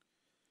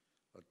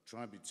 I'll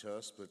try and be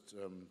terse, but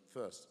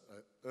first,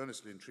 I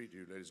earnestly entreat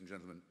you, ladies and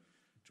gentlemen,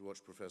 to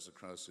watch Professor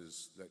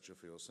Krauss's lecture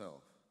for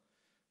yourself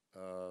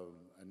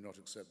and not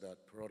accept that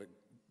parodic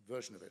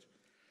version of it.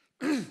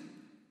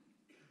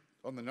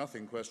 On the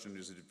nothing question,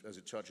 as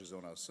it touches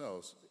on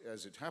ourselves,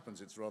 as it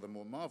happens, it's rather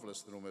more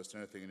marvelous than almost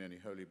anything in any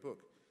holy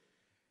book.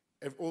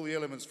 All the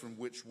elements from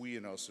which we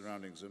and our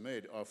surroundings are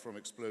made are from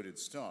exploded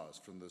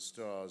stars, from the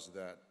stars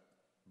that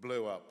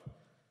blow up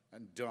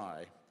and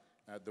die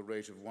at the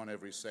rate of one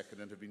every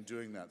second and have been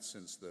doing that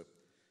since the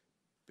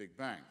Big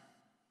Bang.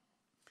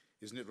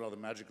 Isn't it rather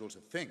magical to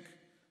think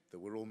that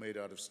we're all made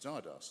out of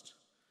stardust?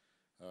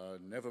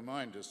 Never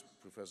mind, as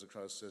Professor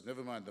Krauss says,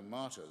 never mind the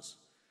martyrs.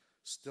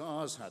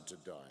 Stars had to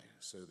die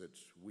so that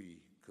we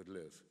could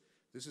live.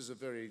 This is a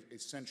very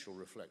essential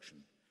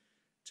reflection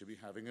to be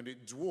having, and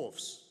it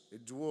dwarfs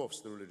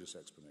the religious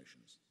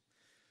explanations.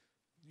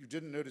 You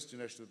didn't notice,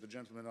 Dinesh, that the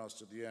gentleman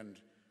asked at the end,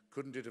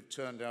 couldn't it have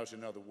turned out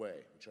another way,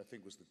 which I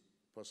think was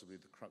possibly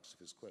the crux of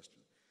his question.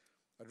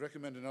 I'd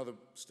recommend another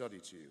study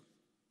to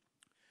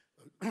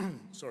you.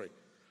 Sorry,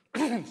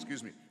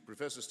 excuse me.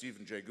 Professor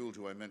Stephen Jay Gould,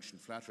 who I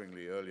mentioned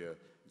flatteringly earlier,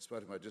 in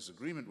spite of my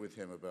disagreement with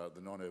him about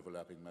the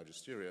non-overlapping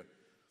magisteria,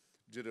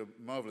 did a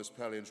marvelous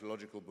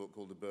paleontological book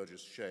called The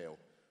Burgess Shale.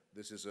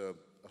 This is a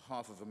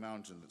half of a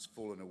mountain that's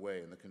fallen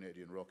away in the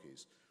Canadian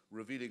Rockies,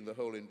 revealing the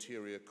whole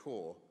interior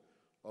core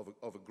of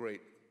a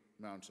great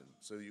mountain.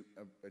 So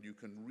you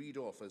can read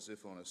off as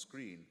if on a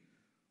screen,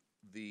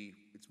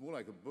 it's more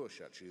like a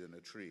bush actually than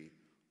a tree,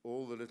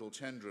 all the little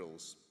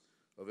tendrils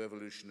of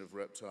evolution of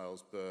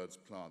reptiles, birds,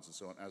 plants, and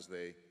so on as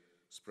they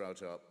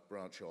sprout up,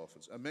 branch off.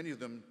 And many of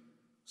them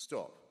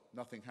stop.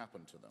 Nothing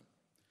happened to them.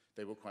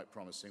 They were quite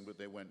promising, but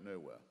they went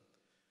nowhere.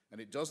 And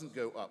it doesn't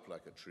go up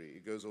like a tree.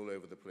 It goes all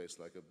over the place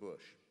like a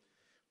bush.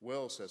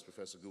 Well, says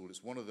Professor Gould,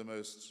 it's one of the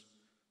most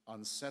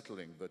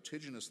unsettling,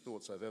 vertiginous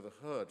thoughts I've ever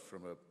heard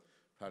from a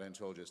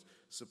paleontologist.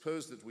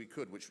 Suppose that we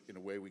could, which in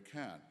a way we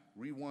can,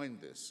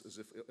 rewind this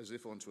as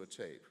if onto a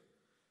tape.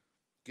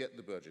 Get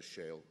the Burgess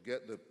Shale,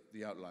 get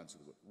the outlines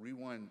of the book,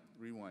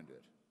 rewind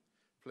it,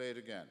 play it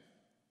again.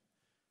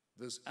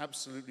 There's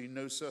absolutely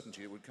no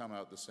certainty it would come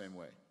out the same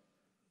way,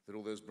 that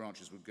all those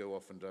branches would go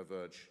off and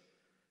diverge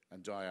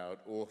and die out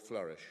or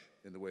flourish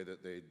in the way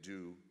that they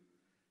do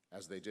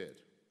as they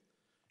did.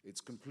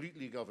 It's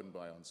completely governed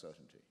by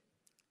uncertainty.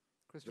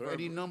 There are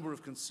any number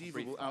of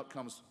conceivable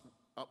outcomes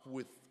up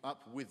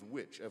with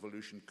which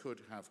evolution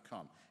could have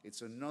come.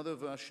 It's another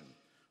version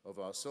of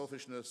our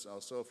selfishness,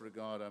 our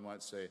self-regard, I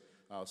might say,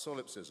 our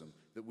solipsism,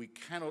 that we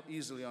cannot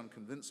easily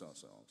unconvince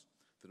ourselves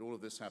that all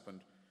of this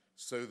happened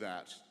so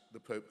that the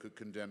Pope could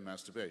condemn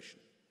masturbation.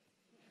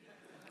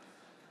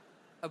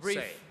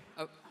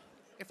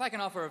 If I can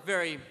offer a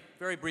very,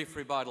 very brief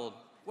rebuttal.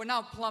 We're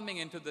now plumbing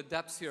into the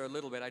depths here a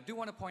little bit. I do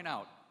want to point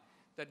out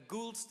that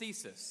Gould's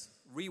thesis,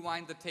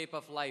 rewind the tape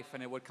of life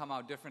and it would come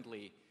out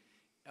differently,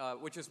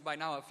 which is by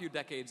now a few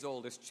decades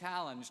old, is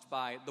challenged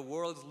by the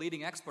world's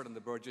leading expert on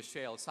the Burgess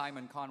Shale,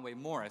 Simon Conway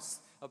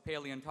Morris, a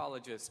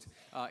paleontologist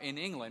in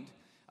England,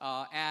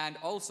 and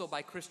also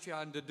by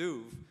Christian de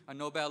Duve, a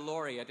Nobel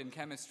laureate in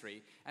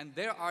chemistry. And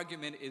their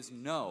argument is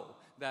no,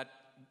 that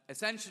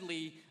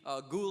essentially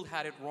Gould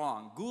had it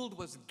wrong. Gould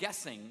was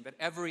guessing that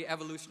every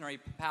evolutionary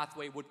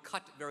pathway would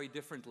cut very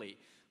differently.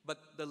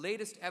 But the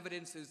latest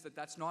evidence is that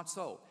that's not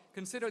so.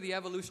 Consider the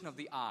evolution of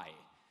the eye.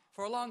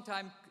 For a long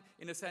time,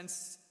 in a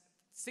sense,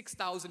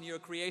 6,000-year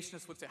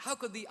creationists would say, how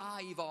could the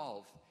eye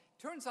evolve?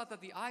 Turns out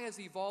that the eye has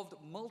evolved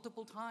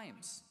multiple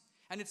times,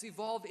 and it's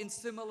evolved in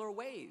similar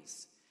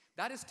ways.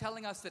 That is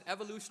telling us that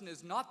evolution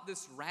is not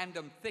this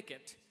random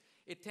thicket.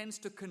 It tends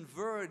to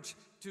converge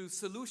to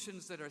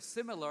solutions that are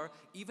similar,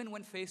 even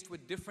when faced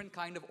with different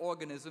kind of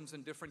organisms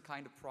and different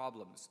kind of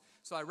problems.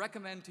 So I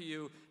recommend to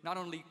you not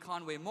only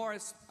Conway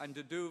Morris and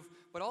de Duve,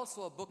 but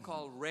also a book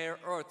called Rare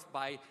Earth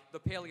by the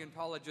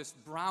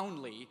paleontologist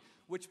Brownlee,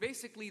 which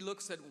basically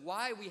looks at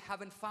why we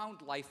haven't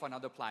found life on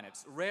other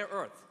planets, rare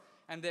earth.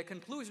 And their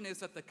conclusion is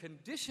that the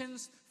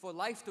conditions for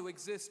life to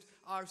exist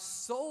are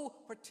so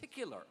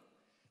particular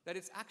that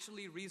it's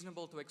actually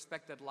reasonable to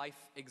expect that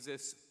life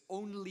exists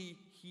only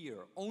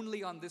here,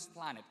 only on this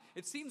planet.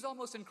 It seems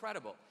almost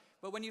incredible,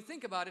 but when you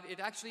think about it, it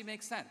actually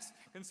makes sense.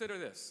 Consider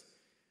this.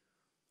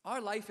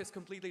 Our life is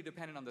completely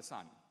dependent on the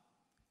sun.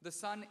 The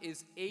sun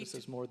is This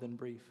is more than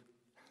brief.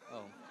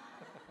 Oh.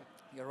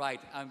 You're right,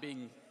 I'm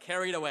being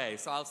carried away,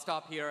 so I'll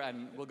stop here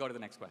and we'll go to the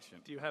next question.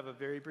 Do you have a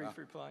very brief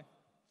reply?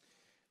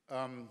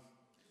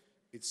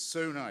 It's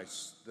so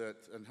nice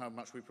and how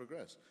much we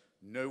progress.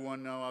 No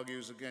one now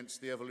argues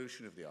against the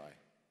evolution of the eye.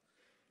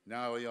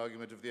 Now the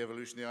argument of the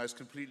evolution of the eye is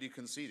completely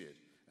conceded,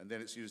 and then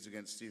it's used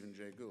against Stephen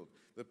Jay Gould.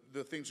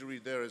 The thing to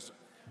read there is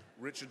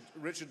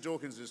Richard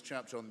Dawkins'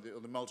 chapter on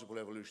the multiple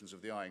evolutions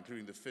of the eye,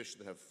 including the fish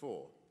that have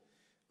four,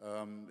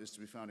 is to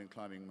be found in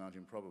Climbing Mount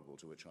Improbable,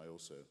 to which I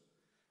also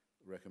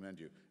recommend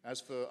you. I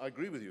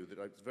agree with you that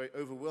it's very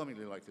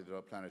overwhelmingly likely that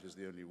our planet is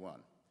the only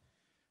one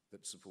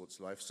that supports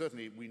life.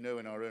 Certainly, we know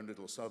in our own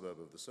little suburb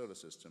of the solar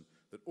system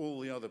that all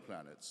the other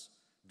planets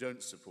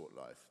don't support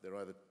life. They're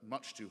either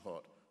much too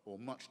hot or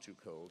much too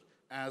cold,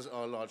 as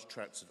are large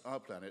tracts of our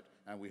planet,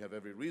 and we have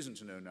every reason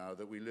to know now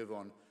that we live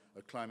on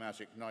a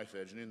climatic knife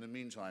edge, and in the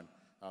meantime,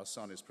 our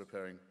sun is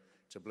preparing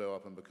to blow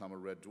up and become a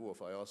red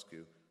dwarf. I ask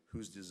you,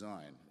 whose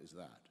design is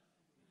that?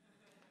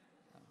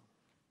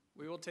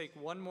 We will take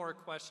one more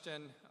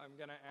question. I'm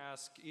going to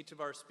ask each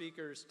of our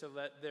speakers to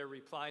let their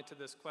reply to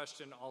this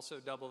question also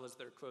double as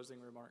their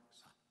closing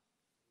remarks.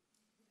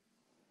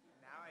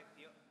 Now I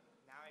feel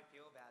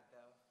bad,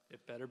 though. It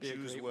better be a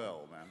great Choose one.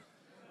 well, man.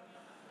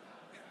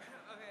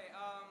 Okay,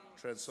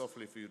 Tread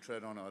softly, for you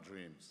tread on our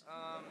dreams.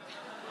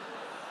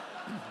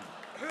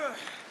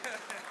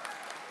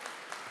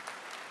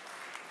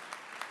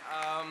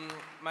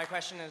 My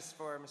question is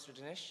for Mr.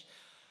 Dinesh.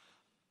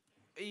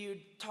 You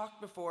talked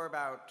before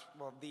about,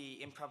 well,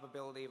 the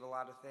improbability of a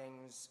lot of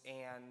things,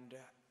 and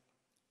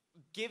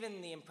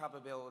given the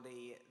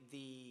improbability,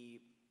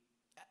 the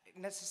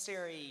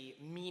necessary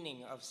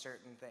meaning of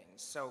certain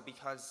things. So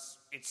because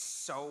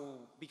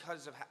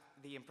of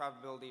the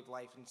improbability of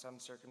life in some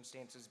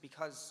circumstances,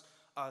 because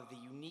of the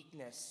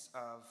uniqueness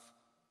of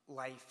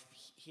life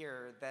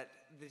here, that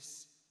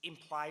this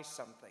implies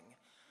something.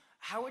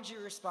 How would you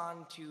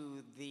respond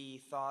to the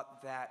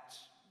thought that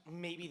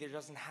maybe there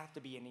doesn't have to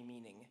be any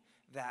meaning,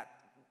 that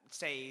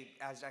say,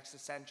 as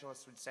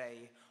existentialists would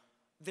say,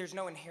 there's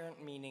no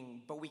inherent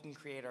meaning, but we can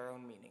create our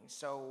own meaning.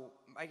 So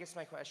I guess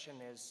my question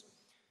is,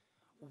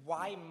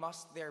 why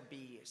must there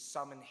be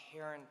some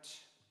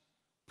inherent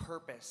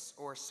purpose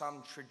or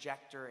some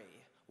trajectory?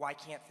 Why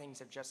can't things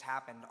have just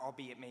happened,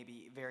 albeit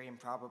maybe very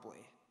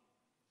improbably?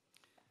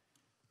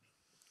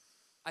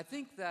 I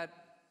think that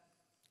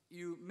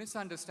you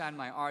misunderstand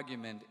my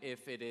argument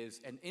if it is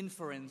an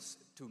inference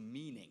to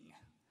meaning.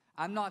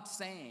 I'm not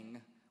saying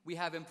we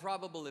have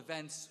improbable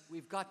events,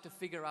 we've got to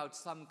figure out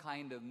some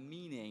kind of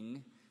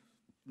meaning.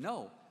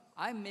 No,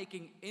 I'm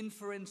making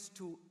inference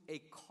to a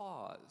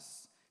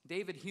cause.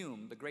 David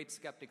Hume, the great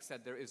skeptic,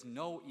 said there is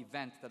no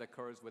event that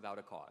occurs without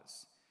a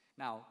cause.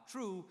 Now,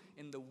 true,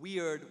 in the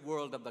weird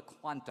world of the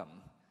quantum,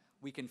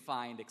 we can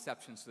find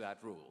exceptions to that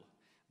rule.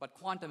 But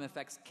quantum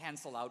effects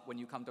cancel out when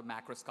you come to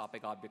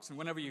macroscopic objects. And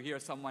whenever you hear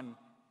someone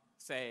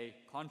say,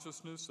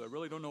 consciousness, I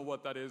really don't know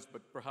what that is,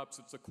 but perhaps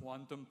it's a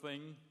quantum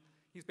thing,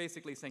 he's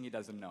basically saying he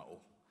doesn't know.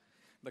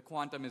 The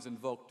quantum is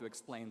invoked to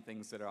explain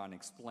things that are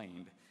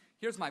unexplained.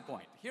 Here's my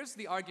point. Here's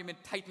the argument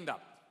tightened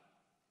up.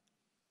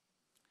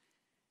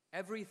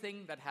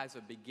 Everything that has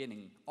a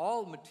beginning,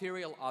 all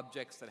material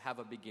objects that have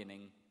a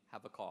beginning,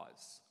 have a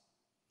cause.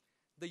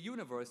 The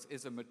universe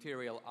is a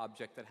material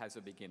object that has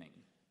a beginning.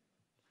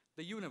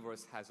 The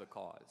universe has a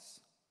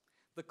cause.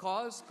 The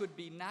cause could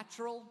be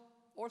natural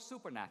or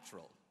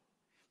supernatural.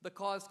 The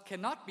cause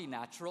cannot be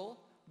natural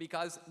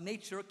because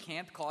nature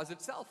can't cause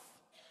itself,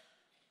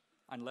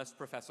 unless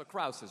Professor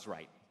Krauss is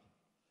right.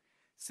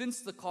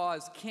 Since the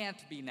cause can't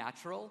be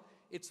natural,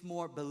 it's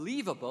more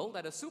believable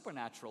that a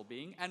supernatural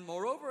being, and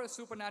moreover a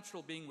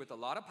supernatural being with a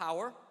lot of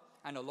power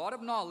and a lot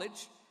of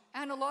knowledge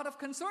and a lot of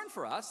concern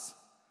for us,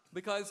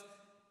 because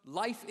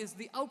life is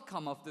the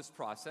outcome of this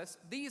process,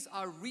 these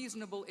are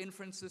reasonable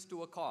inferences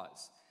to a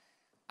cause.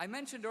 I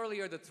mentioned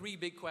earlier the three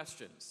big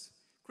questions.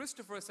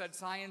 Christopher said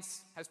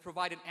science has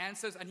provided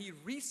answers, and he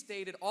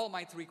restated all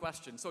my three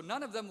questions. So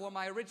none of them were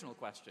my original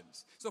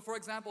questions. So for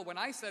example, when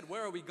I said,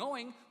 where are we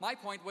going? My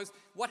point was,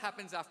 what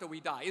happens after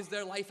we die? Is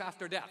there life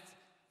after death?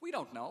 We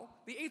don't know.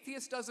 The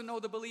atheist doesn't know,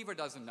 the believer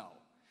doesn't know.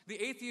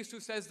 The atheist who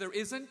says there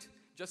isn't,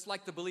 just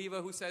like the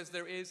believer who says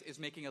there is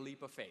making a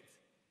leap of faith.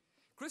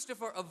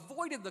 Christopher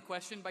avoided the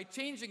question by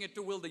changing it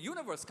to, will the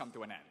universe come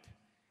to an end?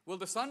 Will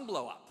the sun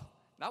blow up?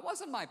 That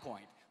wasn't my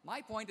point.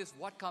 My point is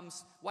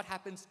what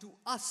happens to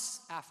us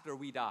after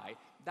we die.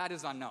 That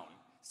is unknown.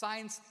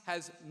 Science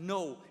has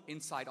no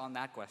insight on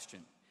that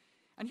question.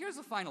 And here's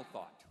a final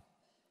thought.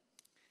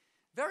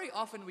 Very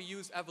often we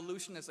use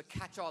evolution as a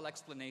catch-all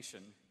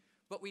explanation,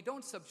 but we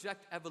don't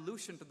subject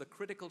evolution to the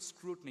critical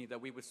scrutiny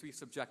that we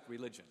subject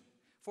religion.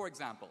 For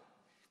example,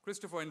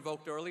 Christopher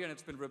invoked earlier, and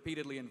it's been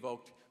repeatedly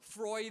invoked,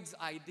 Freud's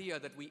idea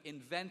that we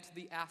invent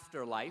the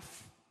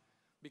afterlife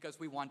because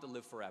we want to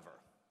live forever.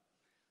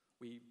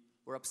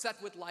 We're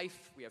upset with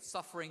life, we have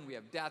suffering, we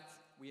have death,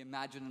 we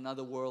imagine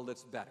another world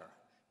that's better.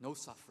 No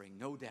suffering,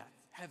 no death,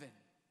 heaven.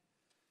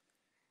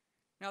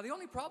 Now, the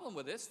only problem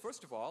with this,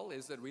 first of all,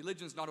 is that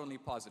religions not only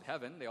posit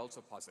heaven, they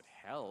also posit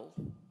hell.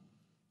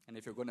 And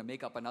if you're going to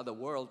make up another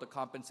world to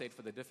compensate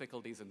for the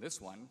difficulties in this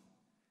one,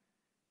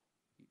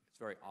 it's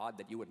very odd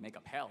that you would make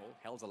up hell.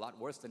 Hell's a lot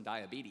worse than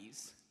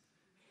diabetes,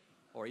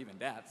 or even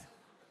death,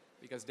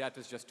 because death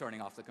is just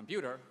turning off the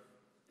computer.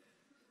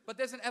 But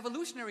there's an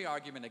evolutionary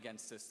argument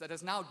against this that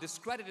has now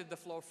discredited the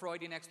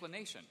Freudian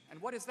explanation.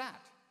 And what is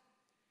that?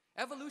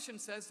 Evolution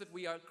says that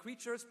we are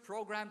creatures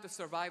programmed to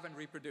survive and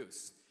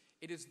reproduce.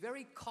 It is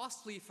very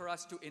costly for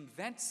us to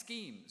invent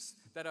schemes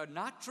that are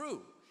not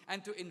true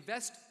and to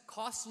invest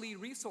costly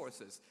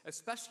resources,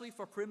 especially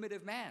for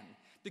primitive man,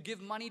 to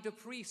give money to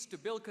priests, to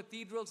build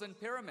cathedrals and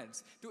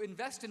pyramids, to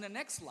invest in the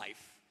next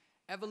life.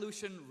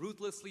 Evolution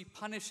ruthlessly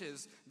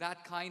punishes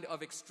that kind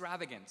of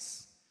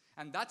extravagance.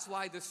 And that's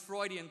why this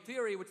Freudian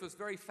theory, which was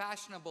very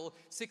fashionable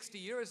 60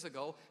 years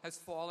ago, has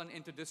fallen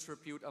into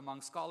disrepute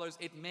among scholars.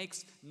 It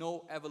makes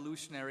no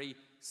evolutionary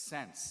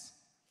sense.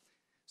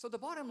 So the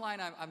bottom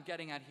line I'm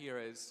getting at here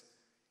is,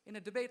 in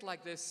a debate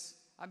like this,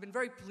 I've been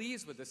very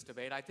pleased with this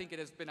debate. I think it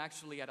has been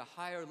actually at a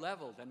higher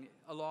level than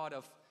a lot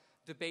of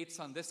debates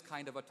on this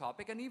kind of a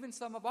topic, and even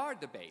some of our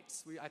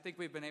debates. I think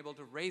we've been able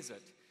to raise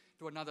it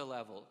to another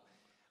level.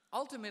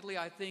 Ultimately,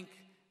 I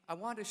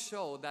want to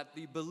show that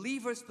the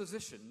believer's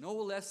position, no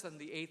less than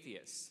the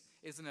atheist,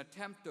 is an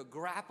attempt to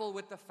grapple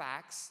with the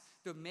facts,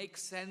 to make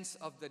sense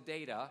of the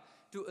data,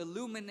 to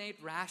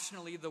illuminate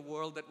rationally the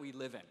world that we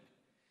live in.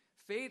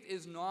 Faith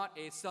is not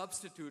a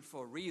substitute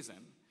for reason.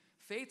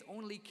 Faith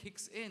only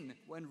kicks in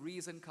when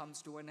reason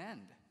comes to an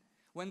end.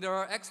 When there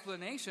are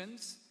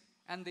explanations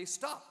and they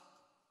stop.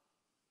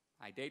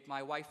 I date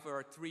my wife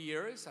for 3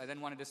 years. I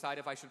then want to decide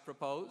if I should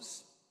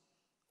propose.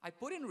 I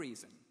put in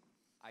reason.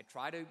 I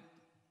try to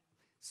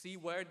see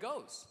where it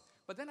goes.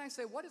 But then I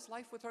say, what is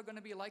life with her going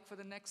to be like for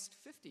the next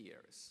 50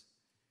 years?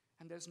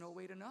 And there's no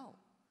way to know.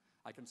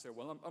 I can say,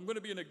 well, I'm going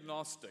to be an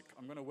agnostic.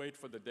 I'm going to wait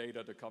for the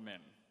data to come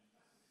in.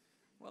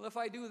 Well, if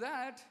I do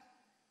that,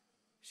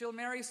 she'll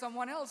marry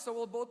someone else, so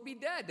we'll both be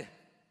dead.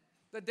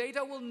 The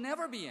data will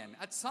never be in.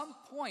 At some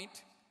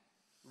point,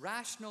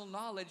 Rational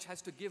knowledge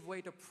has to give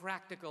way to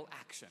practical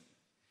action.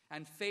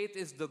 And faith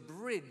is the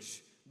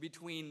bridge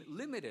between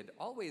limited,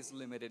 always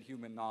limited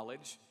human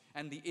knowledge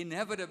and the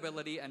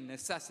inevitability and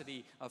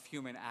necessity of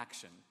human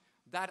action.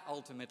 That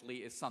ultimately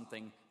is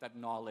something that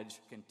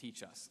knowledge can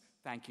teach us.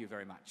 Thank you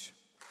very much.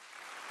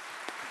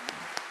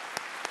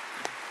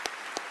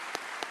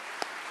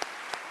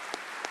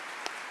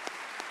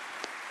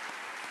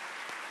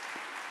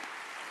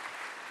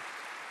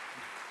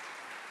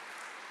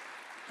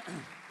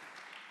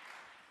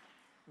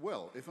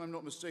 Well, if I'm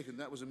not mistaken,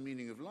 that was a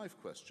meaning of life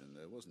question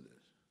there, wasn't it?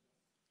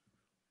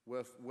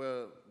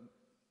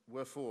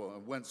 Wherefore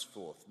and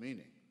whenceforth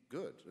meaning.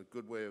 Good, a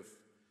good way of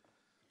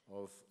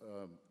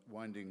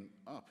winding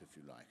up, if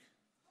you like.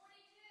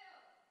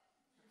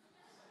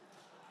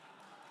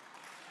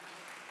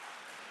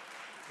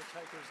 42.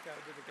 Hitchhiker's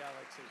Guide to the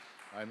Galaxy.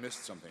 I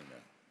missed something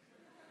there.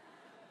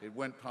 It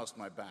went past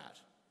my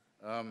bat.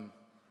 And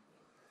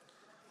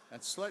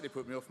slightly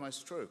put me off my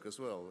stroke as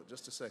well.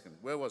 Just a second.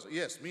 Where was it?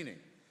 Yes, meaning.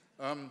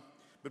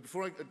 But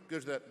before I go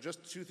to that,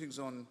 just two things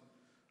on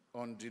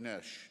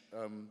Dinesh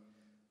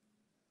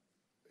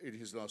in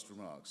his last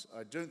remarks.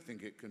 I don't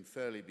think it can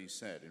fairly be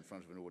said in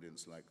front of an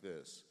audience like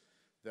this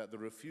that the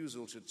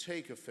refusal to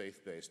take a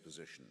faith-based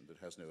position that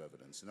has no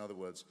evidence, in other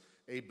words,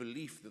 a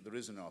belief that there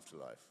is an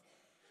afterlife,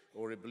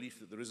 or a belief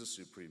that there is a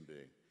supreme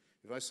being,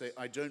 if I say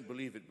I don't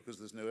believe it because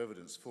there's no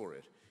evidence for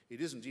it,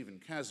 it isn't even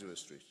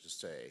casuistry to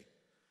say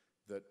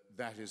that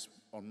that is,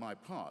 on my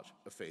part,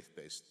 a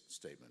faith-based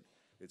statement.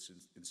 It's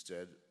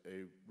instead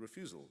a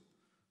refusal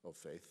of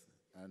faith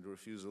and a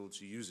refusal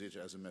to use it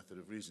as a method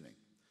of reasoning.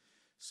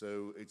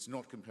 So it's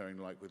not comparing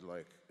like with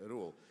like at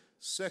all.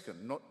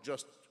 Second, not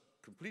just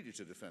completely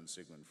to defend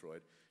Sigmund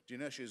Freud,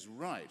 Dinesh is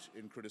right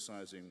in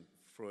criticizing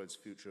Freud's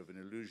future of an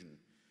illusion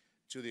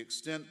to the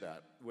extent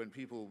that when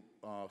people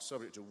are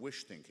subject to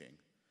wish thinking,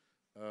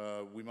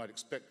 we might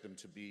expect them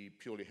to be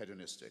purely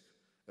hedonistic,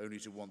 only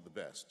to want the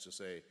best, to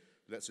say,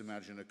 let's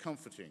imagine a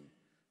comforting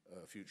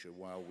future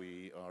while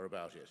we are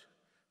about it.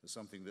 There's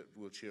something that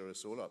will cheer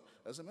us all up.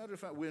 As a matter of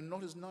fact, we're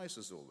not as nice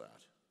as all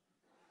that.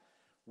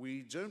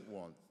 We don't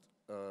want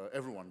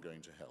everyone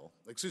going to hell.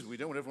 Excuse me, we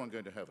don't want everyone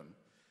going to heaven.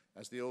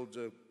 As the old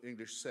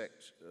English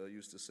sect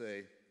used to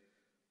say,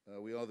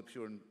 we are the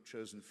pure and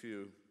chosen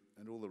few,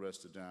 and all the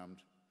rest are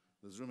damned.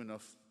 There's room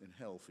enough in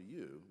hell for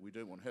you. We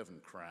don't want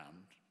heaven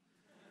crammed.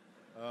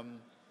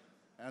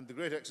 And the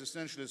great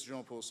existentialist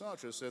Jean-Paul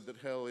Sartre said that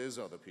hell is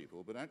other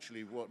people, but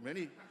actually what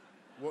many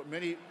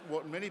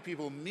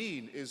people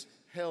mean is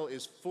hell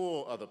is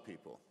for other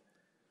people.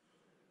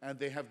 And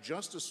they have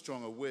just as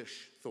strong a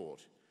wish,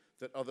 thought,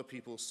 that other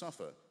people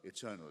suffer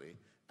eternally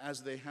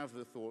as they have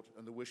the thought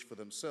and the wish for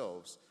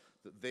themselves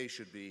that they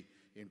should be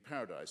in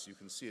paradise. You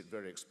can see it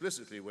very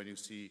explicitly when you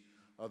see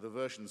other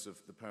versions of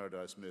the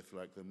paradise myth,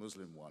 like the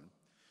Muslim one,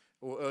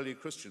 or early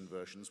Christian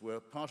versions, where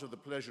part of the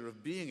pleasure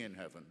of being in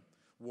heaven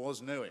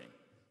was knowing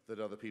that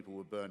other people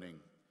were burning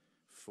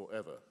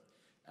forever.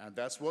 And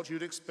that's what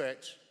you'd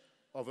expect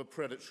of a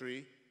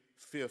predatory,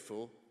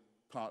 fearful,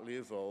 partly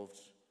evolved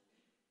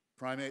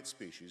primate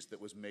species that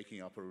was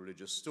making up a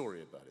religious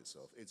story about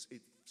itself.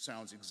 It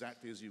sounds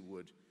exactly as you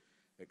would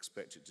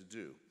expect it to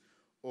do.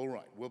 All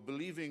right, well,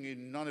 believing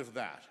in none of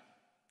that,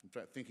 in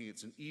fact, thinking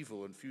it's an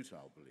evil and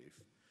futile belief,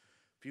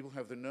 people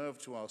have the nerve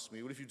to ask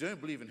me, well, if you don't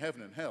believe in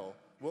heaven and hell,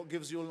 what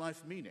gives your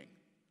life meaning?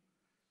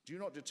 Do you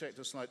not detect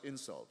a slight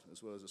insult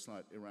as well as a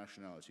slight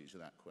irrationality to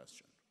that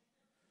question?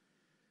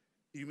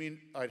 You mean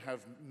I'd have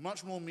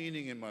much more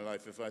meaning in my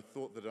life if I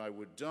thought that I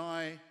would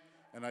die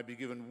and I'd be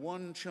given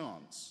one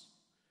chance,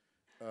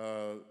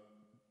 or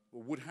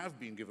would have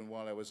been given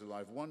while I was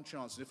alive, one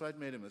chance, and if I'd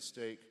made a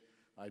mistake,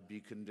 I'd be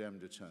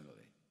condemned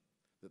eternally.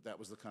 That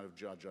was the kind of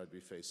judge I'd be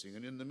facing.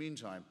 And in the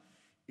meantime,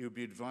 it would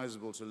be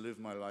advisable to live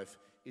my life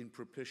in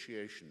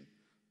propitiation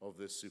of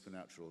this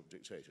supernatural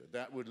dictator.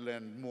 That would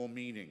lend more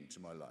meaning to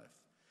my life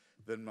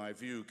than my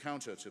view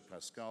counter to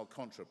Pascal,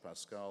 contra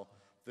Pascal,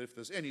 that if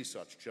there's any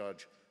such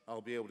judge,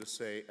 I'll be able to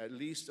say, at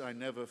least I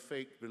never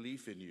faked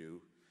belief in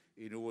you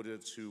in order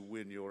to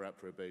win your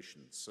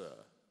approbation, sir,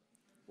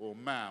 or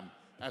ma'am,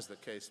 as the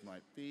case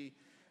might be.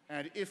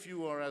 And if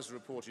you are as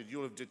reported,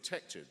 you'll have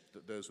detected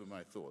that those were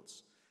my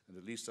thoughts, and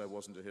at least I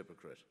wasn't a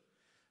hypocrite.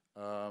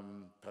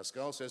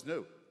 Pascal says,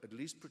 no, at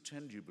least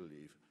pretend you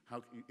believe.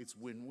 It's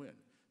win-win.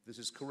 This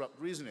is corrupt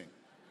reasoning.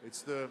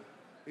 It's the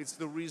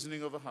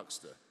reasoning of a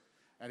huckster.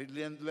 And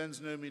it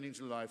lends no meaning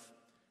to life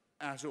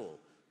at all.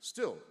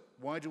 Still,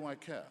 why do I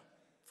care?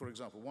 For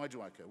example, why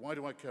do I care? Why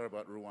do I care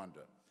about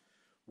Rwanda?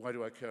 Why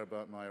do I care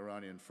about my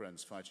Iranian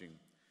friends fighting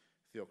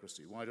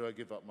theocracy? Why do I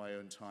give up my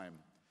own time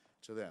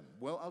to them?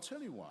 Well, I'll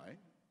tell you why,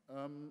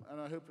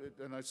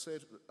 and I say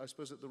it, I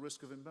suppose, at the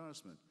risk of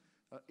embarrassment.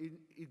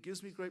 It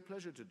gives me great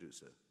pleasure to do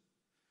so.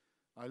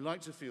 I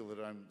like to feel that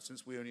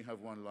since we only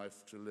have one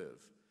life to live,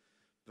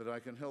 that I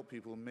can help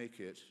people make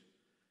it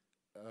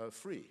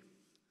free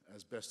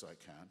as best I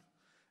can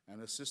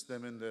and assist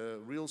them in their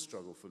real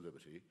struggle for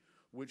liberty,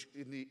 which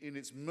in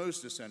its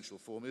most essential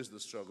form is the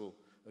struggle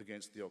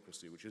against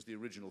theocracy, which is the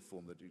original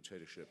form of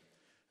dictatorship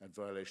and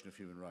violation of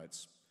human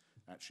rights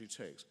actually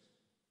takes.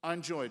 I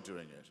enjoy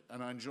doing it,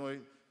 and I enjoy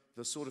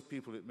the sort of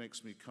people it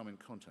makes me come in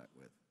contact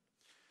with.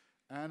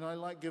 And I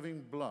like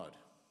giving blood.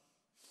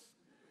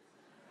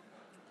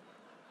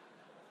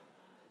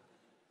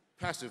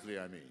 Passively,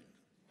 I mean.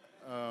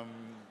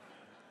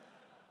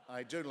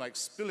 I don't like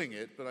spilling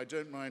it, but I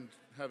don't mind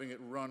having it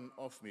run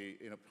off me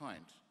in a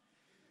pint,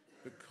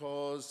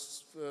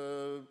 because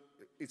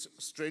it's,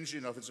 strangely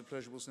enough, it's a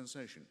pleasurable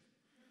sensation.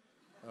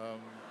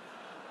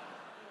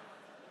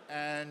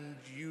 And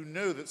you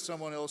know that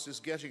someone else is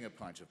getting a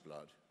pint of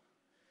blood,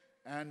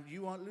 and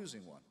you aren't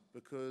losing one,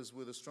 because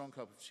with a strong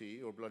cup of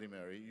tea or Bloody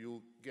Mary,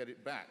 you'll get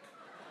it back.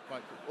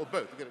 Or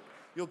both,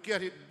 you'll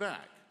get it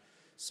back.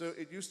 So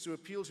it used to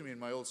appeal to me in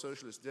my old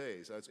socialist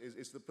days.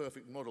 It's the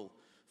perfect model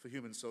for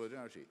human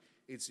solidarity.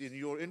 It's in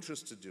your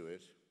interest to do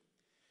it.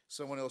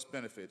 Someone else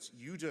benefits,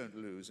 you don't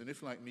lose, and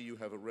if, like me, you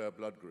have a rare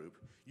blood group,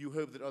 you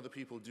hope that other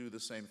people do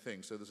the same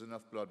thing, so there's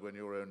enough blood when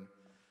your own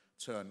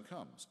turn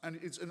comes. And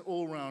it's an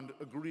all-round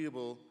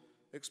agreeable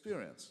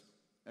experience.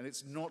 And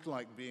it's not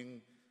like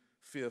being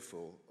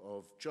fearful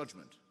of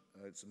judgment.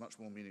 It's much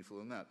more meaningful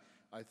than that.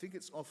 I think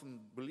it's often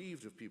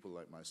believed of people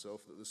like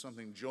myself that there's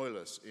something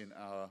joyless in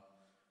our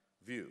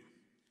view.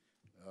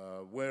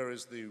 Where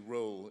is the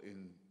role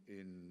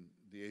in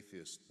the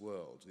atheist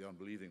world, the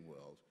unbelieving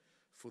world,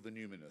 for the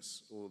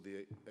numinous or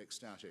the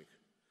ecstatic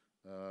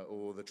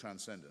or the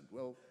transcendent?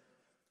 Well,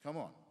 come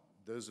on.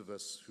 Those of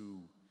us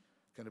who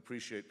can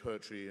appreciate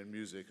poetry and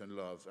music and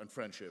love and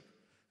friendship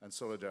and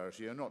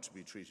solidarity are not to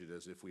be treated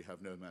as if we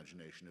have no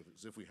imagination,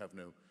 as if we have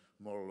no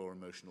moral or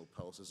emotional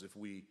pulse, as if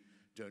we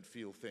don't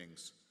feel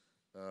things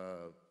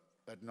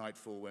at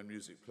nightfall when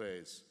music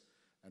plays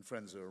and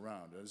friends are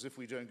around, as if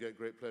we don't get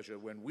great pleasure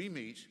when we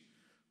meet.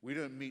 We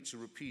don't meet to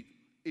repeat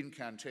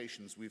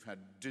incantations we've had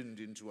dinned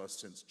into us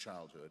since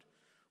childhood.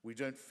 We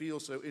don't feel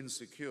so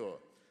insecure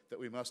that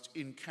we must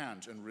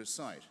incant and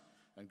recite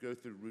and go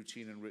through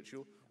routine and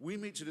ritual. We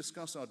meet to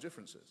discuss our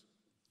differences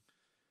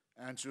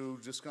and to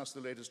discuss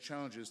the latest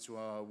challenges to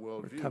our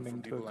worldview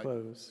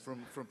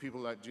from people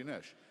like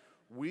Dinesh.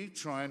 We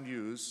try and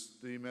use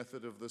the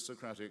method of the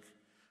Socratic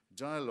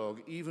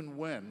dialogue even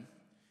when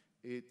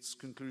its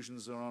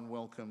conclusions are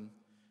unwelcome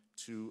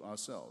to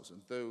ourselves.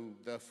 And though,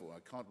 therefore,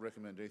 I can't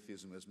recommend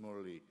atheism as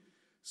morally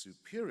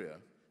superior,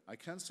 I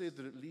can say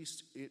that at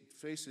least it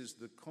faces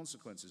the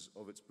consequences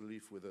of its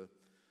belief with a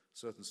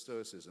certain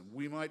stoicism.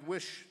 We might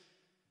wish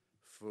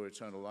for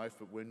eternal life,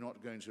 but we're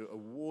not going to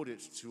award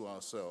it to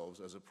ourselves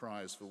as a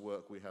prize for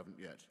work we haven't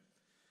yet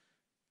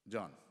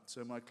done.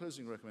 So my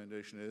closing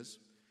recommendation is,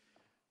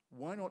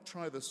 why not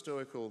try the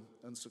Stoical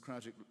and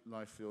Socratic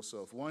life for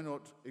yourself? Why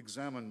not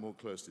examine more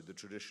closely the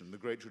tradition, the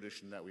great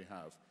tradition that we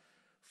have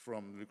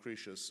from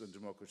Lucretius and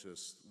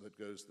Democritus that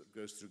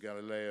goes through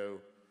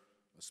Galileo,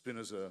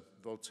 Spinoza,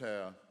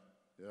 Voltaire,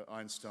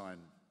 Einstein,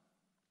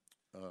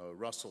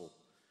 Russell,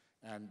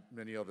 and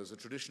many others. A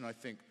tradition, I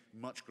think,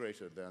 much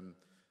greater than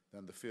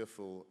the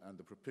fearful and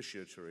the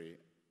propitiatory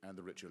and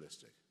the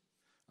ritualistic.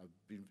 I've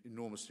been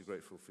enormously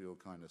grateful for your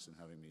kindness in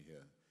having me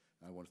here.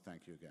 And I want to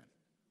thank you again.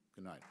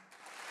 Good night.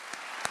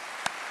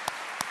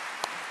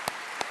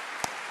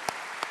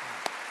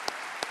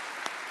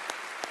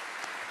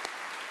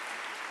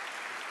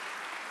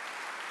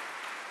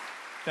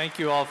 Thank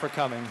you all for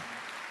coming.